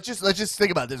up. Let's just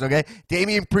think about this, okay?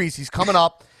 Damian Priest, he's coming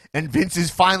up, and Vince is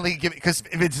finally giving, because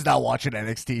Vince is not watching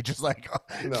NXT, just like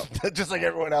just like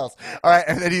everyone else. All right,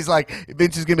 and then he's like,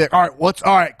 Vince is gonna be like,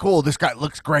 all right, cool. This guy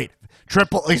looks great.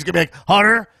 He's gonna be like,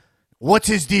 Hunter, what's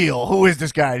his deal? Who is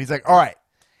this guy? And he's like, all right,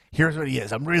 here's what he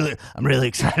is. I'm really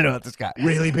excited about this guy.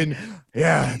 Really been,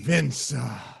 Vince.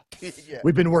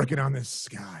 We've been working on this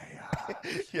guy,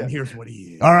 and here's what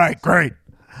he is. All right, great.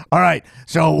 All right,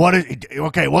 so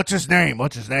what's his name?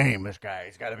 This guy,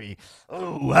 he's got to be, I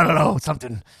don't know,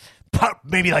 something,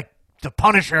 maybe like the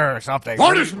Punisher or something.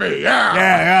 Punish me, yeah.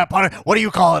 Yeah, what do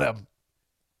you call him?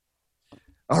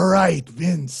 All right,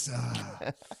 Vince.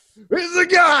 This is a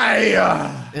guy.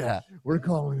 Yeah. We're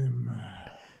calling him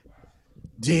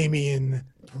Damian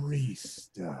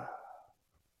Priest.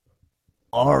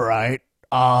 All right.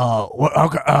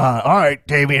 Okay. All right,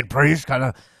 Damian Priest, kind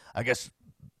of, I guess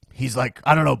he's like,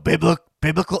 I don't know,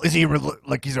 biblical. Is he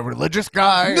like he's a religious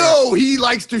guy? No, he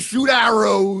likes to shoot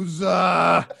arrows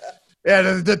at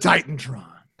the Titantron.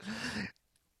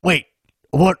 Wait,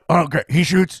 what? Okay, he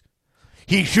shoots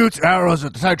arrows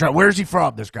at the Titantron. Where's he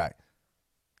from, this guy?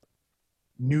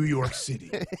 New York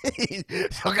City.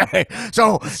 Okay,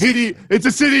 so It's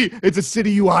a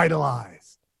city you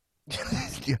idolize.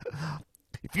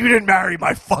 if you didn't marry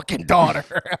my fucking daughter,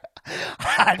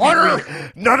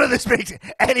 none of this makes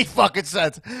any fucking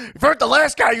sense. You've heard the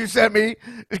last guy you sent me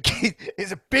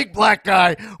is a big black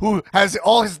guy who has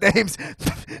all his names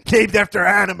named after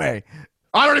anime.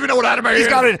 I don't even know what anime is.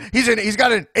 He's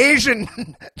got an Asian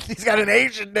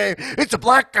name. It's a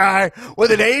black guy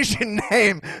with an Asian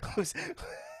name.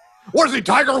 What is he,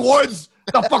 Tiger Woods?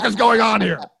 The fuck is going on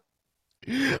here?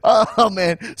 Oh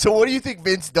man! So what do you think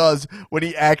Vince does when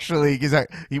he actually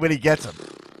when he gets him?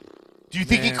 Do you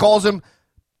think he calls him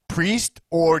Priest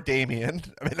or Damien?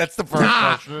 I mean, that's the first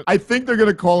question. I think they're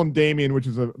gonna call him Damien, which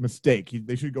is a mistake.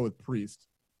 They should go with Priest.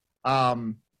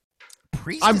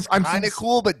 Priest is kind of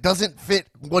cool, but doesn't fit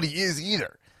what he is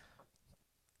either.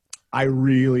 I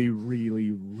really, really,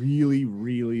 really,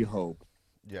 really hope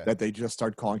that they just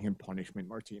start calling him Punishment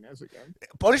Martinez again.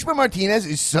 Punishment Martinez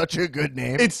is such a good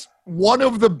name. It's one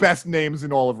of the best names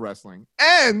in all of wrestling.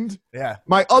 And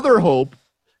my other hope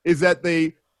is that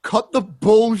they cut the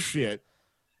bullshit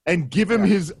and give him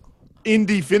his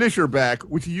indie finisher back,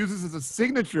 which he uses as a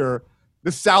signature,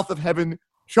 the South of Heaven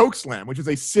chokeslam, which is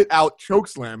a sit-out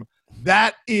chokeslam.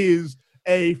 That is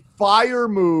a fire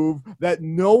move that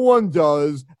no one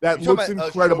does that looks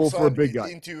incredible for a big guy.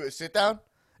 Into a sit-down?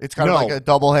 It's kind of like a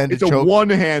double-handed choke.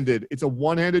 It's a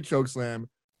one-handed chokeslam,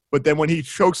 but then when he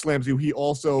chokeslams you, he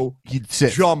also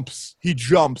jumps. He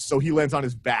jumps, so he lands on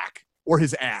his back or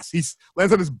his ass. He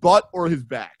lands on his butt or his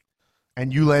back.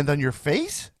 And you land on your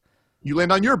face? You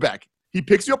land on your back. He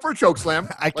picks you up for a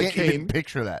chokeslam. I can't even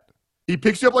picture that. He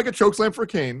picks you up like a chokeslam for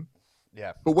Kane.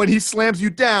 Yeah. But when he slams you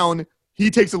down,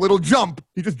 he takes a little jump.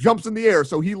 He just jumps in the air,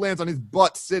 so he lands on his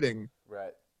butt sitting.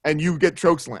 Right. And you get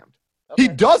chokeslammed. Okay. He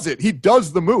does it. He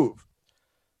does the move.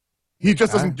 He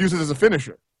just doesn't use it as a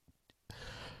finisher.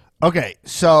 Okay,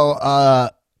 so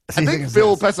I think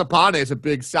Phil Pesapane is a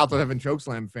big South of Heaven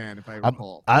chokeslam fan, if I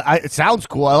recall. It sounds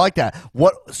cool. I like that.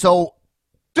 What? So,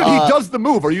 dude, he does the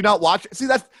move. Are you not watching? See,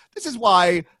 this is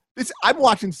why I'm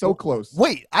watching so close.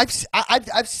 Wait, I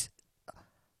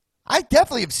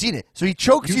definitely have seen it. So he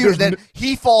chokes you, and then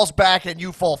he falls back, and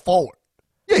you fall forward.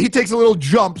 Yeah, he takes a little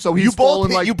jump, so he's you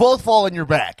both fall on your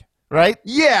back, right?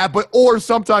 Yeah, or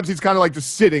sometimes he's kind of like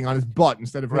just sitting on his butt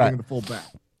instead of having the full back.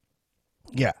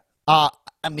 Yeah. I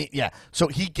mean, yeah. So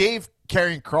he gave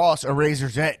Karrion Kross a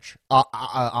razor's edge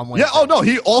on Wednesday. Yeah. Oh no,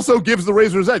 he also gives the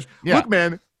razor's edge. Yeah. Look,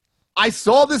 man, I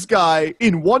saw this guy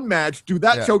in one match do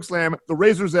that chokeslam, the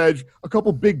razor's edge, a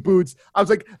couple big boots. I was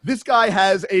like, this guy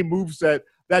has a moveset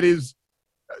that is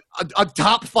a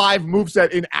top 5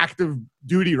 moveset in active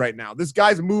duty right now. This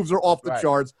guy's moves are off the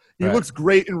charts. He looks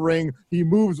great in ring. He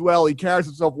moves well. He carries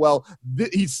himself well.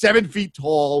 He's 7 feet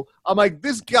tall. I'm like,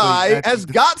 this guy has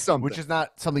got something. Which is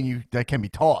not something that can be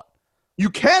taught. You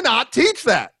cannot teach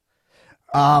that.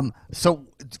 So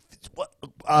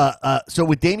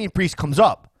with Damian Priest comes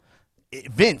up,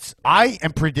 Vince, I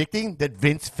am predicting that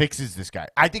Vince fixes this guy.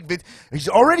 I think Vince, he's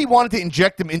already wanted to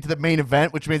inject him into the main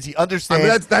event, which means he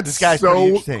understands that's this guy's so pretty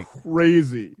interesting.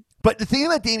 Crazy. But the thing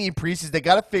about Damian Priest is they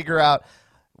got to figure out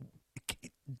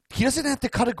he doesn't have to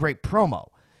cut a great promo.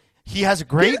 He has a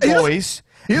great voice.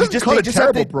 He doesn't cut a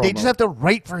terrible promo. They just have to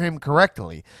write for him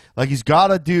correctly. Like he's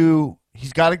got to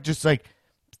just like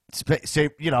say,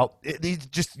 he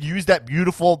just use that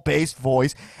beautiful bass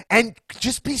voice and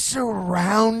just be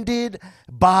surrounded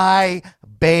by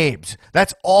babes.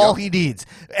 That's all he needs.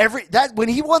 When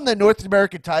he won the North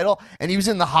American title and he was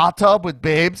in the hot tub with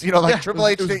babes, Triple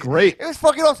H. It was great. It was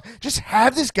fucking awesome. Just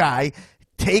have this guy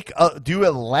do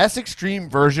a less extreme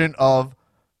version of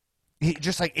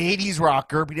just like 80s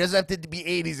rocker, but he doesn't have to be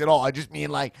 80s at all. I just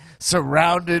mean like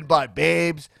surrounded by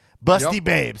babes. Busty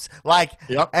babes,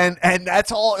 and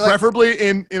that's all. Like, preferably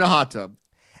in a hot tub,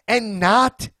 and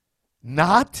not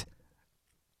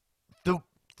the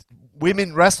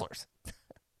women wrestlers.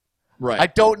 Right. I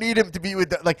don't need him to be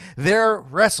with they're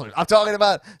wrestlers. I'm talking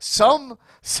about some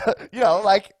some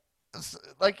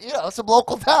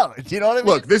local talent. You know what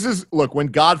I mean? Look when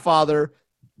Godfather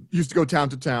used to go town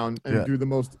to town and do the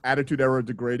most Attitude Era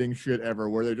degrading shit ever,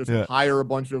 where they just hire a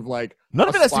bunch of none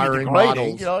of it has to be degrading.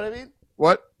 Models. You know what I mean?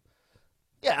 What?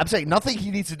 Yeah, I'm saying nothing he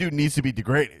needs to do needs to be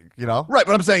degrading, Right, but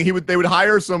I'm saying they would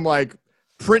hire some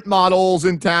print models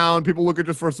in town, people looking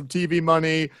just for some TV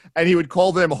money, and he would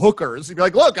call them hookers. He'd be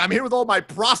like, "Look, I'm here with all my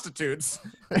prostitutes."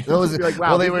 It was it was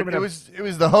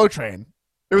the Ho Train.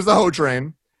 It was the Ho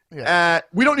Train. Yeah.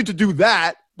 We don't need to do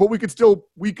that, but we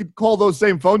could call those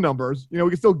same phone numbers. We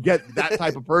could still get that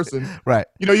type of person. Right.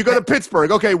 You go to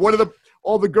Pittsburgh. Okay, what are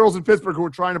all the girls in Pittsburgh who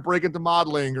are trying to break into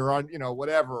modeling or on,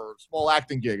 whatever, small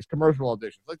acting gigs, commercial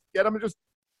auditions. Let's get them and just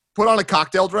put on a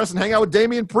cocktail dress and hang out with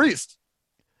Damian Priest.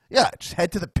 Yeah, just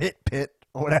head to the pit,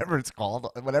 or whatever it's called,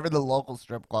 whatever the local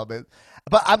strip club is.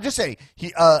 But I'm just saying,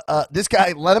 this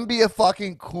guy, let him be a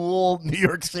fucking cool New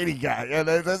York City guy. And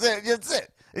that's it. That's it.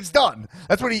 It's done.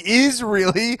 That's what he is,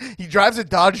 really. He drives a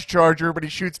Dodge Charger, but he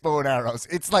shoots bow and arrows.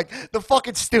 It's like the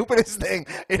fucking stupidest thing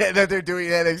that they're doing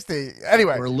in NXT.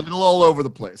 Anyway. We're a little all over the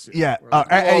place. Yeah.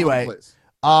 Anyway.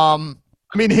 I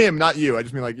mean him, not you. I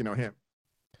just mean him.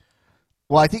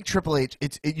 Well, I think Triple H,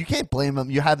 you can't blame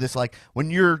him. You have this, like,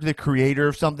 when you're the creator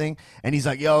of something, and he's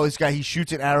like, yo, this guy, he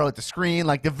shoots an arrow at the screen.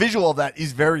 Like, the visual of that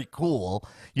is very cool,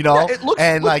 Yeah, it looks,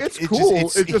 it's cool.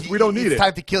 It's just we don't need it. It's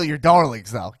time to kill your darlings,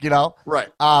 though, Right.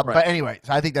 But anyway,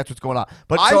 so I think that's what's going on.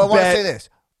 But so I want to say this.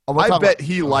 I bet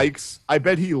he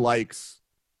likes,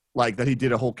 like, that he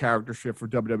did a whole character shift for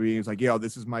WWE. He's like, yo,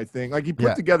 this is my thing. Like, he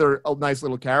put together a nice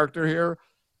little character here.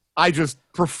 I just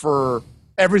prefer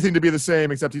everything to be the same,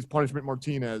 except he's Punishment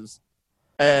Martinez,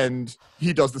 and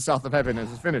he does the South of Heaven as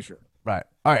his finisher. Right.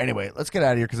 All right. Anyway, let's get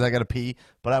out of here because I got to pee.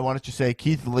 But I wanted to say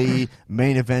Keith Lee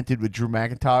main evented with Drew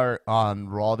McIntyre on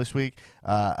Raw this week.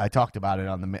 I talked about it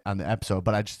on the episode,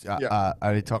 but I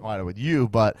didn't talk about it with you.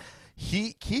 But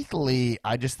Keith Lee,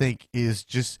 I just think is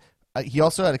just. He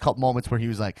also had a couple moments where he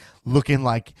was like looking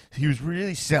like he was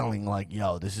really selling like,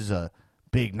 yo, this is a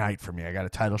big night for me. I got a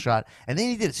title shot, and then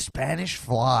he did a Spanish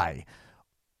Fly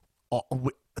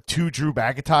to Drew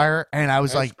McIntyre, and I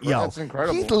was like, yo, that's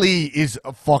incredible. Keith Lee is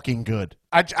fucking good.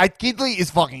 Keith Lee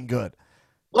is fucking good.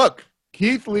 Look,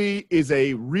 Keith Lee is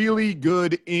a really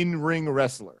good in-ring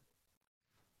wrestler.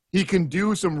 He can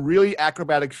do some really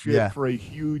acrobatic shit for a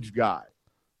huge guy.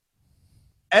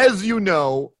 As you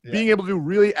know, being able to do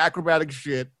really acrobatic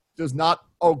shit does not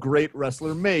a great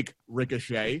wrestler make,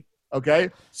 Ricochet. Okay?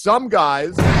 Some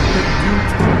guys can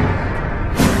do...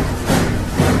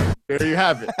 There you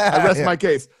have it. I rest my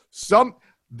case.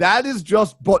 That is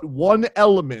just but one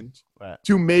element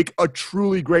to make a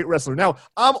truly great wrestler. Now,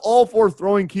 I'm all for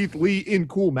throwing Keith Lee in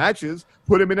cool matches,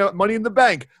 put him in a Money in the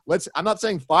Bank. I'm not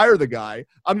saying fire the guy.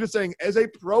 I'm just saying as a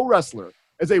pro wrestler,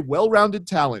 as a well-rounded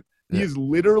talent, he is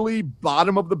literally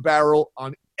bottom of the barrel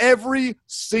on every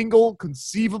single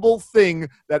conceivable thing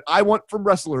that I want from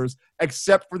wrestlers,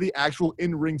 except for the actual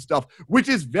in-ring stuff, which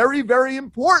is very, very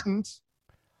important.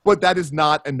 But that is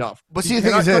not enough. But see, the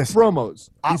thing is this.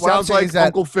 Promos. He sounds like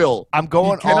Uncle Phil. I'm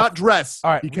going He cannot dress.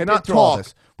 All right, he cannot talk.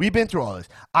 We've been through all this.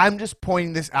 I'm just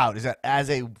pointing this out, is that as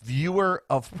a viewer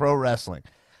of pro wrestling,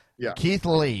 Keith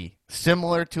Lee,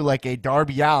 similar to like a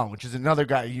Darby Allin, which is another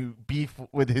guy you beef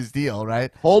with his deal,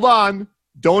 right? Hold on.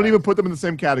 Don't even put them in the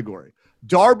same category.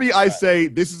 Darby, I say,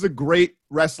 this is a great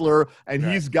wrestler, and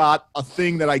he's got a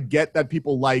thing that I get that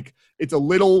people like. It's a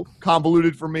little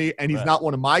convoluted for me, and he's not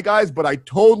one of my guys, but I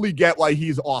totally get why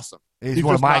he's awesome. He's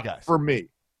one of my guys. For me.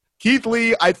 Keith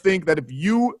Lee, I think that if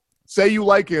you say you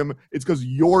like him, it's because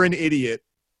you're an idiot,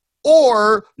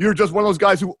 or you're just one of those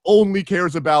guys who only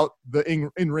cares about the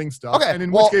in-ring stuff. Okay, and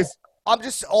in which case...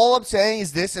 all I'm saying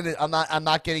is this, and I'm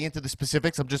not getting into the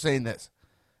specifics. I'm just saying this.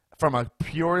 From a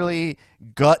purely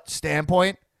gut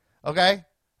standpoint, okay?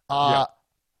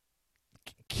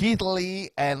 Keith Lee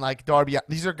and like Darby,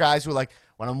 these are guys who like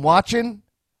when I'm watching,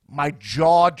 my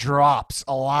jaw drops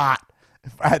a lot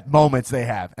at moments they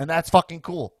have, and that's fucking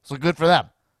cool. So good for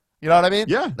them. You know what I mean?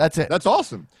 Yeah, that's it. That's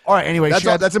awesome. All right. Anyway,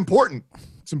 that's important.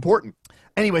 It's important.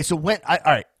 Anyway, so all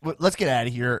right, let's get out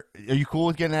of here. Are you cool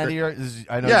with getting out of here?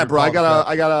 Bro. I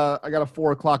got a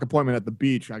 4:00 appointment at the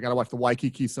beach. I got to watch the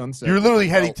Waikiki sunset. You're literally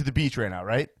heading to the beach right now,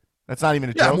 right? That's not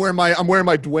even a joke. I'm wearing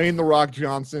my Dwayne The Rock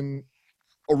Johnson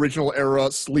original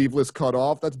era sleeveless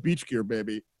cutoff. That's beach gear,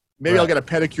 baby. Maybe I'll get a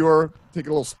pedicure, take a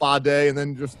little spa day, and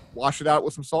then just wash it out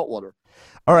with some salt water.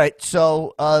 All right,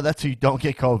 so that's so you don't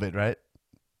get COVID, right?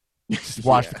 Just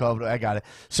wash the COVID. I got it.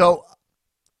 So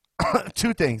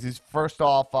two things is first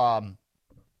off, the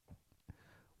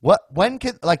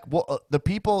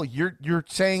people you're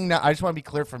saying now, I just want to be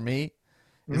clear for me,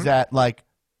 is that like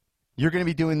you're going to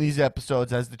be doing these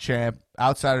episodes as the champ,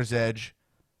 Outsider's Edge.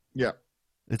 Yeah.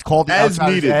 It's called the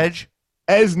Outsider's Edge.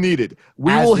 As needed.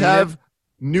 We will have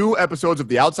new episodes of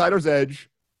the Outsider's Edge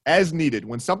as needed.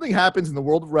 When something happens in the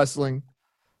world of wrestling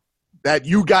that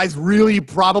you guys really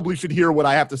probably should hear what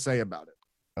I have to say about it.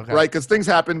 Okay. Right? Because things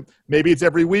happen. Maybe it's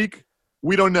every week.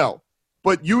 We don't know.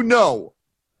 But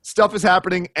stuff is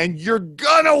happening, and you're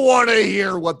going to want to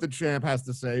hear what the champ has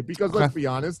to say. Because let's be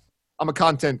honest, I'm a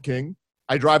content king.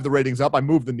 I drive the ratings up. I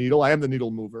move the needle. I am the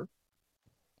needle mover.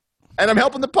 And I'm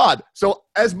helping the pod. So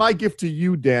as my gift to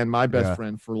you, Dan, my best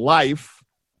friend for life,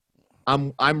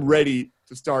 I'm ready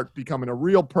to start becoming a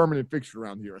real permanent fixture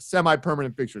around here, a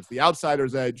semi-permanent fixture. It's the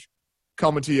Outsider's Edge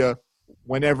coming to you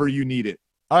whenever you need it.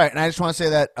 All right, and I just want to say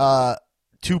that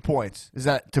 2 points is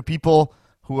that to people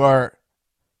who are,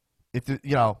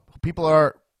 people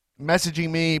are messaging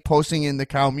me, posting in the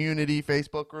community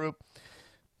Facebook group.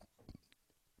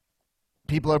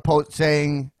 People are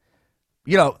saying,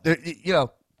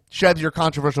 Shebs, you're a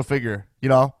controversial figure,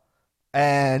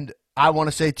 and I want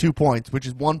to say 2 points, which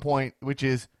is 1 point, which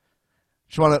is,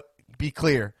 just want to be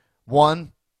clear.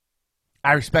 One,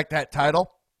 I respect that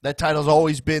title. That title's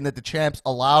always been that the champ's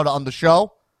allowed on the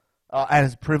show, and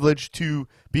is privileged to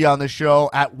be on the show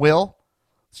at will.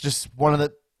 It's just one of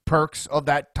the perks of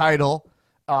that title,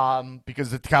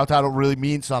 because the cow title really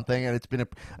means something, and it's been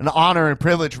an honor and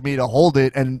privilege for me to hold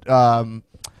it and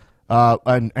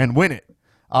win it.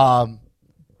 I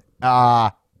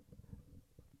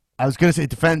was going to say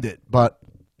defend it, but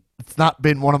it's not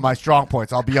been one of my strong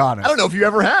points, I'll be honest. I don't know if you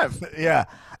ever have. Yeah.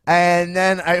 And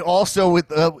then I also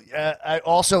would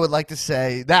like to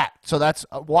say that. So that's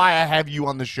why I have you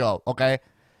on the show, okay?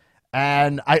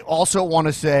 And I also want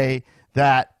to say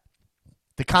that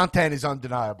the content is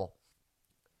undeniable.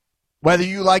 Whether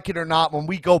you like it or not, when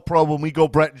we go pro, when we go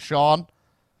Brett and Sean,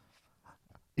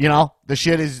 the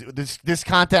shit is this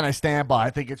content I stand by. I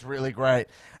think it's really great.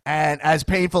 And as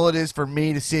painful it is for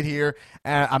me to sit here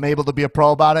and I'm able to be a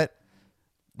pro about it,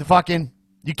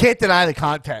 you can't deny the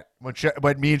content when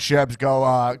me and Shebs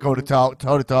go to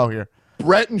toe here.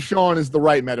 Brett and Sean is the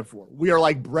right metaphor. We are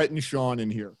like Brett and Sean in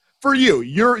here. For you,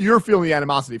 you're feeling the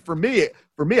animosity. For me,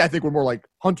 I think we're more like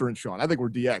Hunter and Sean. I think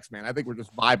we're DX, man. I think we're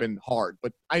just vibing hard.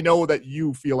 But I know that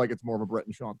you feel like it's more of a Brett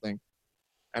and Sean thing.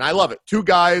 And I love it. Two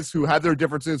guys who have their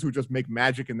differences who just make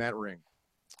magic in that ring.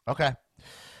 Okay.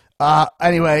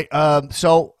 Anyway,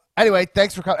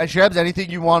 thanks for coming. Shebs,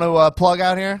 anything you want to plug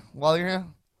out here while you're here?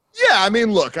 Yeah, I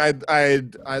mean, look,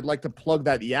 I'd like to plug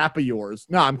that yap of yours.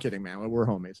 No, I'm kidding, man. We're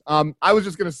homies. I was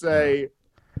just gonna say,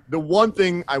 the one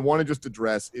thing I want to just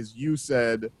address is you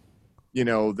said,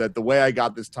 that the way I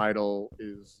got this title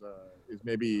is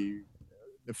maybe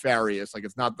nefarious. Like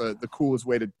it's not the coolest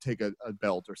way to take a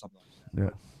belt or something like that.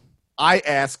 Yeah. I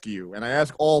ask you, and I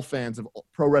ask all fans of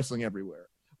pro wrestling everywhere,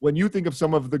 when you think of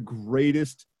some of the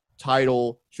greatest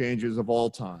title changes of all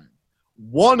time,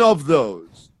 one of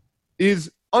those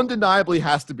is undeniably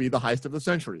has to be the heist of the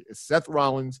century. It's Seth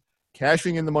Rollins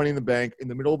cashing in the Money in the Bank in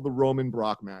the middle of the Roman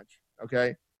Brock match.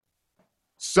 Okay.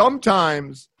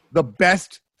 Sometimes the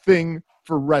best thing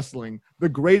for wrestling, the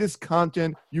greatest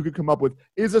content you could come up with,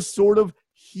 is a sort of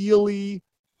Healy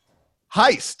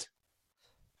heist.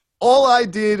 All I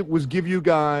did was give you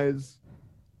guys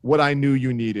what I knew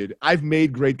you needed. I've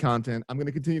made great content. I'm going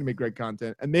to continue to make great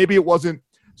content. And maybe it wasn't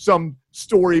some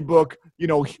storybook,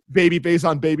 babyface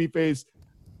on babyface,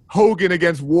 Hogan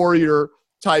against Warrior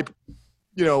type,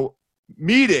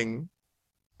 meeting.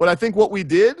 But I think what we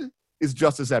did is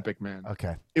just as epic, man.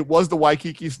 Okay. It was the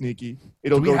Waikiki Sneaky.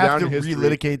 It'll go down in history. Do we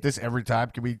have to relitigate this every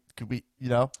time? Could we,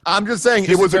 I'm just saying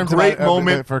it was a great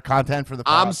moment for content for the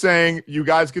pod. I'm saying you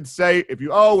guys could say it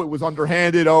was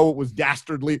underhanded, it was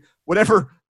dastardly,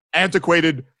 whatever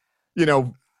antiquated,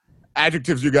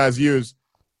 adjectives you guys use.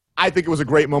 I think it was a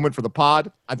great moment for the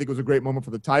pod. I think it was a great moment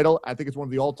for the title. I think it's one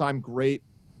of the all-time great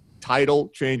title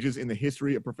changes in the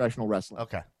history of professional wrestling.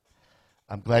 Okay.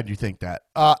 I'm glad you think that.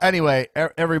 Anyway,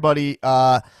 everybody,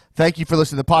 thank you for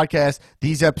listening to the podcast.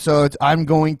 These episodes, I'm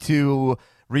going to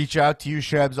reach out to you,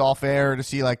 Shebs, off air to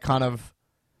see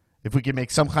if we can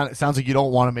make some kind of, sounds like you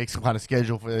don't want to make some kind of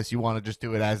schedule for this. You want to just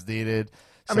do it as needed.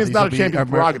 I mean, it's not a champion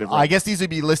prerogative. Right? I guess these would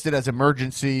be listed as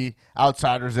emergency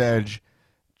Outsider's Edge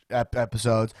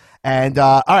episodes. And,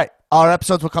 all right. Our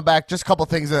episodes will come back. Just a couple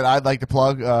things that I'd like to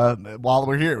plug while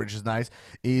we're here, which is nice,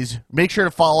 is make sure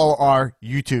to follow our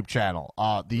YouTube channel,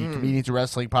 the Comedians of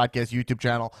Wrestling Podcast YouTube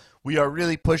channel. We are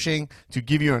really pushing to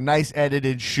give you a nice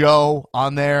edited show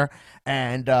on there.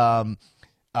 And we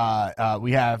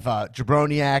have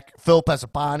Jabroniak, Phil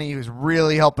Pesapani, who's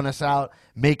really helping us out,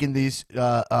 making these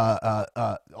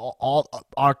all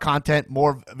our content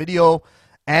more video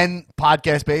and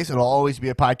podcast based. It'll always be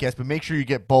a podcast, but make sure you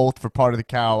get both for part of the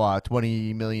Cow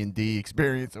 20 million D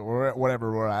experience or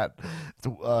whatever we're at.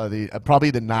 Probably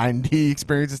the 9D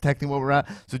experience is technically what we're at.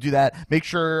 So do that. Make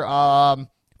sure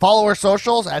follow our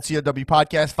socials at COW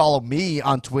Podcast. Follow me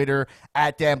on Twitter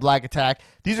at Dan Black Attack.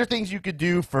 These are things you could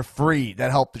do for free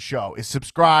that help the show. Is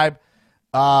subscribe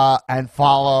and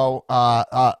follow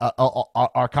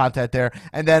our content there.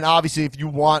 And then obviously if you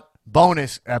want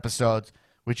bonus episodes,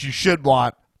 which you should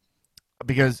want,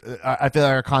 because I feel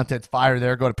like our content's fire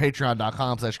there. Go to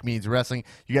patreon.com/comedians wrestling.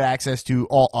 You get access to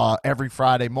all every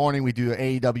Friday morning. We do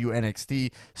AEW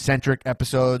NXT centric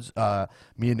episodes.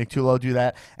 Me and Nick Tulo do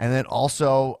that. And then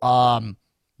also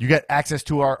you get access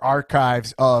to our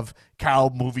archives of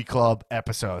Cow Movie Club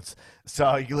episodes.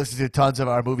 So you can listen to tons of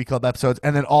our Movie Club episodes.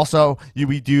 And then also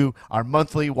we do our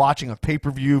monthly watching of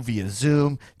pay-per-view via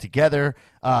Zoom together,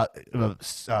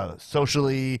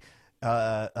 socially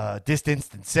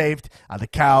distanced and saved on the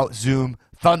Cow Zoom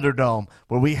Thunderdome,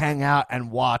 where we hang out and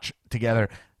watch together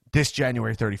this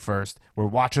January 31st. We're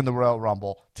watching the Royal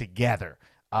Rumble together.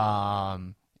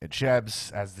 And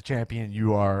Shebs, as the champion,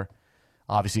 you are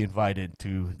obviously invited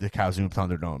to the Cow Zoom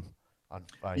Thunderdome. I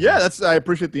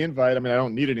appreciate the invite. I mean, I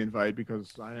don't need an invite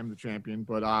because I am the champion,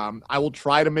 but I will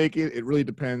try to make it. It really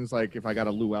depends, like if I got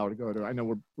a luau to go to. I know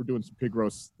we're doing some pig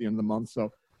roasts at the end of the month, so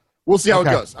we'll see how it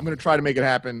goes. I'm going to try to make it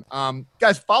happen.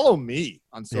 Guys, follow me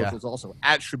on socials also,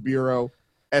 at Shebiro,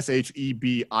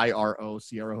 SHEBIRO,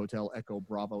 Sierra Hotel, Echo,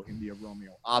 Bravo, India,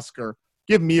 Romeo, Oscar.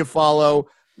 Give me a follow,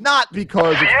 not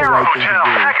because it's the right thing to do.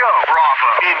 Echo, Bravo,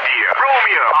 India,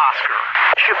 Romeo, Oscar,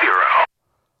 Shebiro.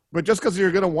 But just because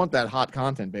you're going to want that hot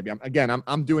content, baby.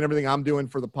 I'm doing everything I'm doing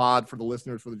for the pod, for the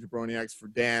listeners, for the Jabroniacs, for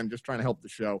Dan, just trying to help the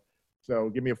show. So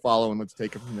give me a follow and let's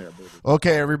take it from there, baby.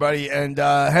 Okay, everybody. And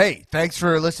hey, thanks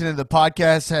for listening to the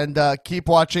podcast and keep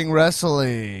watching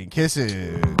wrestling.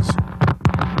 Kisses.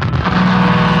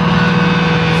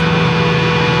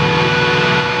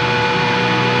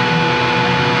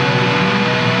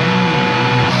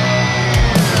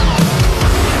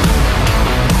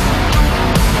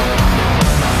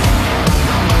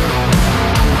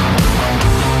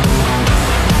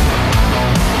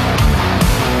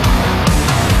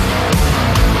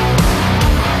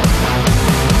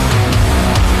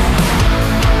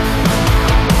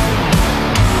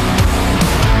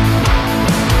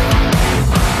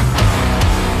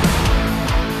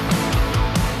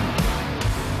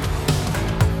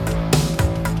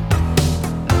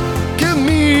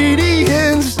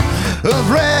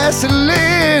 Of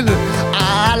wrestling,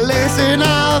 I listen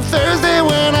on Thursday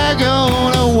when I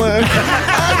go to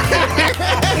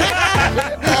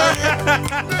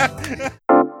work.